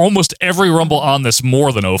almost every Rumble on this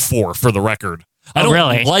more than 04, for the record. I don't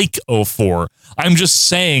really like 04. I'm just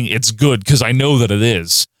saying it's good because I know that it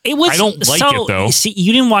is. It was. I don't like it though. See,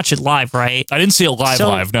 you didn't watch it live, right? I didn't see it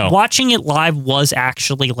live. No. Watching it live was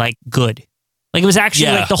actually like good. Like it was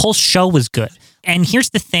actually like the whole show was good. And here's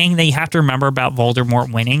the thing that you have to remember about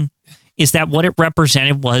Voldemort winning is that what it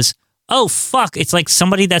represented was, oh fuck, it's like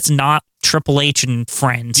somebody that's not Triple H and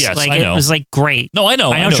friends. Yes, like I know. it was like great. No, I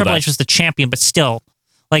know. I know Triple H was the champion, but still,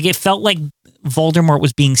 like it felt like Voldemort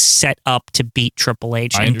was being set up to beat Triple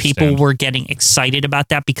H, and people were getting excited about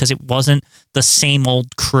that because it wasn't the same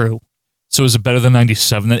old crew. So is it better than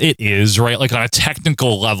 97? It is, right? Like on a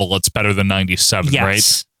technical level, it's better than 97, Yes.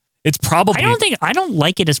 right? It's probably. I don't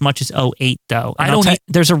like it as much as 08 though. I don't.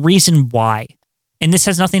 There's a reason why, and this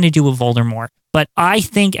has nothing to do with Voldemort. But I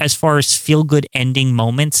think as far as feel good ending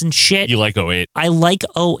moments and shit, You like 08. I like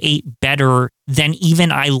 08 better than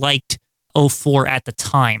even I liked 04 at the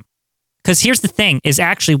time. Because here's the thing, is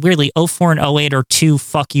actually weirdly 04 and 08 are two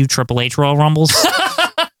fuck you Triple H Royal Rumbles.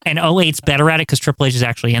 And 08's better at it because Triple H is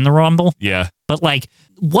actually in the Rumble. Yeah. But like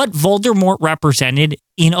what Voldemort represented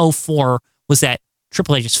in 04 was that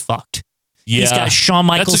Triple H is fucked. Yeah. He's got Shawn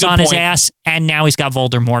Michaels on his ass, and now he's got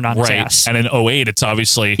Voldemort on his ass. And in 08, it's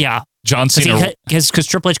obviously John Cena. Because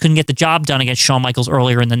Triple H couldn't get the job done against Shawn Michaels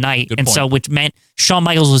earlier in the night. Good and point. so which meant Shawn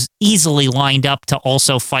Michaels was easily lined up to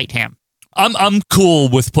also fight him. I'm cool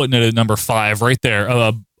with putting it at number 5 right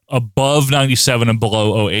there, above 97 and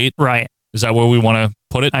below 08. Right. Is that where we want to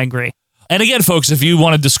put it? I agree. And again, folks, if you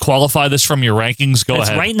want to disqualify this from your rankings, go It's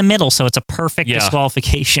ahead. right in the middle, so it's a perfect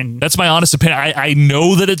disqualification. That's my honest opinion. I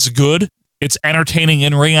know that it's good. It's entertaining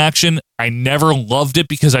in-ring action. I never loved it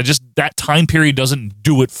because that time period doesn't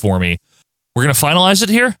do it for me. We're going to finalize it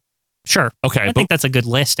here? Sure. Okay. I think that's a good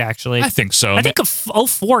list, actually. I think so. I think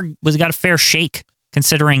 04 got a fair shake,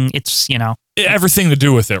 considering it's, everything to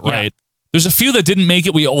do with it, right? There's a few that didn't make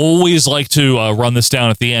it. We always like to run this down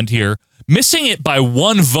at the end here. Missing it by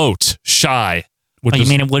 1 vote shy. You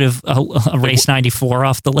mean it would have erased 94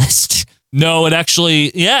 off the list? No, it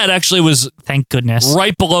actually was. Thank goodness.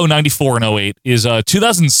 Right below 94 and 08 is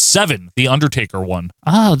 2007, The Undertaker one.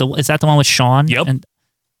 Oh, is that the one with Shawn? Yep. And,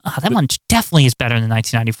 that one definitely is better than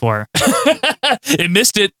 1994. It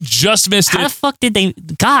missed it. Just missed it. How the fuck did they...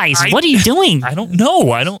 Guys, what are you doing? I don't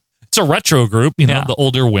know. It's a retro group, the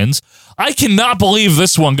older wins. I cannot believe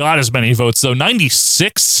this one got as many votes, though.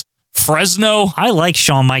 96, Fresno. I like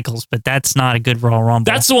Shawn Michaels, but that's not a good Royal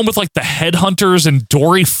Rumble. That's the one with like the Headhunters and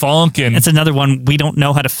Dory Funk. And it's another one. We don't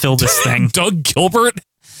know how to fill this thing. Doug Gilbert.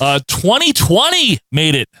 2020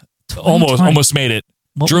 made it. Almost made it.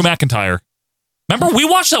 Drew McIntyre. Remember, we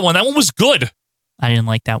watched that one. That one was good. I didn't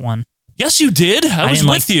like that one. Yes, you did. I was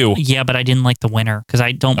with you. Yeah, but I didn't like the winner because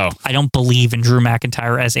I don't believe in Drew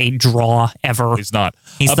McIntyre as a draw ever. He's not.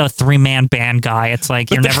 He's the 3-man band guy. It's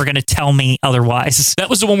like you're never going to tell me otherwise. That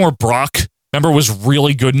was the one where Brock, remember, was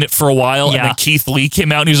really good in it for a while, and then Keith Lee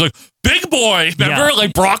came out and he was like, "Big boy." Remember,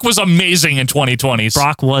 like Brock was amazing in 2020s.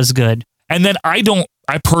 Brock was good. And then I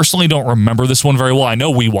personally don't remember this one very well. I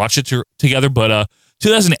know we watched it together, but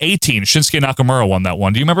 2018, Shinsuke Nakamura won that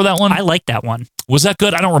one. Do you remember that one? I liked that one. Was that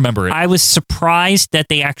good? I don't remember it. I was surprised that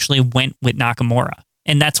they actually went with Nakamura.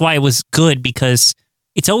 And that's why it was good, because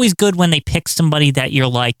it's always good when they pick somebody that you're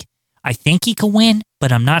like, I think he could win,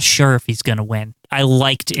 but I'm not sure if he's going to win. I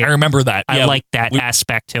liked it. I remember that. I liked that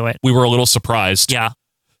aspect to it. We were a little surprised. Yeah.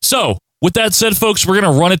 So, with that said, folks, we're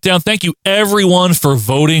going to run it down. Thank you, everyone, for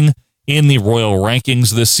voting in the Royal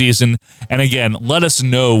Rankings this season. And again, let us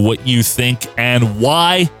know what you think and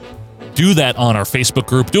why. Do that on our Facebook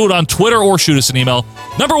group. Do it on Twitter or shoot us an email.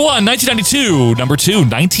 Number 1, 1992. Number 2,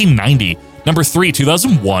 1990. Number 3,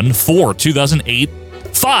 2001. 4, 2008.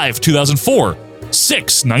 5, 2004.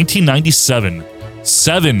 6, 1997.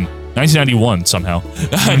 7, 1991 somehow.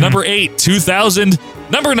 Number 8, 2000.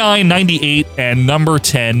 Number 9, 98. And number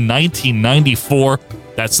 10, 1994.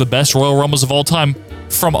 That's the best Royal Rumbles of all time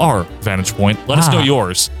from our vantage point. Let us know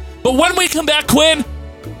yours. But when we come back, Quinn,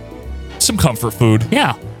 some comfort food.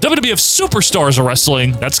 Yeah. WWF Superstars of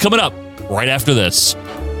Wrestling. That's coming up right after this.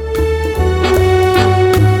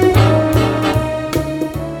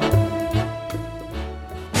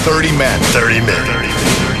 30 men. 30 men. 30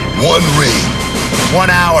 men. One ring. 1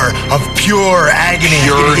 hour of pure agony.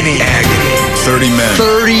 Pure agony. 30 men.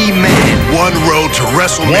 30 men. One road to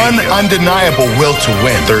WrestleMania. One undeniable will to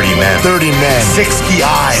win. 30 men. 30 men. 60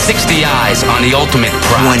 eyes. 60 eyes on the ultimate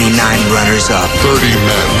prize. 29 runners-up. 30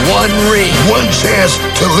 men. One ring. One chance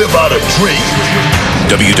to live out a dream.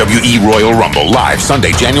 WWE Royal Rumble live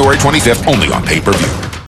Sunday, January 25th, only on pay-per-view.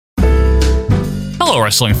 Hello,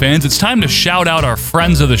 wrestling fans. It's time to shout out our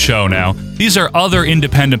friends of the show now. These are other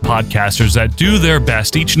independent podcasters that do their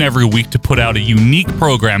best each and every week to put out a unique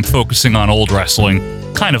program focusing on old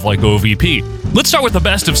wrestling, kind of like OVP. Let's start with the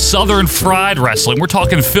best of Southern Fried Wrestling. We're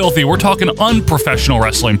talking filthy. We're talking unprofessional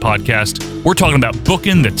wrestling podcast. We're talking about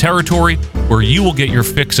Booking the Territory, where you will get your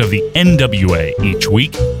fix of the NWA each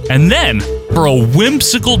week. And then, for a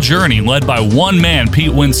whimsical journey led by one man,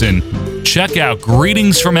 Pete Winson, check out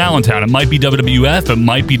Greetings from Allentown. It might be WWF, it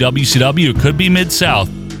might be WCW, it could be Mid-South.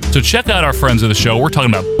 So check out our friends of the show. We're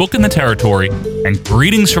talking about Booking the Territory and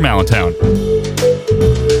Greetings from Allentown.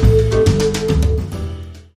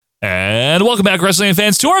 And welcome back, wrestling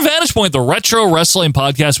fans, to our Vantage Point, the Retro Wrestling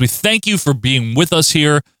Podcast. We thank you for being with us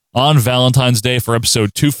here on Valentine's Day for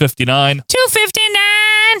episode 259.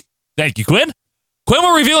 259! Thank you, Quinn. Quinn,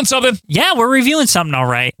 we're reviewing something. Yeah, we're reviewing something, all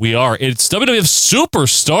right. We are. It's WWF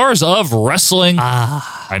Superstars of Wrestling.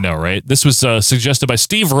 I know, right? This was suggested by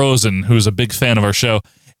Steve Rosen, who's a big fan of our show.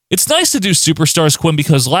 It's nice to do Superstars, Quinn,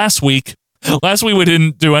 because last week we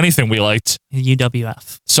didn't do anything we liked.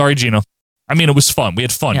 UWF. Sorry, Gino. I mean, it was fun. We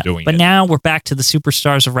had fun doing it. But now we're back to the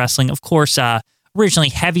Superstars of Wrestling. Of course, originally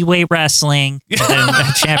heavyweight wrestling, and then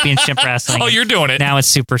championship wrestling. Oh, you're doing it. Now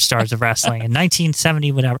it's Superstars of Wrestling in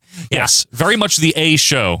 1970, whatever. Yes, very much the A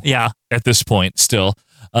show. Yeah. At this point, still.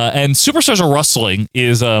 And Superstars of Wrestling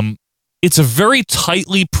is it's a very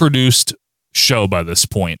tightly produced show by this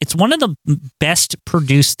point. It's one of the best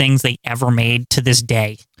produced things they ever made to this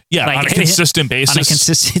day. Yeah, like, on a consistent basis.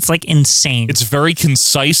 It's like insane. It's very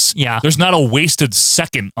concise. Yeah. There's not a wasted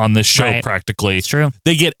second on this show, practically. It's true.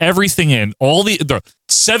 They get everything in. All the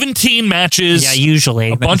 17 matches. Yeah,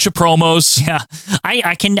 usually. A bunch of promos. Yeah.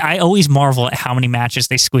 I always marvel at how many matches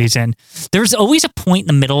they squeeze in. There's always a point in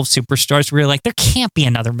the middle of Superstars where you're like, there can't be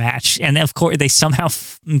another match. And of course, they somehow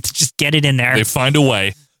just get it in there. They find a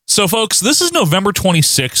way. So, folks, this is November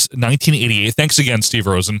 26, 1988. Thanks again, Steve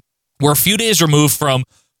Rosen. We're a few days removed from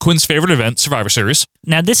Quinn's favorite event, Survivor Series.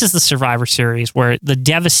 Now, this is the Survivor Series where the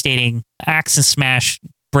devastating Axe and Smash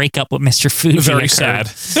breakup with Mr. Fuji Very occurred.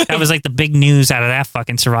 sad. That was like the big news out of that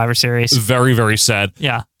fucking Survivor Series. Very, very sad.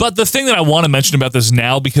 Yeah. But the thing that I want to mention about this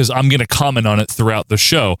now, because I'm going to comment on it throughout the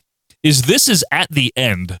show, is this is at the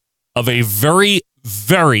end of a very,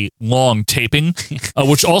 very long taping,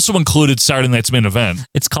 which also included Saturday Night's Main Event.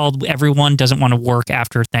 It's called Everyone Doesn't Want to Work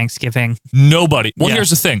After Thanksgiving. Nobody. Well, Yeah. here's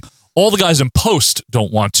the thing. All the guys in post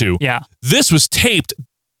don't want to. Yeah. This was taped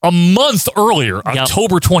a month earlier,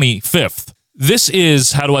 October 25th. This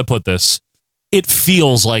is, how do I put this? It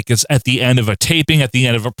feels like it's at the end of a taping, at the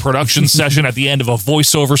end of a production session, at the end of a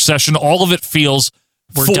voiceover session. All of it feels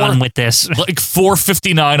We're done with this. Like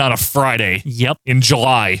 4:59 on a Friday. Yep. In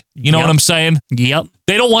July. You know what I'm saying? Yep.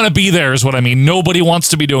 They don't want to be there is what I mean. Nobody wants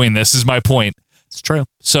to be doing this is my point. It's true.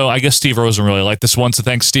 So I guess Steve Rosen really liked this one, so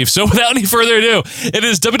thanks, Steve. So without any further ado, it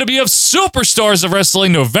is WWF Superstars of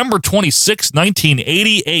Wrestling, November 26,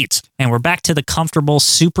 1988. And we're back to the comfortable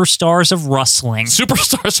Superstars of Wrestling.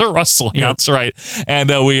 Superstars of Wrestling, Yep. That's right. And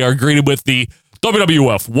we are greeted with the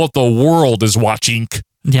WWF, What the World is Watching,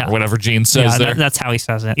 Yeah. or whatever Gene says there. That's how he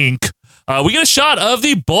says it. Inc. We get a shot of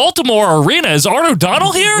the Baltimore Arena. Is Art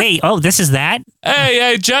O'Donnell here? Wait, this is that?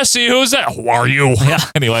 Hey, Jesse, who's that? Who are you? Yeah.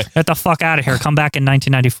 Anyway. Get the fuck out of here. Come back in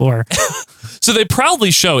 1994. So they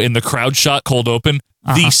proudly show in the crowd shot cold open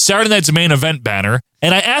the Saturday Night's Main Event banner.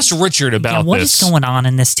 And I asked Richard about What this. is going on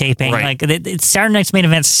in this taping? Right. Like, it's Saturday Night's Main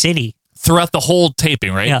Event City. Throughout the whole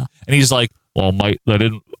taping, right? Yeah. And he's like, well, Mike, they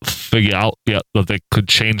didn't figure out yet that they could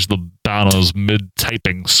change the banners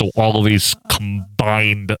mid-taping, so all of these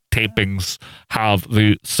combined tapings have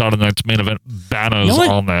the Saturday Night's Main Event banners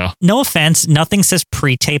on there. No offense, nothing says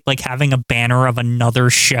pre-tape like having a banner of another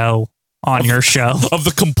show on your show. Of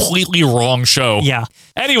the completely wrong show. Yeah.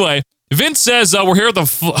 Anyway, Vince says we're here at the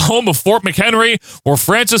home of Fort McHenry, where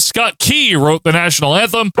Francis Scott Key wrote the national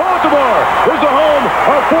anthem. Baltimore is the home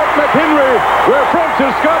of Fort McHenry, where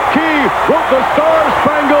Francis Scott Key wrote the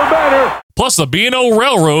Star-Spangled Banner. Plus the B&O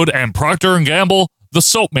Railroad and Procter & Gamble, the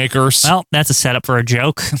soap makers. Well, that's a setup for a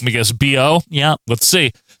joke. Let me guess, B.O.? Yeah. Let's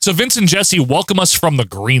see. So Vince and Jesse welcome us from the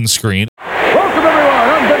green screen. Welcome, everyone.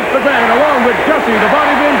 I'm Vince McMahon, along with Jesse, the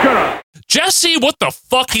Body Ventura. Jesse, what the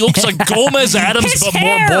fuck? He looks like Gomez Adams, His but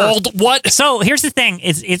hair. more bald. What? So here's the thing: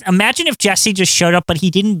 is imagine if Jesse just showed up, but he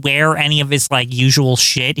didn't wear any of his like usual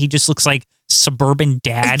shit. He just looks like suburban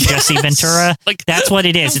dad Jesse Ventura. Like that's what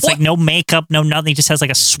it is. It's like no makeup, no nothing. He just has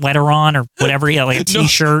like a sweater on or whatever, like a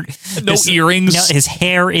t-shirt. No earrings. No, his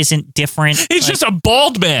hair isn't different. He's just a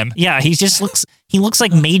bald man. Yeah, he looks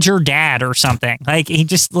like Major Dad or something. Like he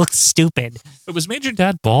just looks stupid. But was Major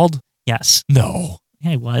Dad bald? Yes. No.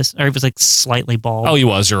 Yeah, he was. Or he was like slightly bald. Oh, he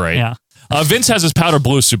was. You're right. Yeah. Vince has his powder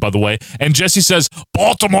blue suit, by the way, and Jesse says,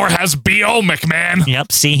 Baltimore has B.O., McMahon.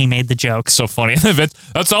 Yep, see, he made the joke. So funny. Vince,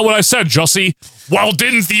 that's not what I said, Jesse. Well,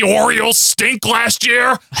 didn't the Orioles stink last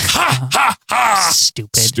year? Ha, ha, ha.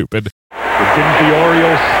 Stupid. Didn't the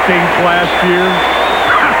Orioles stink last year?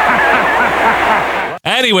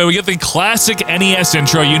 Anyway, we get the classic NES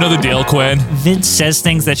intro. You know the deal, Quinn. Vince says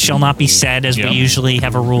things that shall not be said, as we usually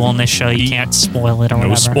have a rule on this show. You can't spoil it or whatever.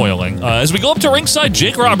 No spoiling. As we go up to ringside,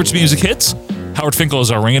 Jake Roberts' music hits. Howard Finkel is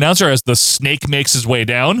our ring announcer as the snake makes his way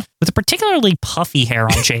down. With a particularly puffy hair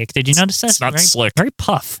on Jake. Did you notice that? It's not slick. Very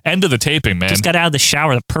puff. End of the taping, man. Just got out of the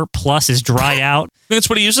shower. The Pert Plus is dried out. That's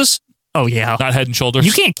what he uses? Oh, yeah. Not Head and Shoulders?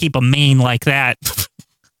 You can't keep a mane like that.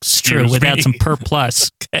 It's true, without some Pert Plus.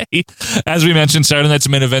 Okay. As we mentioned, Saturday Night's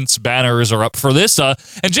Main Event's banners are up for this. And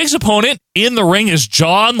Jake's opponent in the ring is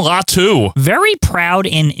John Latu. Very proud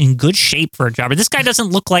and in good shape for a jobber. This guy doesn't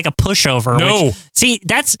look like a pushover. No. See,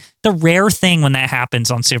 that's the rare thing when that happens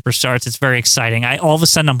on Superstars. It's very exciting. All of a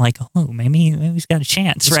sudden, I'm like, oh, maybe he's got a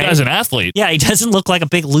chance, This right? guy's an athlete. Yeah, he doesn't look like a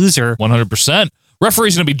big loser. 100%.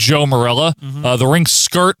 Referee's going to be Joe Morella. The ring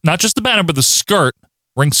skirt, not just the banner, but the skirt.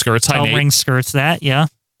 Ring skirts. Hi, Nate. Ring skirts that, yeah.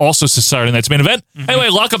 Also Saturday Night's Main Event. Anyway,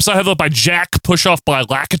 lockup side headlock by Jack, push off by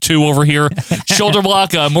Lakitu over here. Shoulder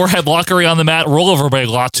block, more headlockery on the mat, rollover by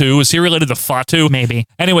Latu. Is he related to Fatu? Maybe.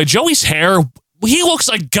 Anyway, Joey's hair, he looks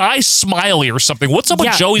like Guy Smiley or something. What's up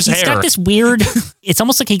with Joey's hair? He's got this weird, it's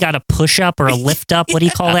almost like he got a push up or a lift up. What do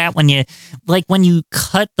you call that? When you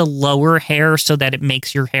cut the lower hair so that it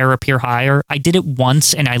makes your hair appear higher. I did it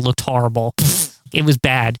once and I looked horrible. It was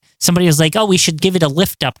bad. Somebody was like, oh, we should give it a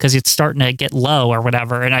lift up because it's starting to get low or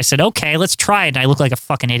whatever. And I said, okay, let's try it. And I look like a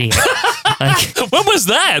fucking idiot. When was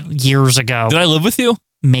that? Years ago. Did I live with you?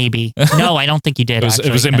 Maybe. No, I don't think you did.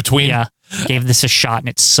 It was in between? Yeah. Gave this a shot and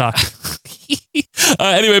it sucked.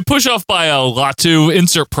 Anyway, push off by Latu.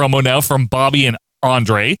 Insert promo now from Bobby and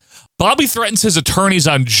Andre. Bobby threatens his attorneys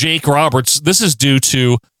on Jake Roberts. This is due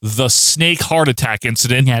to the snake heart attack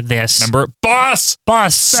incident. Yeah, this. Remember? Boss!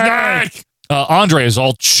 Snake! Andre is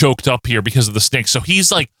all choked up here because of the snake, so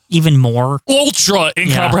he's like even more ultra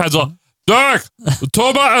incomprehensible. Dick,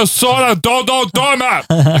 Toba is sort of do that.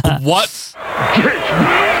 Like, what? Jake,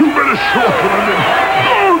 you better show up what I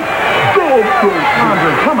mean.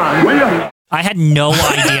 Andre, come on, will you? I had no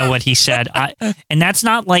idea what he said. And that's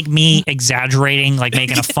not like me exaggerating, like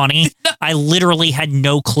making it funny. I literally had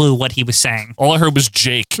no clue what he was saying. All I heard was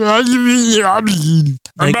Jake. It's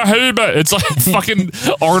like fucking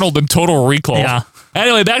Arnold in Total Recall. Yeah.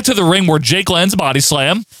 Anyway, back to the ring where Jake lands a body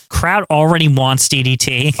slam. Crowd already wants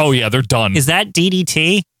DDT. Oh, yeah, they're done. Is that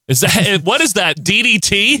DDT? What is that?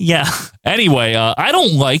 DDT? Yeah. Anyway, I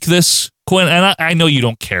don't like this, Quinn, and I know you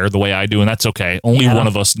don't care the way I do, and that's okay. Only one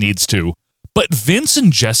of us needs to. But Vince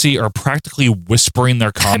and Jesse are practically whispering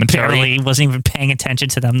their commentary. Apparently, wasn't even paying attention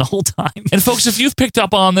to them the whole time. And folks, if you've picked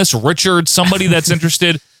up on this, Richard, somebody that's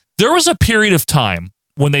interested, there was a period of time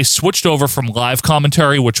when they switched over from live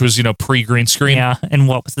commentary, which was, pre-green screen. Yeah, and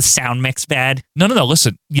what was the sound mix bad? No,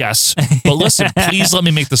 listen. Yes. But listen, please let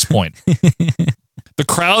me make this point.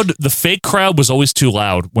 The fake crowd was always too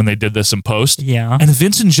loud when they did this in post. Yeah. And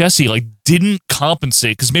Vince and Jesse didn't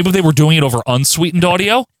compensate because maybe they were doing it over unsweetened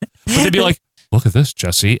audio, but they'd be like, look at this,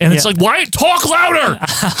 Jesse. And it's like, why talk louder?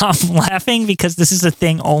 I'm laughing because this is a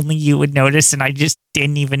thing only you would notice, and I just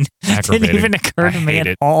didn't even occur to me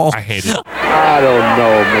at all. I hate it. I don't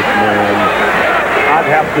know, McMahon. I'd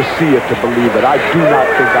have to see it to believe it. I do not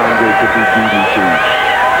think Andre could be DDT.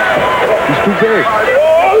 too big.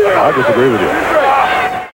 I disagree with you.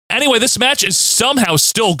 Anyway, this match is somehow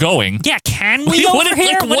still going. Yeah, can we go over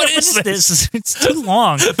here? What is this? It's too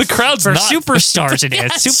long. The crowd's For not. Superstars it is.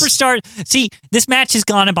 Yes. Superstars. See, this match has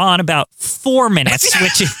gone on about 4 minutes,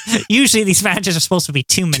 which usually these matches are supposed to be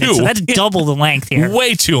 2 minutes. So that's double the length here.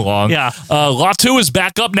 Way too long. Yeah. Latu is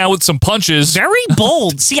back up now with some punches. Very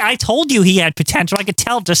bold. See, I told you he had potential. I could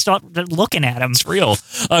tell just looking at him. It's real.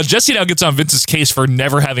 Jesse now gets on Vince's case for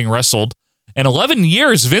never having wrestled. In 11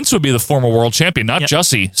 years, Vince would be the former world champion, not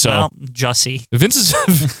Jussie. So well, Jussie.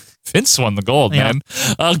 Vince won the gold, Yeah. man.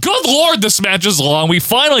 Good Lord, this match is long. We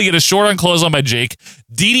finally get a short on clothesline by Jake.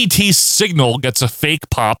 DDT signal gets a fake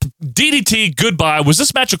pop. DDT, goodbye. Was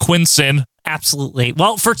this match a Quinn sin? Absolutely.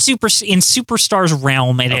 Well, in Superstars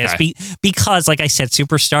realm, it is because, like I said,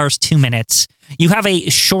 Superstars 2 minutes. You have a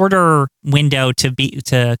shorter window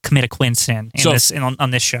to commit a Quinn sin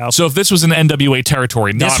on this show. So if this was an NWA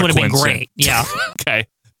territory, this would have been Quinn great. sin. Yeah. Okay.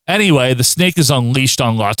 Anyway, the snake is unleashed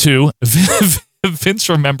on Latu. Vince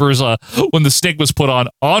remembers when the snake was put on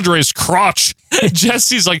Andre's crotch.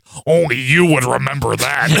 Jesse's like, only you would remember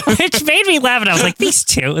that. Which made me laugh, and I was like, these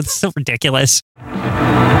two, it's so ridiculous.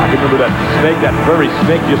 I remember that snake, that very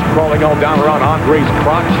snake just crawling all down around Andre's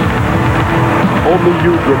crotch. Only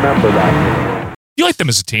you'd remember that. You like them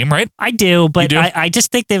as a team, right? I do, but do? I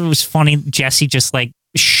just think that it was funny, Jesse just like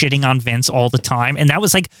shitting on Vince all the time. And that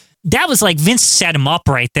was like Vince set him up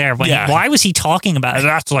right there. Why was he talking about it?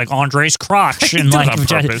 That's like Andre's crotch. And like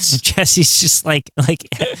Jesse's just like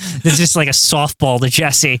it's just like a softball to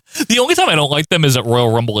Jesse. The only time I don't like them is at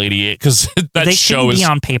Royal Rumble 88 because they show is be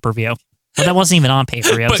on pay-per-view. But that wasn't even on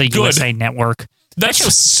pay-per-view. It was a USA Network. That show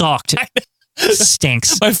sucked.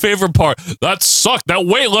 Stinks. My favorite part. That sucked. That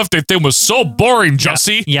weightlifting thing was so boring,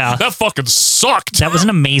 Jesse. Yeah. That fucking sucked. That was an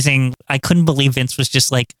amazing. I couldn't believe Vince was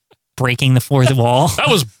just like breaking the fourth wall. That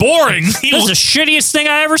was boring. That was the shittiest thing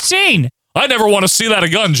I ever seen. I never want to see that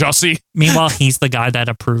again, Jesse. Meanwhile, he's the guy that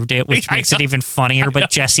approved it, which makes it even funnier, but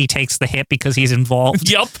Jesse takes the hit because he's involved.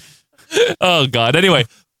 Yep. Oh, God. Anyway,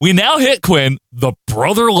 we now hit, Quinn, the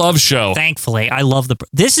Brother Love show. Thankfully, I love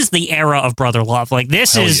this is the era of Brother Love. Like,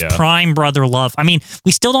 this is prime Brother Love. I mean,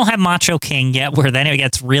 we still don't have Macho King yet, where then it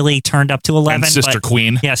gets really turned up to 11. And Sister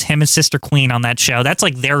Queen. Yes, him and Sister Queen on that show. That's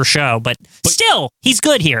like their show, but still, he's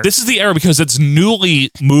good here. This is the era because it's newly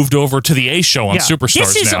moved over to the A show on Superstars now.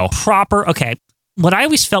 This is a proper, what I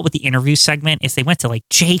always felt with the interview segment is they went to like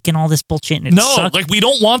Jake and all this bullshit. And it sucked. Like we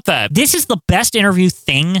don't want that. This is the best interview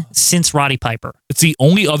thing since Roddy Piper. It's the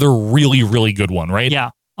only other really, really good one, right? Yeah.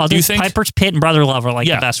 Do you think? Piper's Pit and Brother Love are like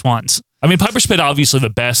the best ones. I mean, Piper's Pit, obviously the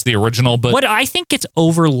best, the original, but what I think gets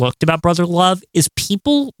overlooked about Brother Love is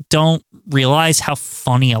people don't realize how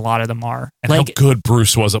funny a lot of them are. And how good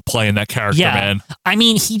Bruce was at playing that character, man. I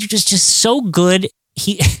mean, he just so good.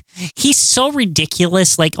 He's so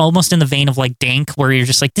ridiculous, like almost in the vein of like Dink, where you're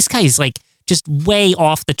just like, this guy is like just way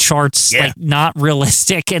off the charts, like not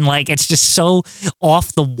realistic, and like it's just so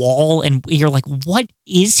off the wall, and you're like, what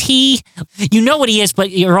is he? You know what he is,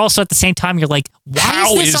 but you're also at the same time you're like, why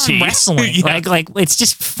is this on wrestling? Like it's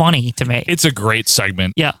just funny to me. It's a great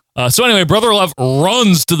segment. Yeah. So anyway, Brother Love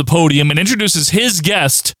runs to the podium and introduces his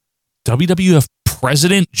guest, WWF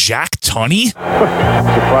President Jack Tunney.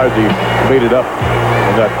 Surprised he made it up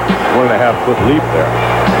in that 1.5 foot leap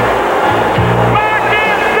there.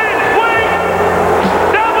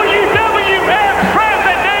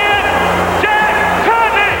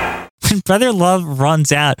 When Brother Love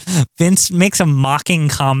runs out, Vince makes a mocking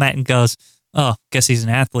comment and goes, "Oh, guess he's an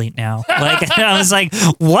athlete now." Like, I was like,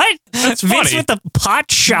 "What?" That's Vince funny. with the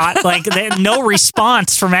pot shot, like no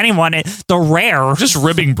response from anyone. The rare, just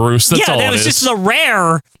ribbing Bruce. That's all that was just the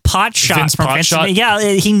rare pot shot Vince from pot Vince. shot? Yeah,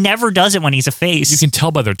 he never does it when he's a face. You can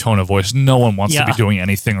tell by their tone of voice. No one wants to be Yeah. doing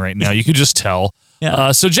anything right now. You can just tell.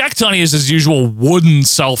 Yeah. So Jack Tunney is his usual wooden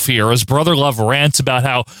self here as Brother Love rants about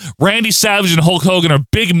how Randy Savage and Hulk Hogan are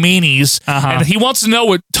big meanies, and he wants to know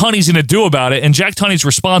what Tunney's going to do about it. And Jack Tunney's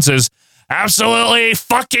response is, absolutely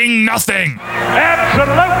fucking nothing.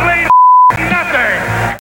 Absolutely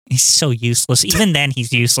nothing. He's so useless. Even then,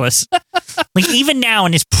 he's useless. Like, even now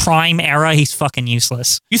in his prime era, he's fucking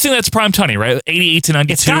useless. You think that's prime Tunney, right? 88 to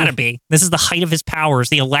 92? It's gotta be. This is the height of his powers.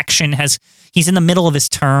 The election he's in the middle of his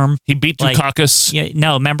term. He beat Dukakis. Yeah,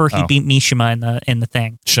 no, remember he beat Mishima in the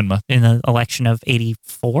thing. Shinma. In the election of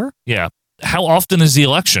 84? Yeah. How often is the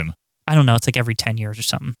election? I don't know. It's like every 10 years or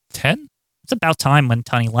something. 10? It's about time when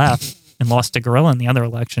Tunney left and lost to Gorilla in the other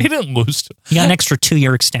election. He didn't lose. He got an extra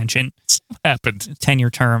 2-year extension. What happened?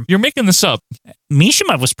 10-year term. You're making this up.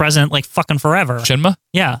 Mishima was president like fucking forever. Shinma?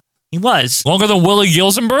 Yeah, he was. Longer than Willie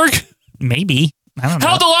Gilzenberg? Maybe. I don't know.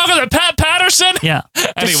 Held longer than Pat Patterson? Yeah.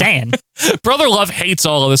 Just saying. Brother Love hates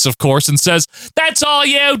all of this, of course, and says, that's all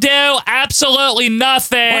you do? Absolutely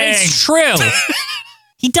nothing. Well, it's true.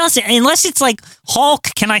 He doesn't, unless it's like, Hulk,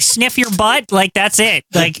 can I sniff your butt? Like, that's it.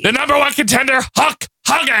 Like the number one contender, Hulk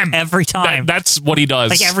Hogan. Every time. That's what he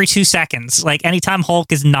does. Like every 2 seconds. Like anytime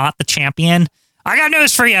Hulk is not the champion, I got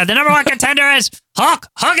news for you. The number one contender is Hulk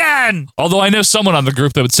Hogan. Although I know someone on the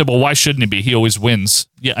group that would say, well, why shouldn't he be? He always wins.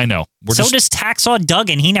 Yeah, I know. So does Hacksaw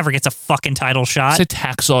Duggan. He never gets a fucking title shot. Say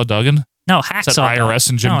Hacksaw Duggan? No, Hacksaw. Is that IRS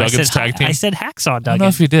and Jim Duggan's tag team? I said Hacksaw Duggan. I don't know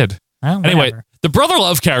if you did. Well, anyway, the Brother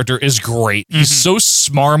Love character is great. He's so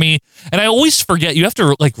smarmy. And I always forget, you have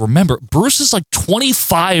to remember, Bruce is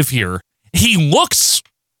 25 here. He looks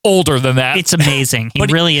older than that. It's amazing. He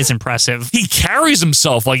really is impressive. He carries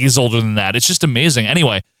himself like he's older than that. It's just amazing.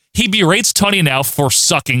 Anyway, he berates Tunney now for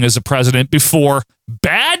sucking as a president before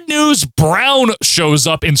Bad News Brown shows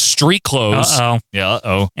up in street clothes. Uh-oh. Yeah,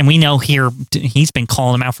 uh-oh. And we know here he's been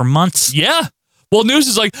calling him out for months. Yeah. Well, News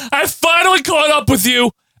is like, I finally caught up with you.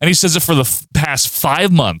 And he says it for the past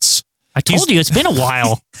 5 months. I told you, it's been a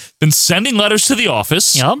while. Been sending letters to the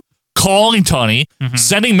office. Yep. Calling Tunney,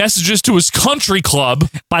 sending messages to his country club.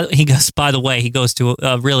 By the way, he goes to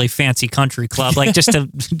a really fancy country club, like just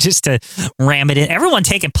to ram it in. Everyone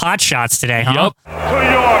taking pot shots today, huh? Yep. To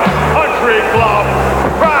your country club,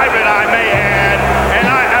 private I may add, and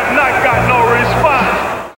I have not got no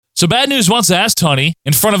response. So Bad News wants to ask Tunney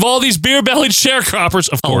in front of all these beer-bellied sharecroppers,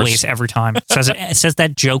 of course. Always, every time. It says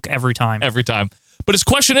that joke every time. Every time. But his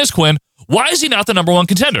question is, Quinn, why is he not the number one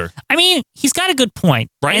contender? I mean, he's got a good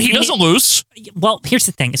point. Right? He doesn't lose. Well, here's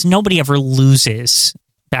the thing. Is nobody ever loses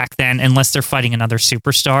back then unless they're fighting another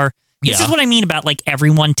superstar. This is what I mean about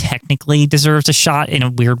everyone technically deserves a shot in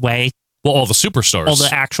a weird way. Well, all the superstars. All the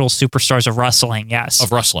actual superstars of wrestling, yes.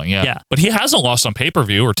 Of wrestling, yeah. But he hasn't lost on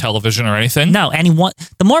pay-per-view or television or anything. No, and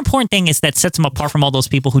the more important thing is that sets him apart from all those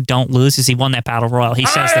people who don't lose is he won that Battle Royal. He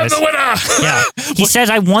says I am the winner! Yeah. He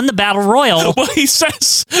says, I won the Battle Royal. Well, he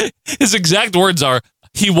says, his exact words are,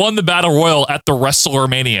 he won the Battle Royal at the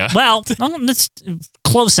WrestleMania. Well, that's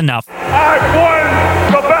close enough. I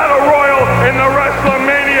won the Battle Royal in the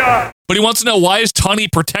WrestleMania. But he wants to know, why is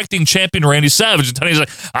Tunney protecting champion Randy Savage? And Tunney's like,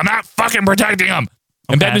 I'm not fucking protecting him.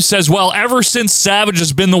 And Bad News says, well, ever since Savage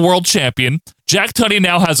has been the world champion, Jack Tunney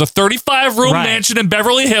now has a 35-room mansion in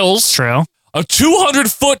Beverly Hills. True. A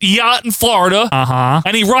 200-foot yacht in Florida. Uh-huh.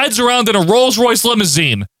 And he rides around in a Rolls-Royce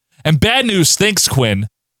limousine. And Bad News thinks, Quinn,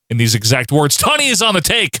 in these exact words, Tunney is on the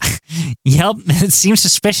take. Yep, it seems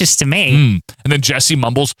suspicious to me. And then Jesse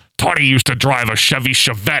mumbles, Tunney used to drive a Chevy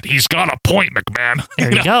Chevette. He's got a point, McMahon.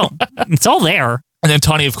 There you go. It's all there. And then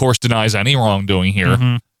Tunney, of course, denies any wrongdoing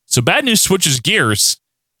here. So Bad News switches gears.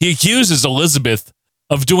 He accuses Elizabeth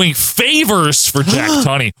of doing favors for Jack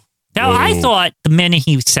Tunney. Now, I thought the minute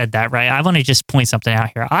he said that, right? I want to just point something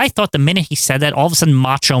out here. I thought the minute he said that, all of a sudden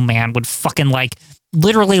Macho Man would fucking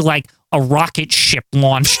literally a rocket ship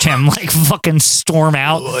launched him, fucking storm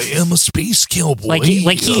out. I am a space cowboy.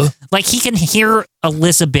 He can hear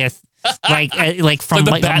Elizabeth from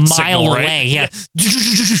a mile away. Yeah.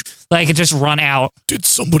 It just run out. Did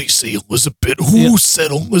somebody say Elizabeth? Who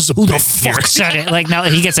said Elizabeth? Who the fuck said it? Now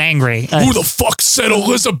he gets angry. Who the fuck said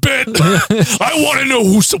Elizabeth? I want to know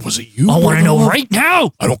who said. Was it you? I want to know right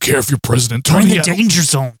now. I don't care if you're President We're in Tunney. the danger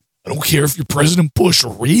zone. I don't care if you're President Bush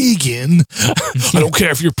or Reagan. I don't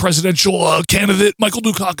care if you're presidential candidate Michael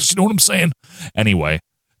Dukakis. You know what I'm saying? Anyway,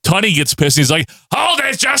 Tunney gets pissed. He's like, hold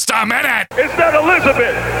it just a minute. Is that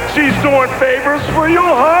Elizabeth? She's doing favors for you,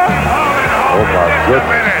 huh? Oh, my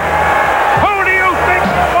goodness. Who do you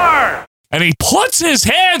think's smart? And he puts his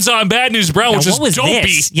hands on Bad News Brown, which is dopey.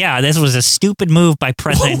 This? Yeah, this was a stupid move by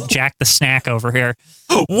President Jack the Snack over here.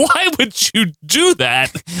 Why would you do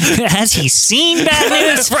that? Has he seen Bad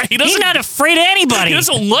News? Right, he's not afraid of anybody. He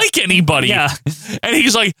doesn't like anybody. Yeah. And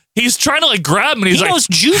he's trying to grab him, and he's he knows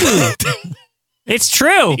judo. It's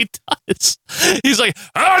true. He does. He's like,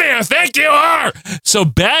 who do you think you are? So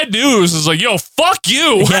Bad News is like, yo, fuck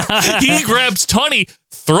you. Yeah. He grabs Tunney,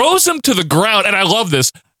 throws him to the ground, and I love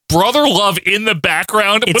this. Brother Love in the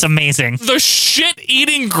background. It's amazing. The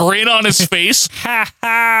shit-eating grin on his face.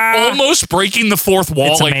 Almost breaking the fourth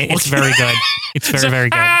wall. It's very good. It's very, very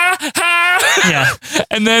good. Yeah.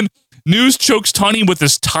 And then News chokes Tunney with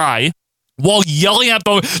his tie while yelling at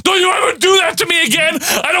them, don't you ever do that to me again?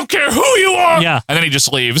 I don't care who you are. Yeah. And then he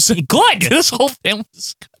just leaves. Good. This whole thing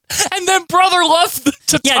was good. And then Brother Love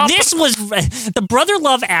to top this was the Brother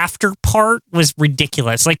Love after part was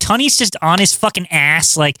ridiculous. Like Tunney's just on his fucking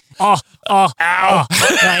ass, like ow,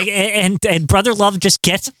 like, and Brother Love just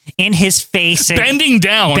gets in his face, and bending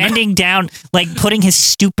down, like putting his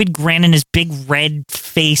stupid grin in his big red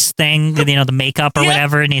face thing, the makeup or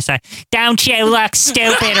whatever, and he's like, "Don't you look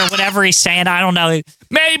stupid?" or whatever he's saying. I don't know.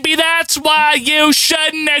 Maybe that's why you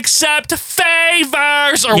shouldn't accept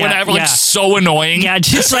favors or whatever. Like so annoying. Yeah,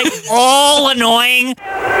 just like all annoying.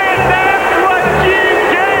 That's what you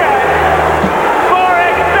get for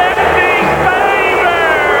accepting favors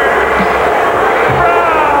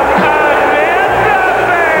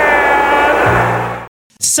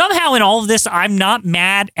from Somehow in all of this, I'm not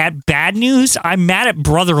mad at bad news. I'm mad at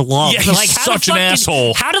Brother Love. Yeah, he's such an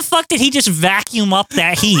asshole. How the fuck did he just vacuum up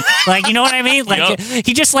that heat? Like, you know what I mean? Like,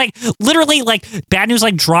 he just like literally like bad news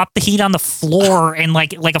like dropped the heat on the floor and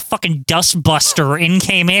like a fucking dust buster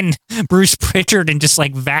came in Bruce Pritchard and just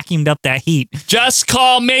like vacuumed up that heat. Just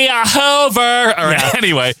call me a Hoover. All right.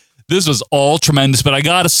 Anyway, this was all tremendous, but I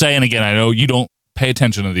gotta say, and again, I know you don't pay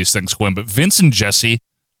attention to these things, Quinn, but Vince and Jesse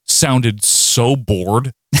sounded so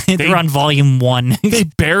bored. They're on volume 1. They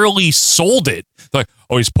barely sold it. Like,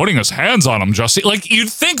 oh, he's putting his hands on him, Jesse. Like, you'd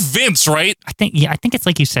think Vince, right? I think it's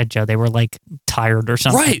like you said, Joe. They were like tired or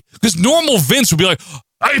something. Right. Because normal Vince would be like,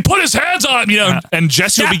 hey, put his hands on him, and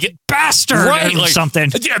Jesse would be bastard right, or like, something.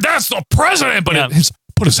 Yeah, that's the president. But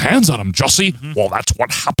put his hands on him, Jesse. Mm-hmm. Well, that's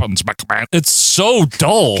what happens, McMahon. It's so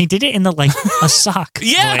dull. He did it in the like a sock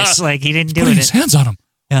voice. Like he didn't do put it. His hands on him.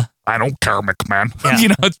 Yeah. I don't care, McMahon.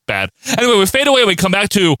 Yeah. It's bad. Anyway, we fade away. We come back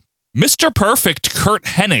to Mr. Perfect Kurt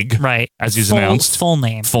Hennig. Right. As he's announced. Full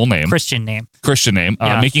name. Christian name.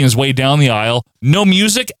 Yeah. Making his way down the aisle. No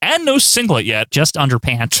music and no singlet yet. Just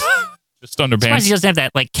underpants. Just underpants. Surprised he doesn't have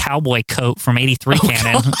that like cowboy coat from '83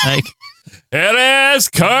 canon. Like, it is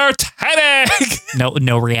Kurt Hennig.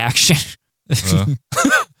 No reaction.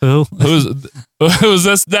 Who's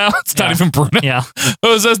this now? It's not even Bruno. Yeah.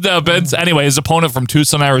 Who's this now, Vince? Anyway, his opponent from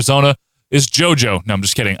Tucson, Arizona is JoJo. No, I'm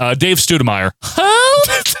just kidding. Dave Stoudemire.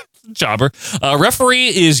 Jobber. Referee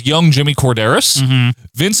is young Jimmy Corderas. Mm-hmm.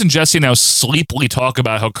 Vince and Jesse now sleepily talk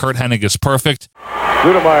about how Kurt Hennig is perfect.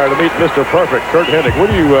 Stoudemire to meet Mr. Perfect, Kurt Hennig. What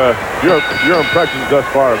do you, your impressions thus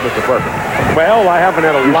far of Mr. Perfect? Well, I haven't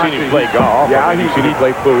had a lot. You've seen him play golf. Yeah, you've seen him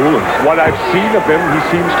play pool. And what I've seen of him, he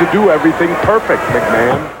seems to do everything perfect,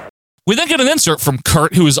 McMahon. We then get an insert from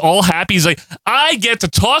Kurt, who is all happy. He's like, I get to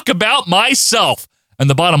talk about myself. And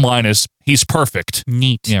the bottom line is, he's perfect.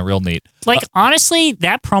 Neat. Yeah, real neat. Like, honestly,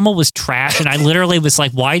 that promo was trash, and I literally was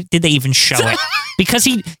like, why did they even show it? Because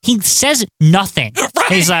he says nothing.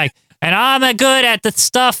 Right. He's like, and I'm good at the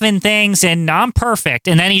stuff and things, and I'm perfect.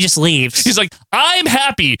 And then he just leaves. He's like, I'm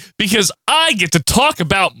happy because I get to talk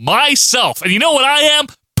about myself. And you know what I am?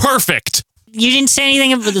 Perfect. You didn't say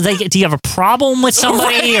anything. Like, do you have a problem with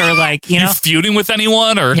somebody, or like, you know, feuding with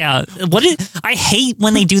anyone, or I hate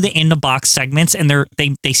when they do the in the box segments and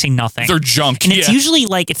they say nothing. They're junk, and it's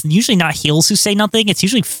usually not heels who say nothing. It's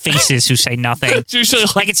usually faces who say nothing. It's usually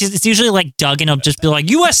it's usually like Duggan will just be like,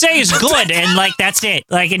 USA is good, and like that's it.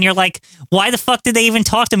 Like, and you're like, why the fuck did they even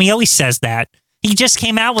talk to him? He always says that. He just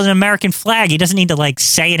came out with an American flag. He doesn't need to like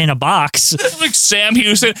say it in a box. Like Sam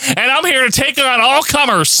Houston, and I'm here to take on all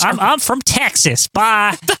comers. I'm from Texas.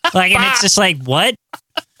 Bye. Like, and it's just like, what?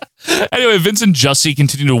 Anyway, Vince and Jesse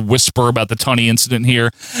continue to whisper about the Tunney incident here.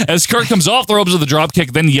 As Kurt comes off the ropes of the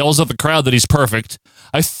dropkick, then yells at the crowd that he's perfect.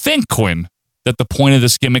 I think, Quinn, that the point of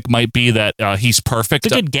this gimmick might be that he's perfect.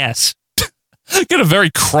 It's a good guess. Get a very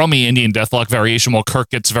crummy Indian Deathlock variation while Kurt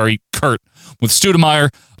gets very Kurt with Stoudemire.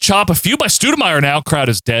 Chop a few by Stoudemire now. Crowd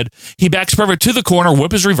is dead. He backs Perfect to the corner.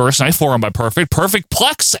 Whip his reverse. Knife forearm by Perfect. Perfect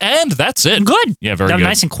plex, and that's it. Good. Yeah, very good.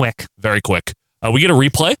 Nice and quick. Very quick. We get a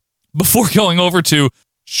replay before going over to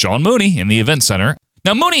Sean Mooney in the event center.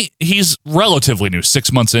 Now, Mooney, he's relatively new,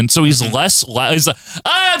 6 months in, so he's he's like,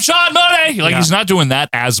 I'm Sean Mooney! Like, he's not doing that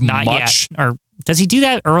as not much. Yet. Or does he do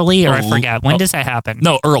that early, or I forget? When does that happen?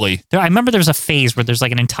 No, early. I remember there's a phase where there's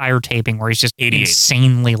like an entire taping where he's just 88.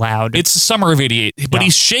 Insanely loud. It's the summer of 88, but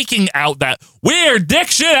he's shaking out that weird dick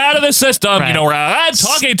shit out of the system, you know, where I'm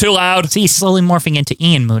talking too loud. So he's slowly morphing into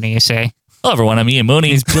Ian Mooney, you say? Hello, everyone, I'm Ian Mooney.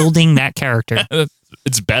 He's building that character.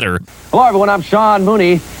 It's better. Hello, everyone. I'm Sean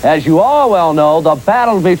Mooney. As you all well know, the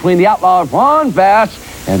battle between the outlaw Ron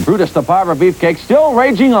Bass and Brutus the Barber Beefcake still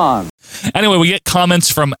raging on. Anyway, we get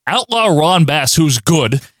comments from Outlaw Ron Bass, who's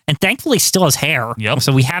good. And thankfully still has hair. Yep.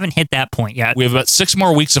 So we haven't hit that point yet. We have about 6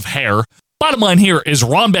 more weeks of hair. Bottom line here is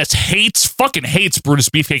Ron Bass fucking hates Brutus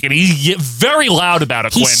Beefcake, and he's very loud about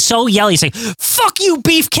it, Quinn. He's so yelly. He's like, fuck you,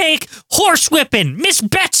 Beefcake, horsewhipping, Miss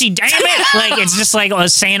Betsy, damn it. Like, it's just like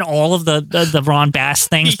saying all of the Ron Bass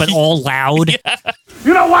things, but all loud. Yeah.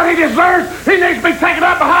 You know what he deserves? He needs to be taken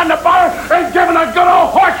up behind the bar and given a good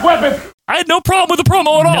old horsewhipping. I had no problem with the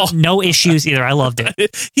promo at all. No issues either. I loved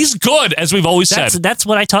it. He's good, as we've always said. That's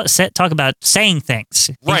what I talk about, saying things.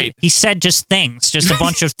 Right. He said just things, just a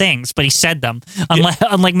bunch of things, but he said them.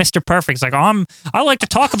 Unlike Mr. Perfect. It's like, I like to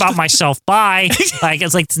talk about myself. Bye. Like,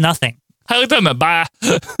 it's like it's nothing. I like them bye.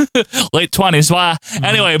 Late 20s, why?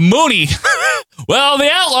 Anyway, Mooney. Well, the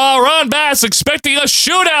Outlaw, Ron Bass, expecting a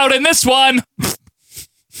shootout in this one.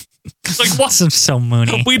 It's like, what? So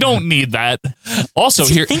Mooney. We don't need that. Also, does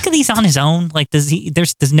he think of these on his own? Like,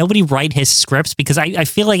 does nobody write his scripts? Because I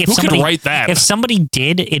feel like Who could write that? If somebody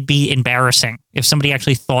did, it'd be embarrassing. If somebody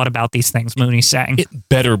actually thought about these things Mooney's saying. It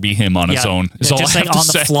better be him on his own. Is all just I like have to on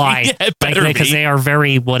the say. fly. Yeah, it better be. Because they are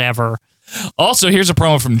very whatever. Also, here's a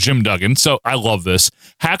promo from Jim Duggan. So I love this.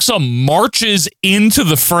 Hacksaw marches into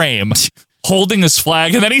the frame holding his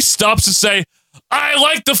flag, and then he stops to say, I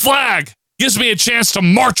like the flag. Gives me a chance to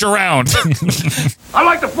march around. I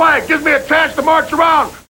like the flag. Gives me a chance to march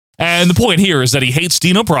around. And the point here is that he hates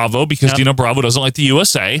Dino Bravo because Dino Bravo doesn't like the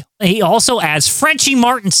USA. He also adds Frenchie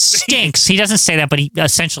Martin stinks. He doesn't say that, but he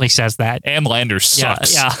essentially says that. And Landers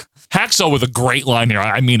sucks. Yeah. Hacksaw with a great line here.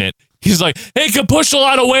 I mean it. He's like, hey, can push a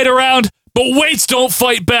lot of weight around, but weights don't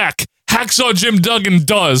fight back. Hacksaw Jim Duggan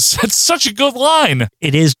does. That's such a good line.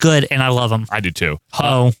 It is good, and I love him. I do too.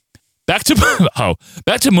 Back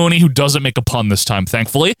to Mooney, who doesn't make a pun this time,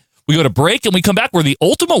 thankfully. We go to break, and we come back where the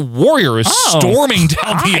Ultimate Warrior is storming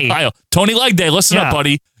down the aisle. Tony Legday, listen up,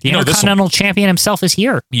 buddy. The Intercontinental Champion himself is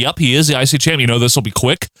here. Yep, he is the IC champion. You know this will be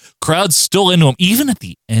quick. Crowd's still into him, even at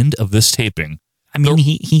the end of this taping. I mean,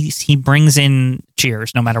 he brings in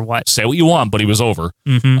cheers no matter what. Say what you want, but he was over.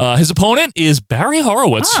 Mm-hmm. His opponent is Barry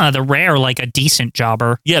Horowitz. The rare, like a decent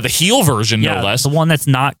jobber. Yeah, the heel version, no less. The one that's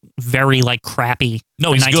not very like crappy.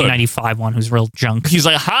 No, he's 1995 one who's real junk. He's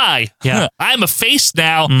like, hi, I'm a face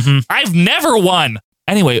now. Mm-hmm. I've never won.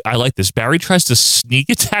 Anyway, I like this. Barry tries to sneak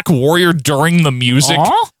attack Warrior during the music.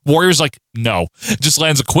 Warrior's like, no. Just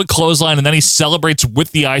lands a quick clothesline, and then he celebrates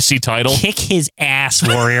with the IC title. Kick his ass,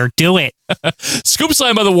 Warrior. Do it. Scoop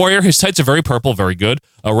slam by the Warrior. His tights are very purple, very good.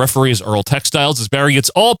 Referee is Earl Textiles. As Barry gets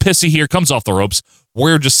all pissy here, comes off the ropes.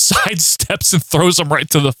 Warrior just sidesteps and throws him right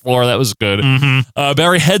to the floor. That was good. Mm-hmm.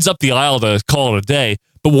 Barry heads up the aisle to call it a day,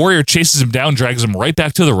 but Warrior chases him down, drags him right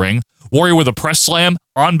back to the ring. Warrior with a press slam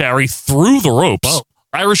on Barry through the ropes. Whoa.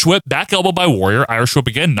 Irish whip, back elbow by Warrior. Irish whip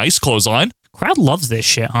again, nice clothesline. Crowd loves this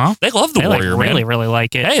shit, huh? They love the Warrior, man. Really, really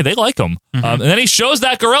like it. Hey, they like him. Mm-hmm. And then he shows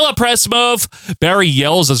that gorilla press move. Barry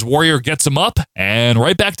yells as Warrior gets him up and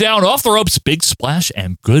right back down off the ropes. Big splash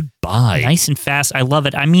and goodbye. Nice and fast. I love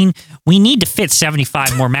it. I mean, we need to fit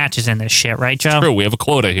 75 more matches in this shit, right, Joe? True, we have a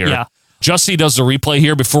quota here. Yeah. Justy does the replay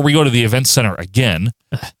here before we go to the event center again.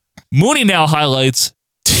 Mooney now highlights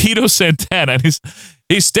Tito Santana.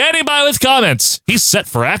 He's standing by with comments. He's set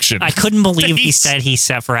for action. I couldn't believe he said he's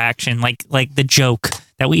set for action. Like the joke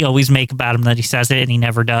that we always make about him that he says it and he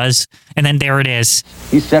never does. And then there it is.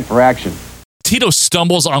 He's set for action. Tito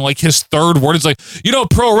stumbles on like his third word. It's like,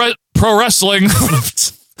 pro wrestling.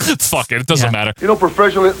 Fuck it doesn't matter. You know,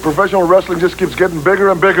 professional wrestling just keeps getting bigger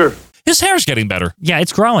and bigger. His hair's getting better. Yeah,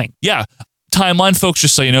 it's growing. Yeah. Timeline, folks,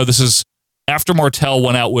 just so you know, this is after Martel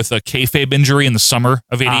went out with a kayfabe injury in the summer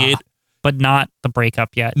of 88. But not the breakup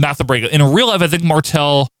yet. Not the breakup. In real life, I think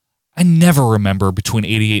Martel, I never remember between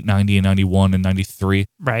 88, 90, and 91 and 93.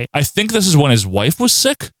 Right. I think this is when his wife was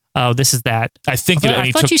sick. Oh, this is that. I think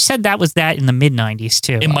I thought you said that was that in the mid-90s,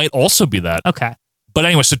 too. It might also be that. Okay. But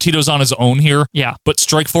anyway, so Tito's on his own here. Yeah. But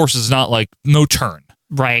Strikeforce is not like, no turn.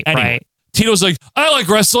 Right, anyway, right. Tito's like, I like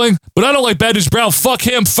wrestling, but I don't like Bad News Brown. Fuck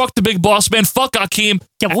him. Fuck the big boss man. Fuck Akeem.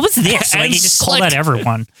 Yeah, what was this? Like, he just called out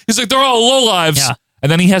everyone. He's like, they're all lowlives. Yeah.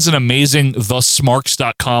 And then he has an amazing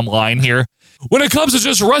thesmarks.com line here. When it comes to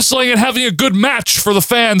just wrestling and having a good match for the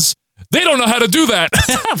fans, they don't know how to do that.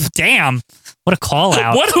 Damn. What a call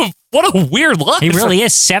out. What a weird line. He really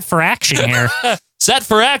is set for action here. Set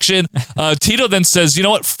for action. Tito then says, you know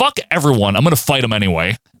what? Fuck everyone. I'm going to fight him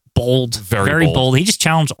anyway. Bold. Very bold. He just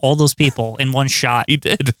challenged all those people in one shot. He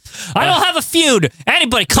did. I don't have a feud.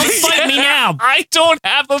 Anybody, come fight me now. I don't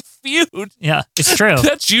have a feud. Yeah, it's true.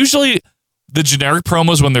 That's usually the generic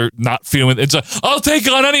promos when they're not feeling it. It's like, I'll take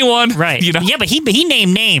on anyone. Right. You know? Yeah, but he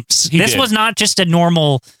named names. This did. was not just a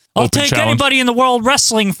normal, I'll Open take challenge. anybody in the World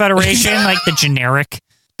Wrestling Federation, like the generic.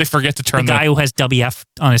 They forget to turn the guy who has WF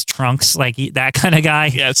on his trunks, like that kind of guy.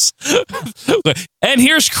 Yes. And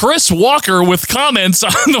here's Chris Walker with comments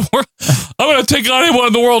on the world. I'm going to take on anyone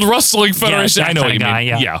in the World Wrestling Federation. I know what you mean.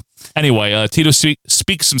 Yeah. Anyway, Tito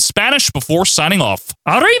speaks some Spanish before signing off.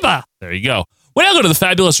 Arriba. There you go. We now go to the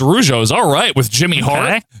Fabulous Rougeaus. All right, with Jimmy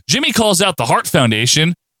Hart. Jimmy calls out the Hart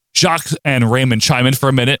Foundation. Jacques and Raymond chime in for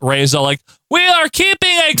a minute. Ray is all like, we are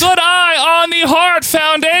keeping a good eye on the Hart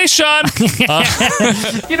Foundation.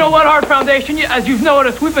 You know what, Hart Foundation? As you've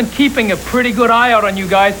noticed, we've been keeping a pretty good eye out on you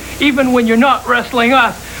guys, even when you're not wrestling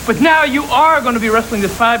us. But now you are going to be wrestling the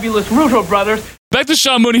Fabulous Rougeau brothers. Back to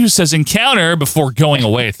Sean Mooney, who says encounter before going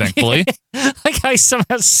away, thankfully. Like I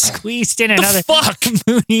somehow squeezed in another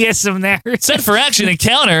Mooneyism there. Set for action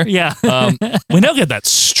encounter. Yeah. We now get that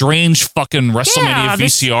strange fucking WrestleMania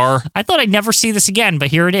VCR. I thought I'd never see this again, but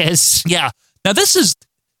here it is. Yeah. Now this is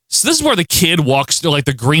where the kid walks through, like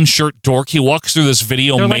the green shirt dork. He walks through this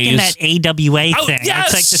video They're maze. like in that AWA thing. Yes!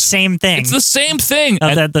 It's like the same thing. It's the same thing.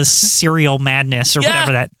 The cereal madness or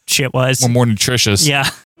whatever that shit was. We're more nutritious. Yeah.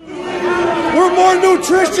 We're more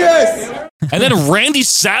nutritious. And then Randy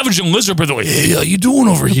Savage and Lizard are like, hey, how you doing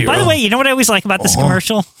over here? By the way, you know what I always like about this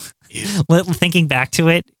commercial? Thinking back to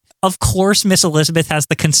it, of course, Miss Elizabeth has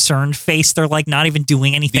the concerned face. They're like not even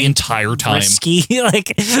doing anything the entire time. Risky.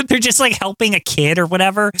 Like they're just like helping a kid or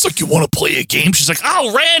whatever. It's like, you want to play a game? She's like,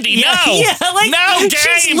 oh, Randy, no. Yeah, like, no games,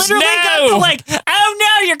 she's literally got the like, oh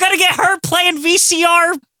no, you're going to get hurt playing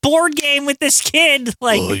VCR board game with this kid.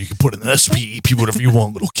 Like, oh, you can put in an SPEP, whatever you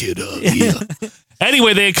want, little kid. Yeah.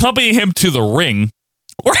 Anyway, they accompany him to the ring,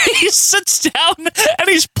 where he sits down and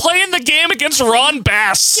he's playing the game against Ron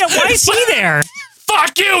Bass. Yeah, why is he there?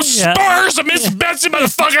 Fuck you, Spurs! I miss Betsy,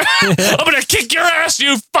 motherfucker! I'm gonna kick your ass,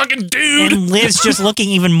 you fucking dude! And Liz just looking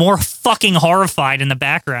even more fucking horrified in the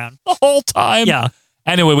background. The whole time. Yeah.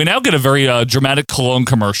 Anyway, we now get a very dramatic cologne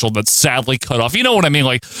commercial that's sadly cut off. You know what I mean?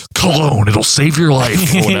 Like, cologne, it'll save your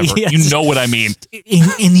life or whatever. Yes. You know what I mean.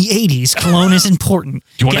 In the 80s, cologne is important.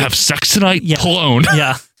 You want to have sex tonight? Yeah. Cologne.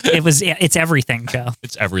 Yeah. It's everything, Joe.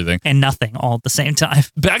 It's everything. And nothing all at the same time.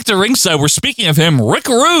 Back to ringside, we're speaking of him. Rick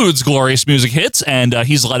Rude's glorious music hits, and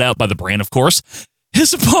he's let out by the brand, of course.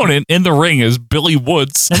 His opponent in the ring is Billy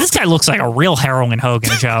Woods. Now, this guy looks like a real Heroin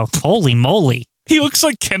Hogan, Joe. Holy moly. He looks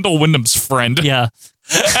like Kendall Windham's friend. Yeah.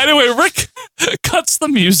 Anyway, Rick cuts the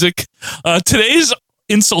music. Today's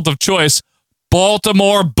insult of choice,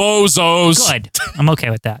 Baltimore Bozos. Good. I'm okay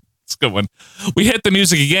with that. It's a good one. We hit the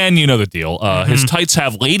music again. You know the deal. His tights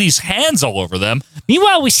have ladies' hands all over them.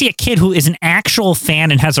 Meanwhile, we see a kid who is an actual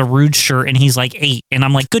fan and has a Rude shirt, and he's like 8. And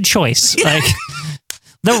I'm like, good choice. Yeah. Like,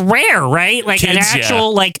 they're rare, right? Like Kids, an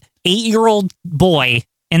actual like 8-year-old boy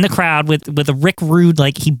in the crowd with a Rick Rude,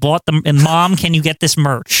 like he bought them. And Mom, can you get this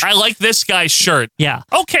merch? I like this guy's shirt. Yeah.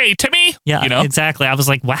 Okay, Timmy. Yeah, you know? exactly. I was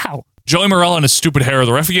like, wow. Joey Morella and his stupid hair.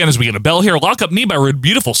 The ref again as we get a bell here. Lock up knee by Rude.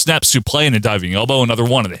 Beautiful snap suplex and a diving elbow. Another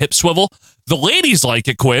one and a hip swivel. The ladies like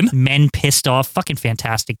it, Quinn. Men pissed off. Fucking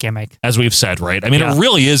fantastic gimmick. As we've said, right? I mean, it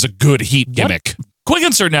really is a good heat gimmick. Quick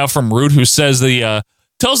insert now from Rude, who says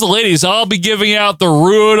tells the ladies, I'll be giving out the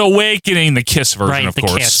Rude Awakening, the Kiss version, Right, of the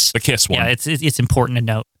course. Kiss. The Kiss one. Yeah, it's important to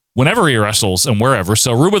note. Whenever he wrestles and wherever.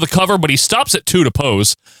 So Rude with a cover, but he stops at 2 to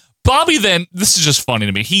pose. Bobby then, this is just funny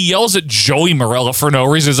to me, he yells at Joey Morella for no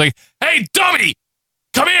reason. He's like, hey, dummy,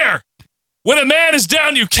 come here. When a man is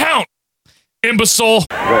down, you count, imbecile.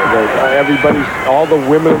 Everybody's, all the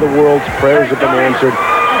women of the world's prayers have been answered.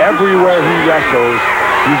 Everywhere he wrestles,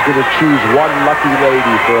 he's going to choose one lucky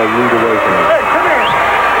lady for a Rude Awakening. Hey, come here.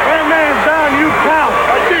 When a man's down, you count.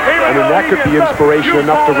 I mean, that could be inspiration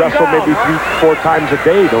enough to wrestle maybe 3-4 times a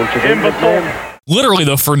day, don't you think, man? Literally,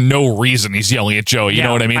 though, for no reason, he's yelling at Joey. You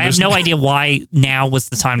know what I mean? I have no idea why now was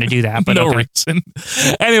the time to do that. But no reason.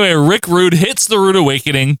 Anyway, Rick Rude hits the Rude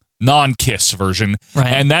Awakening non-Kiss version. Right.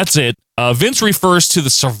 And that's it. Vince refers to the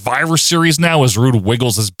Survivor Series now as Rude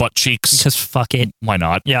wiggles his butt cheeks. Because fuck it. Why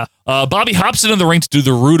not? Yeah. Bobby hops into the ring to do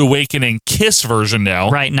the Rude Awakening Kiss version now.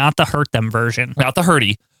 Right, not the Hurt Them version. Not the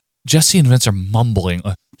Hurty. Jesse and Vince are mumbling.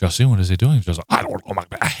 Jesse, what is he doing? Just, I don't know.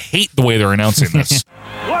 I hate the way they're announcing this.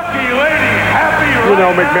 Lucky lady, happy You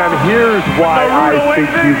know, McMahon, here's why I think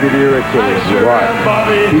you get irritated.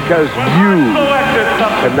 Right. Because you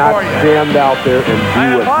cannot stand out there and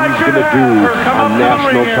do what he's going to do on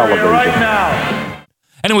national television.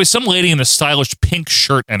 Anyway, some lady in a stylish pink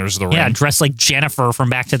shirt enters the ring. Yeah, dressed like Jennifer from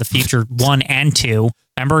Back to the Future 1 and 2.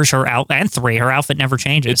 Remember her and 3. Her outfit never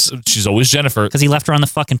changes. She's always Jennifer. Because he left her on the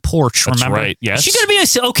fucking porch, That's remember? right, yes. Is she going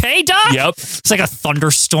to be okay, Doc? Yep. It's like a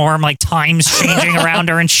thunderstorm, like time's changing around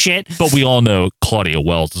her and shit. But we all know Claudia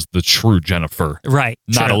Wells is the true Jennifer. Right.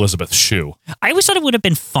 Not true. Elizabeth Shue. I always thought it would have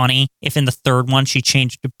been funny if in the third one she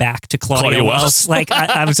changed it back to Claudia Wells. Like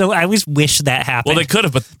I always wish that happened. Well, they could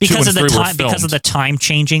have, but because 2 of and 3 the were time, filmed. because of the time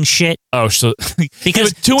changing shit. Oh, so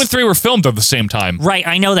because 2 and 3 were filmed at the same time. Right,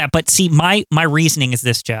 I know that, but see, my reasoning is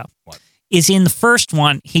this, Joe. What? Is in the first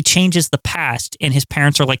one, he changes the past and his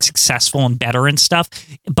parents are like successful and better and stuff.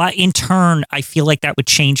 But in turn, I feel like that would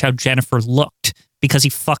change how Jennifer looked because he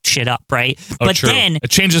fucked shit up, right? Oh, but true. then It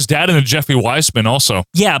changes dad into Jeffrey Weissman also.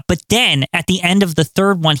 yeah, but then at the end of the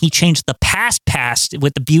third one, he changed the past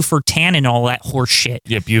with the Buford tan and all that horse shit,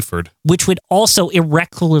 Yeah, Buford. which would also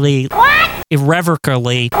irrevocably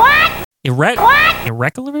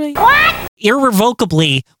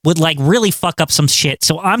would like really fuck up some shit.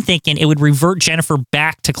 So I'm thinking it would revert Jennifer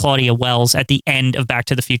back to Claudia Wells at the end of Back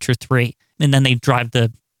to the Future 3. And then they drive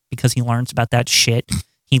because he learns about that shit,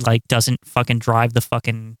 he like doesn't fucking drive the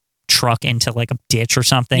fucking truck into like a ditch or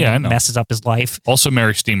something. Yeah, I and know. messes up his life. Also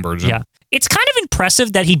Mary Steenburgen. Yeah. It's kind of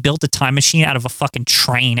impressive that he built a time machine out of a fucking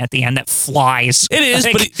train at the end that flies. It is,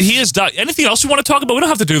 Like, but he is. Anything else you want to talk about? We don't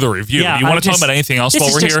have to do the review. Yeah, you want to talk just- about anything else this while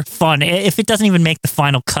is we're just here? fun. If it doesn't even make the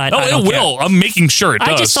final cut, Oh, I don't it care. will. I'm making sure it does.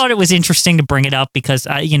 I just thought it was interesting to bring it up because,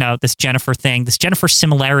 this Jennifer thing, this Jennifer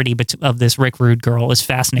similarity of this Rick Rude girl is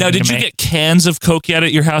fascinating. Now, did to you me. get cans of Coke yet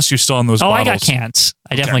at your house? You're still on those bottles? I got cans.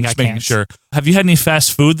 I definitely I'm got just making cans. sure. Have you had any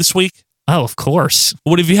fast food this week? Oh, of course.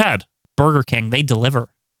 What have you had? Burger King. They deliver.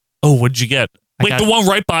 Oh, what did you get? I Wait, got- the one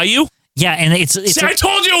right by you? Yeah, and it's See, I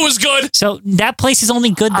told you it was good. So that place is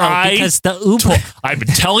only good though because the Uber. I've been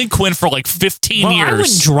telling Quinn for like 15 Well, years. I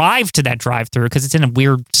wouldn't drive to that drive-through because it's in a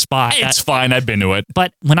weird spot. It's fine. I've been to it.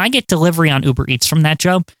 But when I get delivery on Uber Eats from that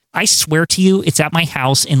job, I swear to you, it's at my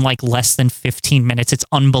house in like less than 15 minutes. It's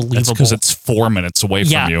unbelievable. That's because it's 4 minutes away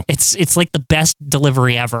yeah, from you. it's like the best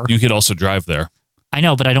delivery ever. You could also drive there. I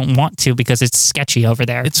know, but I don't want to because it's sketchy over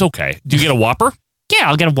there. It's okay. Do you get a Whopper? Yeah,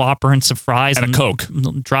 I'll get a Whopper and some fries And a Coke.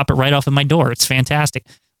 Drop it right off at my door. It's fantastic.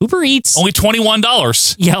 Uber Eats. Only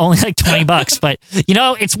 $21. Yeah, only like $20, but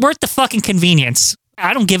it's worth the fucking convenience.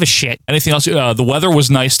 I don't give a shit. Anything else? The weather was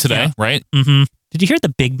nice today, right? Mm-hmm. Did you hear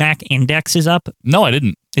the Big Mac index is up? No, I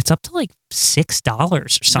didn't. It's up to like $6 or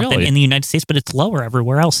something Really? in the United States, but it's lower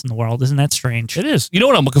everywhere else in the world. Isn't that strange? It is. You know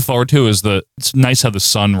what I'm looking forward to is it's nice how the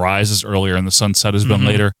sun rises earlier and the sunset has been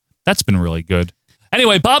later. That's been really good.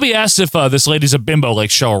 Anyway, Bobby asked if this lady's a bimbo like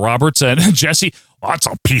Cheryl Roberts, and Jesse, that's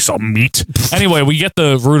a piece of meat. Anyway, we get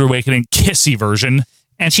the Rude Awakening kissy version.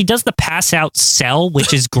 And she does the pass out sell,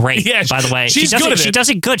 which is great, Yeah, by the way. she's she does good it, at She it. does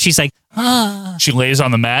it good. She's like, She lays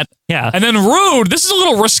on the mat. Yeah. And then Rude, this is a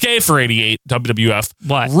little risque for 88 WWF.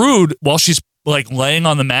 What? Rude, while she's like laying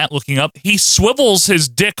on the mat looking up, he swivels his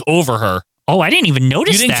dick over her. Oh, I didn't even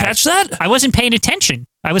notice that. You didn't catch that? I wasn't paying attention.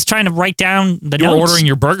 I was trying to write down the You were notes. ordering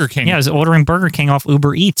your Burger King. Yeah, I was ordering Burger King off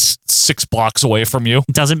Uber Eats. 6 blocks away from you.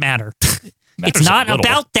 It doesn't matter. It's Matters a not little.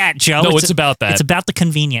 about that, Joe. No, it's about that. It's about the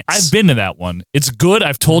convenience. I've been to that one. It's good.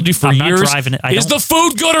 I've told you for I'm years. not driving it. Is the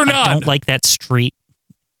food good or not? I don't like that street.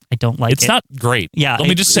 I don't like it. It's not great. Yeah. Let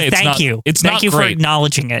me just say, it's thank not. you. It's thank not you great. for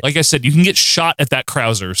acknowledging it. Like I said, you can get shot at that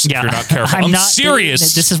Krauser's if you're not careful. I'm not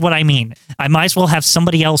serious. This is what I mean. I might as well have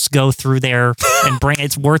somebody else go through there and bring.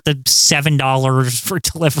 It's worth the $7 for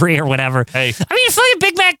delivery or whatever. Hey, I mean, a fucking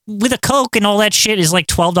Big Mac with a Coke and all that shit is like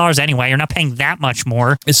 $12 anyway. You're not paying that much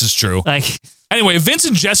more. This is true. Like, anyway, Vince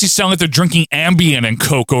and Jesse sound like they're drinking Ambien and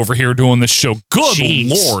Coke over here doing this show. Good Jeez.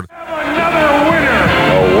 Lord. Another winner.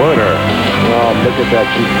 A winner. Oh, look at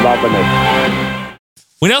that. She's loving it.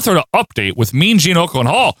 We now throw to update with Mean Gene Oakland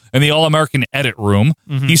Hall in the All-American Edit Room.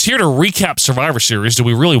 He's here to recap Survivor Series. Do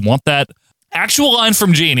we really want that? Actual line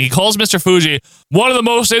from Gene. He calls Mr. Fuji one of the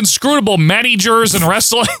most inscrutable managers in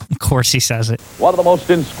wrestling. of course he says it. One of the most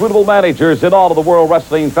inscrutable managers in all of the World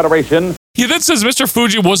Wrestling Federation. He then says Mr.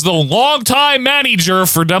 Fuji was the longtime manager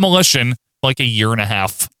for Demolition, like a year and a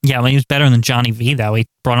half. Yeah, well, he was better than Johnny V, though. He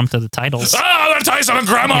brought him to the titles. Ah, the Tyson and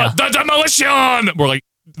Grandma, Yeah. the Demolition. We're like,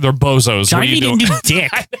 they're bozos. Johnny what are you V doing? didn't do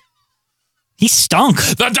dick. He stunk.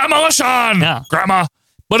 The Demolition, Yeah. Grandma.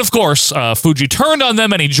 But of course, Fuji turned on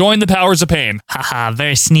them and he joined the Powers of Pain. Haha,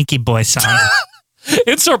 very sneaky boy, son.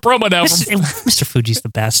 It's our promo now. From, Mr. Fuji's the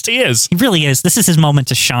best. he is. He really is. This is his moment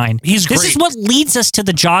to shine. He's This great. is what leads us to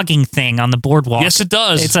the jogging thing on the boardwalk. Yes, it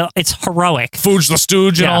does. It's heroic. Fuji the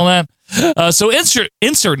Stooge and Yeah. all that. So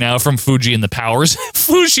insert now from Fuji and the Powers.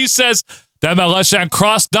 Fuji says, Demolition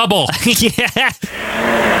cross double. Yeah.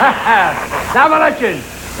 Demolition.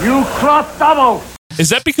 You cross double. Is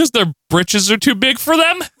that because their britches are too big for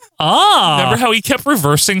them? Oh. Remember how he kept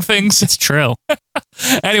reversing things? It's true.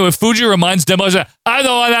 Anyway, Fuji reminds Demolition, I'm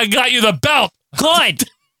the one that got you the belt. Good.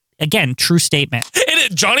 again, true statement.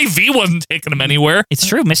 And Johnny V wasn't taking him anywhere. It's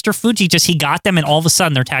true. Mr. Fuji he got them, and all of a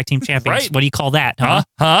sudden they're tag team champions. Right. What do you call that?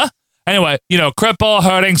 Huh? Anyway, cripple,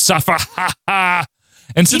 hurting, suffer, ha ha.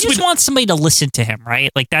 And He just wants somebody to listen to him, right?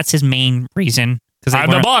 Like, that's his main reason.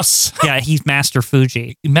 I'm the boss. Yeah, he's Master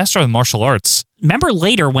Fuji. Master of martial arts. Remember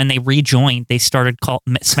later when they rejoined,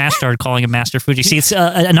 Smash started calling him Master Fuji. See, it's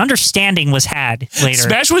an understanding was had later.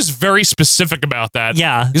 Smash was very specific about that.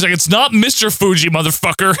 Yeah. He's like, it's not Mr. Fuji,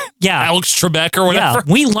 motherfucker. Yeah. Alex Trebek or whatever.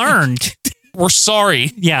 Yeah, we learned. We're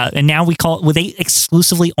sorry. Yeah, and now they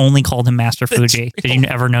exclusively only called him Master Fuji. Did you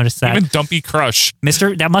ever notice that? Even Dumpy Crush.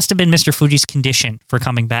 That must have been Mr. Fuji's condition for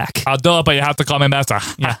coming back. I'll do it, but you have to call me Master.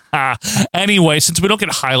 Yeah. Anyway, since we don't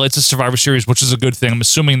get highlights of Survivor Series, which is a good thing, I'm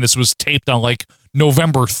assuming this was taped on like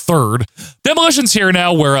November 3rd. Demolition's here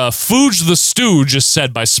now where Fuge the Stooge is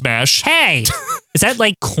said by Smash. Hey! Is that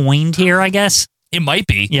like coined here, I guess? It might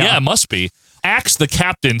be. Yeah, it must be. Axe, the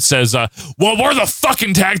captain, says, well, we're the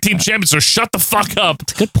fucking tag team champions, so shut the fuck up.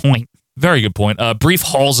 That's a good point. Very good point. Brief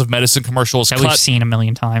Halls of Medicine commercials. That we've seen a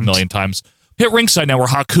million times. Hit ringside now where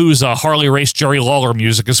Haku's Harley Race Jerry Lawler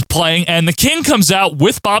music is playing, and the King comes out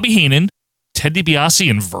with Bobby Heenan, Ted DiBiase,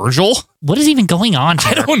 and Virgil. What is even going on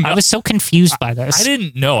here? I don't know. I was so confused by this. I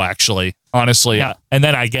didn't know, actually, honestly. Yeah. And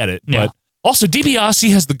then I get it. Yeah. But also,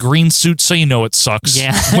 DiBiase has the green suit, so you know it sucks.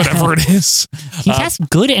 Yeah. Whatever it is. He has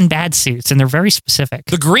good and bad suits, and they're very specific.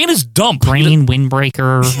 The green is dumb. Green,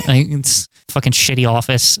 windbreaker, it's fucking shitty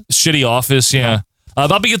office. Shitty office, yeah.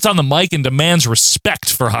 Bobby gets on the mic and demands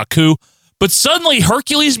respect for Haku, but suddenly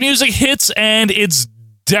Hercules music hits, and it's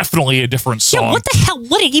definitely a different song. Yeah, what the hell?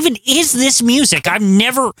 What even is this music? I've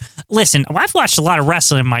watched a lot of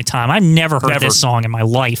wrestling in my time. I've never heard this song in my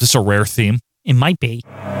life. This is a rare theme. It might be.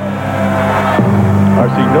 I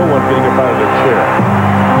see no one getting up out of their chair.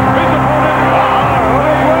 His opponent,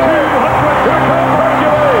 here comes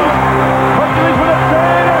Hercules. Hercules with a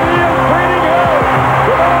chain, and he is bleeding out.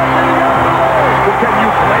 Without getting out of the way. Well, can you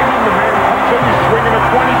blame him? The man comes in, he's swinging a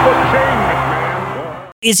 20-foot chain,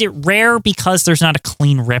 man. Is it rare because there's not a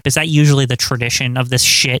clean rip? Is that usually the tradition of this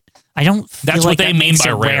shit? I don't feel That's like what they that mean makes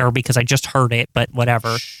by it rare. because I just heard it, but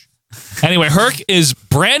whatever. Anyway, Herc is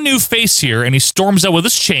brand new face here, and he storms out with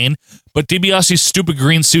his chain, but DiBiase's stupid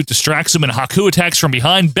green suit distracts him, and Haku attacks from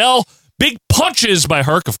behind. Bell, big punches by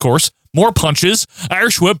Herc, of course. More punches.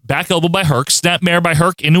 Irish whip, back elbow by Herc. Snapmare by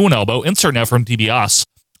Herc into an elbow. Insert now from DiBiase,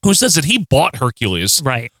 who says that he bought Hercules.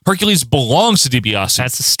 Right. Hercules belongs to DiBiase.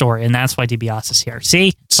 That's the story, and that's why DiBiase is here.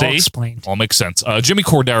 See? It's all explained. All makes sense. Jimmy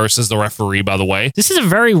Corderas is the referee, by the way. This is a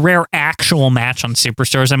very rare actual match on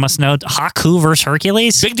Superstars, I must note. Haku versus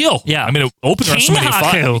Hercules. Big deal. Yeah. I mean, it opened King WrestleMania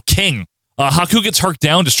 5. Haku. King. Haku gets Herc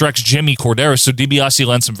down, distracts Jimmy Corderas, so DiBiase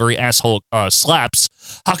lands some very asshole slaps.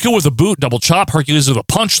 Haku with a boot, double chop. Hercules with a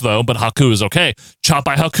punch, though, but Haku is okay. Chop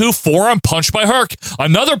by Haku, forearm, punch by Herc.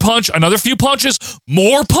 Another punch, another few punches,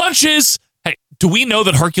 more punches. Hey, do we know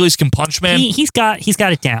that Hercules can punch, man? He's got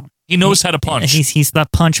it down. He knows how to punch. He's the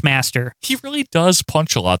punch master. He really does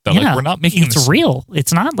punch a lot, though. Yeah, like, we're not making it's this real.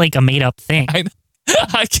 It's not like a made up thing.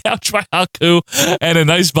 High couch by Haku and a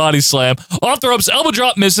nice body slam. Off the ropes, elbow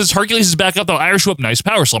drop misses. Hercules is back up though. Irish whip, nice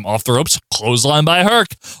power slam. Off the ropes, clothesline by Herc.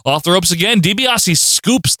 Off the ropes again. DiBiase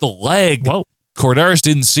scoops the leg. Whoa. Corderas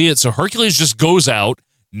didn't see it, so Hercules just goes out,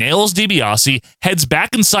 nails DiBiase, heads back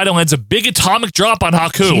inside and lands a big atomic drop on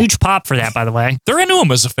Haku. Huge pop for that, by the way. They're into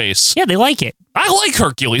him as a face. Yeah, they like it. I like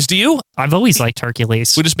Hercules. Do you? I've always liked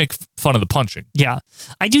Hercules. We just make fun of the punching. Yeah.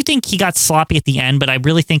 I do think he got sloppy at the end, but I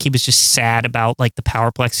really think he was just sad about like the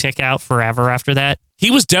Powerplex kick out forever after that. He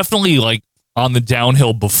was definitely like on the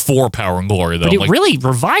downhill before Power and Glory, though. But it like, really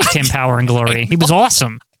revived him, Power and Glory. He was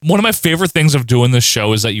awesome. One of my favorite things of doing this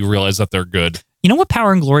show is that you realize that they're good. You know what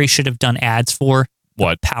Power and Glory should have done ads for?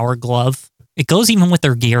 What? Power Glove. It goes even with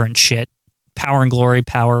their gear and shit. Power and Glory,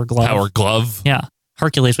 Power Glove. Power Glove? Yeah.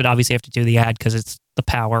 Hercules would obviously have to do the ad because it's the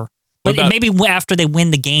power. But maybe after they win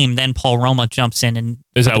the game, then Paul Roma jumps in and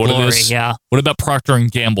is that what glory. it is? Yeah. What about Procter and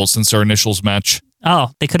Gamble since their initials match? Oh,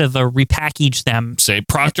 they could have repackaged them. Say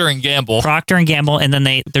Procter and Gamble. Procter and Gamble, and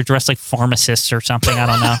then they're dressed like pharmacists or something. I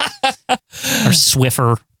don't know. Or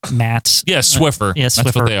Swiffer mats. Yeah, Swiffer. Yeah, Swiffer.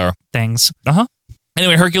 That's what they are. Things. Uh-huh.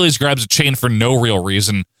 Anyway, Hercules grabs a chain for no real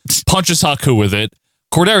reason, punches Haku with it.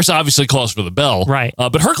 Corderas obviously calls for the bell. Right.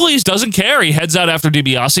 But Hercules doesn't care. He heads out after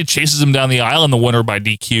DiBiase, chases him down the aisle, and the winner by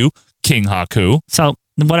DQ, King Haku. So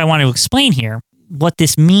what I want to explain here, what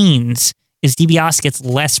this means is DiBiase gets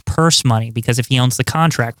less purse money because if he owns the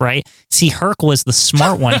contract, right? See, Herc was the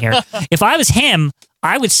smart one here. If I was him,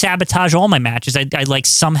 I would sabotage all my matches. I'd like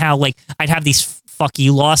somehow like I'd have these fuck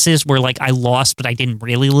you losses where like I lost but I didn't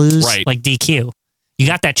really lose. Right. Like DQ. You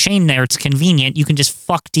got that chain there. It's convenient. You can just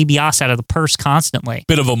fuck DiBiase out of the purse constantly.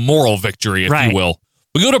 Bit of a moral victory, if you will.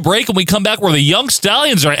 We go to break and we come back where the Young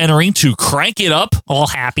Stallions are entering to crank it up. All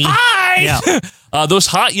happy. Hi! Yeah. Those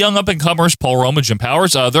hot young up-and-comers, Paul Roma, Jim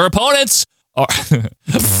Powers, their opponents are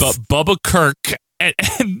Bubba Kirk and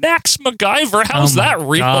Max MacGyver. How's that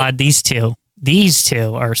real? God, these two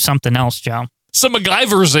are something else, Joe. Some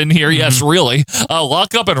MacGyvers in here, yes, really.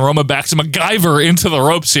 Lock up and Roma backs MacGyver into the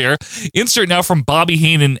ropes here. Insert now from Bobby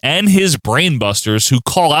Heenan and his Brainbusters, who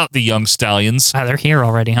call out the Young Stallions. They're here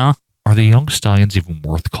already, huh? Are the Young Stallions even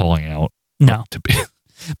worth calling out? No. To be.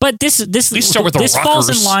 But this start with the falls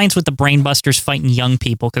Rockers. in lines with the Brainbusters fighting young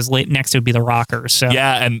people because next would be the Rockers. So.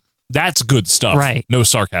 Yeah, and that's good stuff. Right. No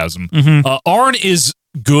sarcasm. Mhm. Arn is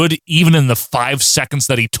good even in the 5 seconds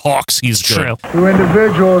that he talks. He's good. True. Two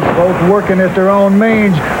individuals both working at their own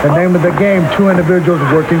means. The name of the game, two individuals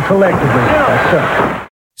working collectively. That's it.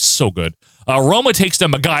 So good. Roma takes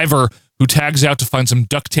down MacGyver, who tags out to find some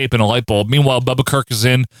duct tape and a light bulb. Meanwhile, Bubba Kirk is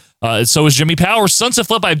in. So is Jimmy Powers. Sunset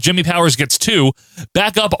Flip by Jimmy Powers gets 2.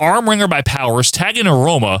 Back up, arm wringer by Powers, tagging to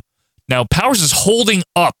Roma. Now, Powers is holding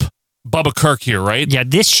up Bubba Kirk here, right? Yeah,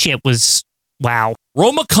 this shit was, wow.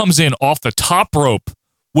 Roma comes in off the top rope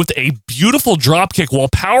with a beautiful drop kick while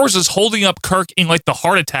Powers is holding up Kirk in like the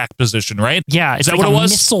heart attack position, right? Yeah, it's Is that like what a it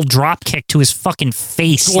was? missile drop kick to his fucking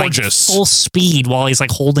face. Gorgeous. Like full speed while he's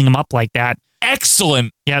like holding him up like that.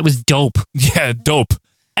 Excellent. Yeah, it was dope. Yeah, dope.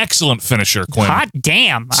 Excellent finisher, Quinn. Hot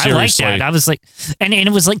damn. Seriously. I like that. I was like, and it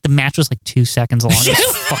was like the match was like 2 seconds long. It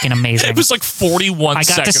was fucking amazing. It was like 41 I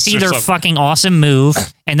seconds. got to see or their something. fucking awesome move,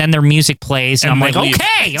 and then their music plays, and I'm And like, they leave.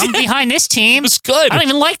 okay, I'm behind this team. It's good. I don't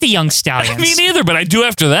even like the Young Stallions. Me neither, but I do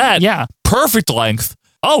after that. Yeah. Perfect length.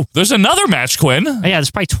 Oh, there's another match, Quinn. Oh, yeah,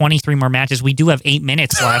 there's probably 23 more matches. We do have 8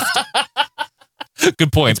 minutes left.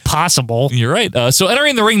 Good point. It's possible. You're right. So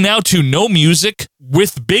entering the ring now to no music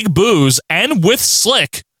with Big Booze and with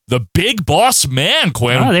Slick, the big boss man,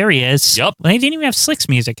 Quinn. Oh, there he is. Yep. Well, they didn't even have Slick's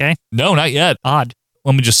music, eh? No, not yet. Odd.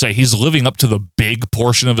 Let me just say, he's living up to the big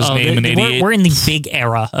portion of his name in 88. We're in the big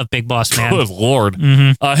era of Big Boss Man. Good Lord.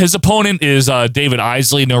 Mhm. His opponent is David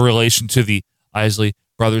Isley, no relation to the Isley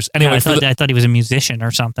brothers. Anyway, I thought he was a musician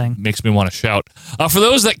or something. makes me want to shout. For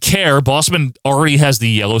those that care, Bossman already has the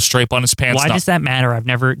yellow stripe on his pants. Why does that matter?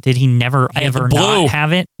 Did he never He had ever the blue. not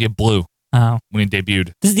have it? Yeah, blue Oh. when he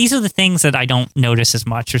debuted. These are the things that I don't notice as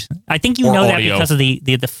much. I think you Or know audio. that because of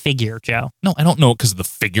the figure, Joe. No, I don't know it because of the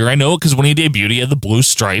figure. I know it because when he debuted, he had the blue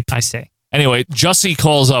stripe. I see. Anyway, Jussie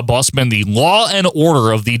calls Bossman the law and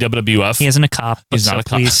order of the WWF. He isn't a cop. He's so not a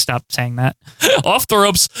cop. Please stop saying that. Off the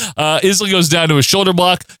ropes, Isley goes down to a shoulder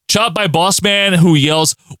block, chopped by Bossman, who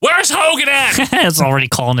yells, "Where's Hogan at?" It's already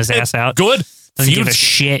calling his ass out. Good. Doesn't give a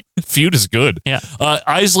shit. Feud is good. Yeah.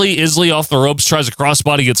 Isley off the ropes, tries a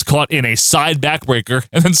crossbody, gets caught in a side backbreaker,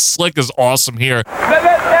 and then Slick is awesome here. Let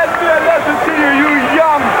that be a lesson to you, you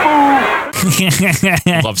young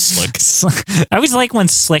fool. Love Slick. I always like when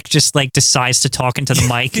Slick just like decides to talk into the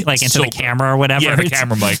mic, like into So the camera or whatever. Yeah, the It's-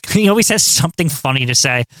 camera mic. He always has something funny to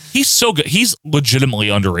say. He's so good. He's legitimately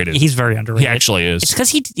underrated. He's very underrated. He actually is. It's because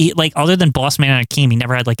he like other than Boss Man and Akeem, he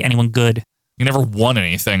never had like anyone good. He never won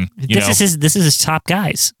anything. This is his top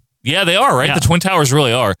guys. Yeah, they are, right? Yeah. The Twin Towers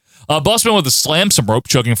really are. Bossman with a slam, some rope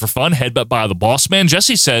choking for fun, headbutt by the Bossman.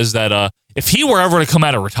 Jesse says that if he were ever to come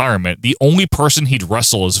out of retirement, the only person he'd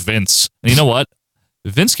wrestle is Vince. And you know what?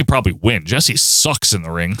 Vince could probably win. Jesse sucks in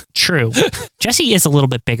the ring. True. Jesse is a little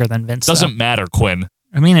bit bigger than Vince. Doesn't matter, Quinn.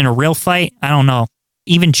 I mean, in a real fight, I don't know.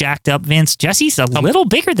 Even jacked up Vince, Jesse's a little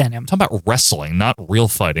bigger than him. I'm talking about wrestling, not real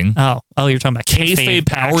fighting. Oh, you're talking about Kayfabe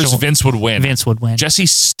Powers, actual- Vince would win. Vince would win. Jesse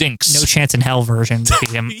stinks. No chance in hell version to beat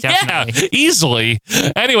him. Definitely. Yeah, easily.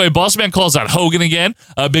 Anyway, Bossman calls out Hogan again.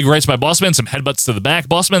 Big rights by Bossman, some headbutts to the back.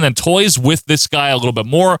 Bossman then toys with this guy a little bit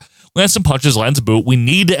more. Lands some punches, lands a boot. We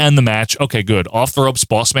need to end the match. Okay, good. Off the ropes,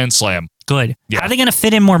 Bossman slam. Good. Yeah. How are they going to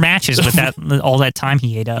fit in more matches with that all that time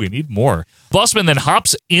he ate up? We need more. Bossman then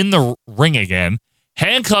hops in the ring again,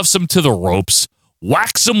 handcuffs him to the ropes,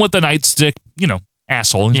 whacks him with the nightstick. You know,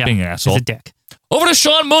 asshole. He's being an asshole. He's a dick. Over to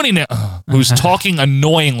Sean Mooney now, who's talking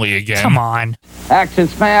annoyingly again. Come on. Action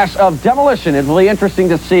smash of Demolition. It's really interesting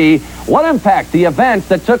to see what impact the events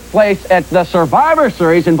that took place at the Survivor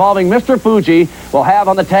Series involving Mr. Fuji will have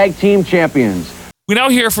on the tag team champions. We now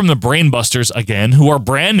hear from the Brainbusters again, who are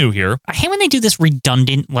brand new here. I hate when they do this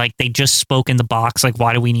redundant, like they just spoke in the box. Like,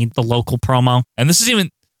 why do we need the local promo? And this is even,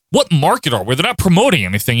 what market are we? They're not promoting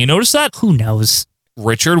anything. You notice that? Who knows?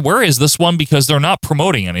 Richard, where is this one? Because they're not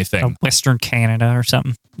promoting anything. Western Canada or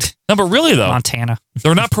something. No, but really though, Montana.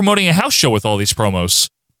 they're not promoting a house show with all these promos.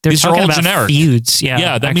 These are talking all about generic feuds. Yeah,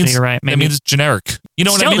 that actually, means you're right. that means it's generic. You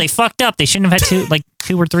know what Still, I mean? they fucked up. They shouldn't have had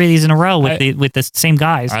two or three of these in a row with the same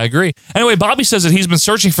guys. I agree. Anyway, Bobby says that he's been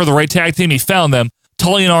searching for the right tag team. He found them.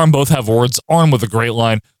 Tully and Arn both have words. Arn with a great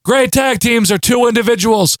line. Great tag teams are two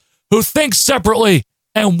individuals who think separately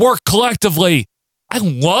and work collectively. I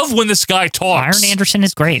love when this guy talks. Iron Anderson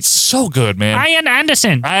is great. So good, man. Iron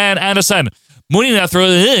Anderson. Mooney now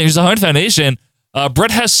throws it in. Here's the Hart Foundation.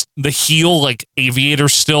 Brett has the heel like aviator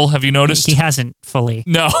still. Have you noticed? He hasn't fully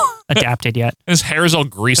adapted yet. His hair's all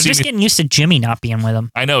greasy. I'm just getting used to Jimmy not being with him.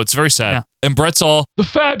 I know, it's very sad. Yeah. And Brett's all, the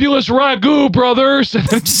fabulous Ragu brothers.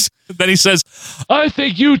 Then he says, I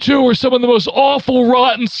think you two are some of the most awful,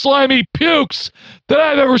 rotten, slimy pukes that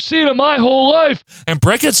I've ever seen in my whole life. And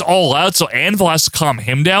Brett gets all loud, so Anvil has to calm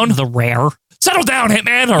him down. The rare. Settle down,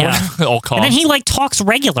 Hitman. Or all calm. And then he talks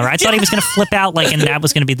regular. I thought he was going to flip out and that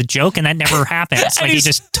was going to be the joke, and that never happens. He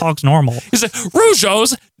just talks normal. He's like,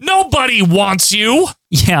 Rougeau's, nobody wants you.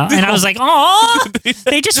 Yeah, and I was like, oh,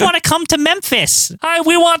 they just want to come to Memphis. Hi,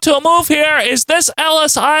 we want to move here. Is this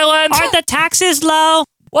Ellis Island? Are the taxes low?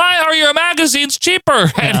 Why are your magazines cheaper?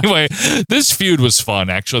 Yeah. Anyway, this feud was fun,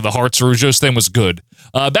 actually. The Hart's Rougeau's thing was good.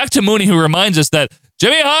 Back to Mooney, who reminds us that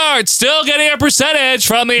Jimmy Hart's still getting a percentage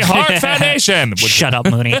from the Hart Foundation. Shut up,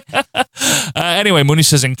 Mooney. Anyway, Mooney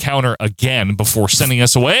says encounter again before sending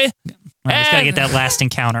us away. Right, he's got to get that last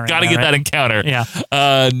encounter. Got to get that encounter. Yeah.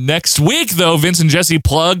 Next week, though, Vince and Jesse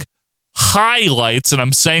plug highlights, and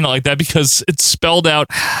I'm saying it like that because it's spelled out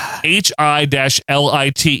HI-LITES.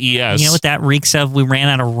 You know what that reeks of? We ran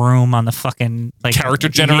out of room on the fucking character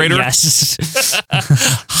generator. Yes.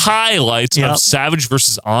 Highlights of Savage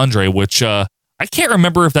versus Andre, which I can't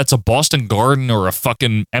remember if that's a Boston Garden or a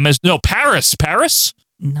fucking Paris.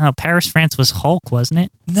 No, Paris, France was Hulk, wasn't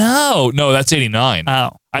it? No, that's 89.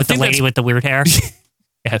 Oh, I think the lady with the weird hair.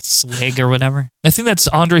 Yes. Wig or whatever. I think that's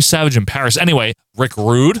Andre Savage in Paris. Anyway, Rick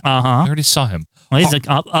Rude. I already saw him. Well, he's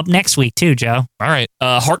up next week too, Joe. All right.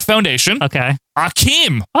 Hart Foundation. Okay.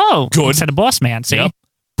 Akeem. Oh, good. Instead of Boss Man, see? Yep.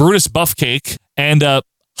 Brutus Buffcake. And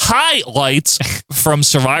highlights from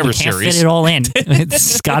Survivor Series. Series. Fit it all in.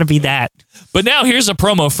 It's got to be that. But now here's a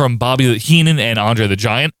promo from Bobby Heenan and Andre the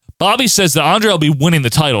Giant. Bobby says that Andre will be winning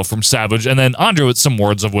the title from Savage, and then Andre with some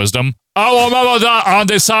words of wisdom. I will remember that,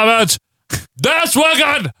 Andre Savage. This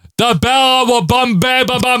weekend, the bell will Bombay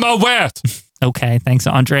wet. Okay, thanks,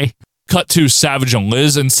 Andre. Cut to Savage and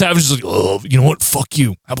Liz, and Savage is like, oh, you know what? Fuck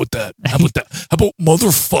you. How about that? How about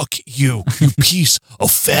motherfuck you, you piece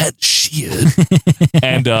of fat shit.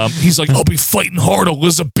 And he's like, I'll be fighting hard,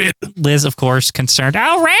 Elizabeth. Liz, of course, concerned.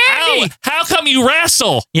 Oh, Randy! How come you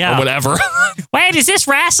wrestle? Yeah. Or whatever. Wait, is this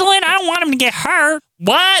wrestling? I don't want him to get hurt.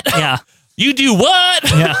 What? Yeah. You do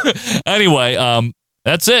what? Yeah. Anyway,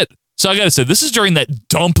 that's it. So I got to say, this is during that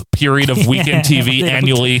dump period of weekend TV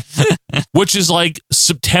annually, which is like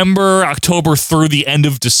September, October through the end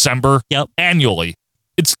of December annually.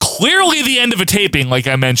 It's clearly the end of a taping, like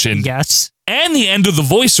I mentioned. Yes. And the end of the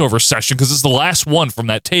voiceover session, because it's the last one from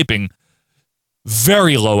that taping.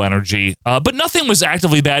 Very low energy, but nothing was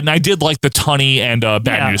actively bad. And I did like the Tunney and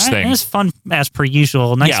Bad News thing. It was fun as per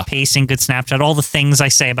usual. Nice pacing, good snapshot. All the things I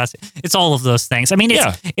say about it's all of those things. I mean,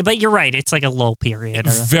 but you're right. It's like a lull period.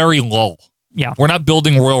 Very low. Yeah. We're not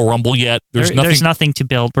building Royal Rumble yet. There's nothing to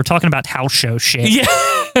build. We're talking about house show shit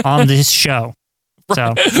on this show.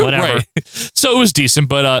 So, whatever. Right. So it was decent,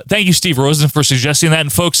 but thank you, Steve Rosen, for suggesting that.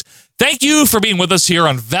 And folks, thank you for being with us here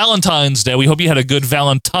on Valentine's Day. We hope you had a good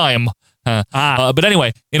Valentine. But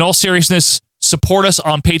anyway, in all seriousness, support us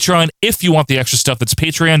on Patreon if you want the extra stuff. That's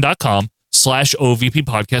patreon.com/OVP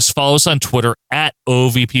podcast. Follow us on Twitter at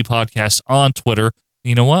OVP podcast on Twitter.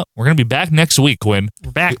 You know what? We're going to be back next week, Quinn.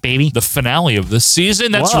 We're back, baby. The finale of this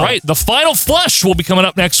season. That's right. The final flush will be coming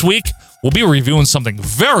up next week. We'll be reviewing something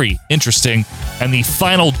very interesting, and the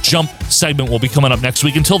final jump segment will be coming up next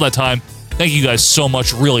week. Until that time, thank you guys so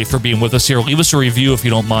much, really, for being with us here. Leave us a review if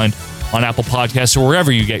you don't mind on Apple Podcasts or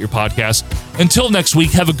wherever you get your podcasts. Until next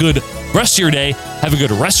week, have a good rest of your day. Have a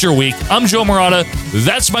good rest of your week. I'm Joe Morata.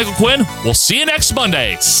 That's Michael Quinn. We'll see you next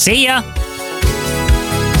Monday. See ya.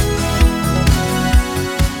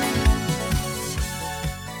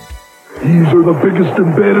 These are the biggest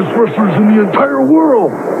and baddest wrestlers in the entire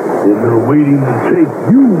world. And they're waiting to take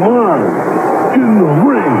you on in the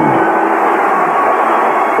ring.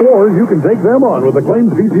 Or you can take them on with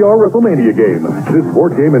Acclaim's VCR WrestleMania game. This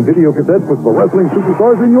board game and video cassette puts the wrestling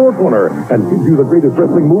superstars in your corner and gives you the greatest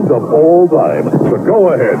wrestling moves of all time. So go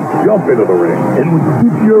ahead, jump into the ring. And with the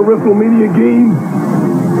VCR WrestleMania game,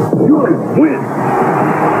 you'll win.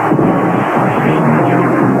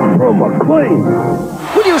 From Acclaim.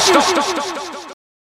 Will you stop?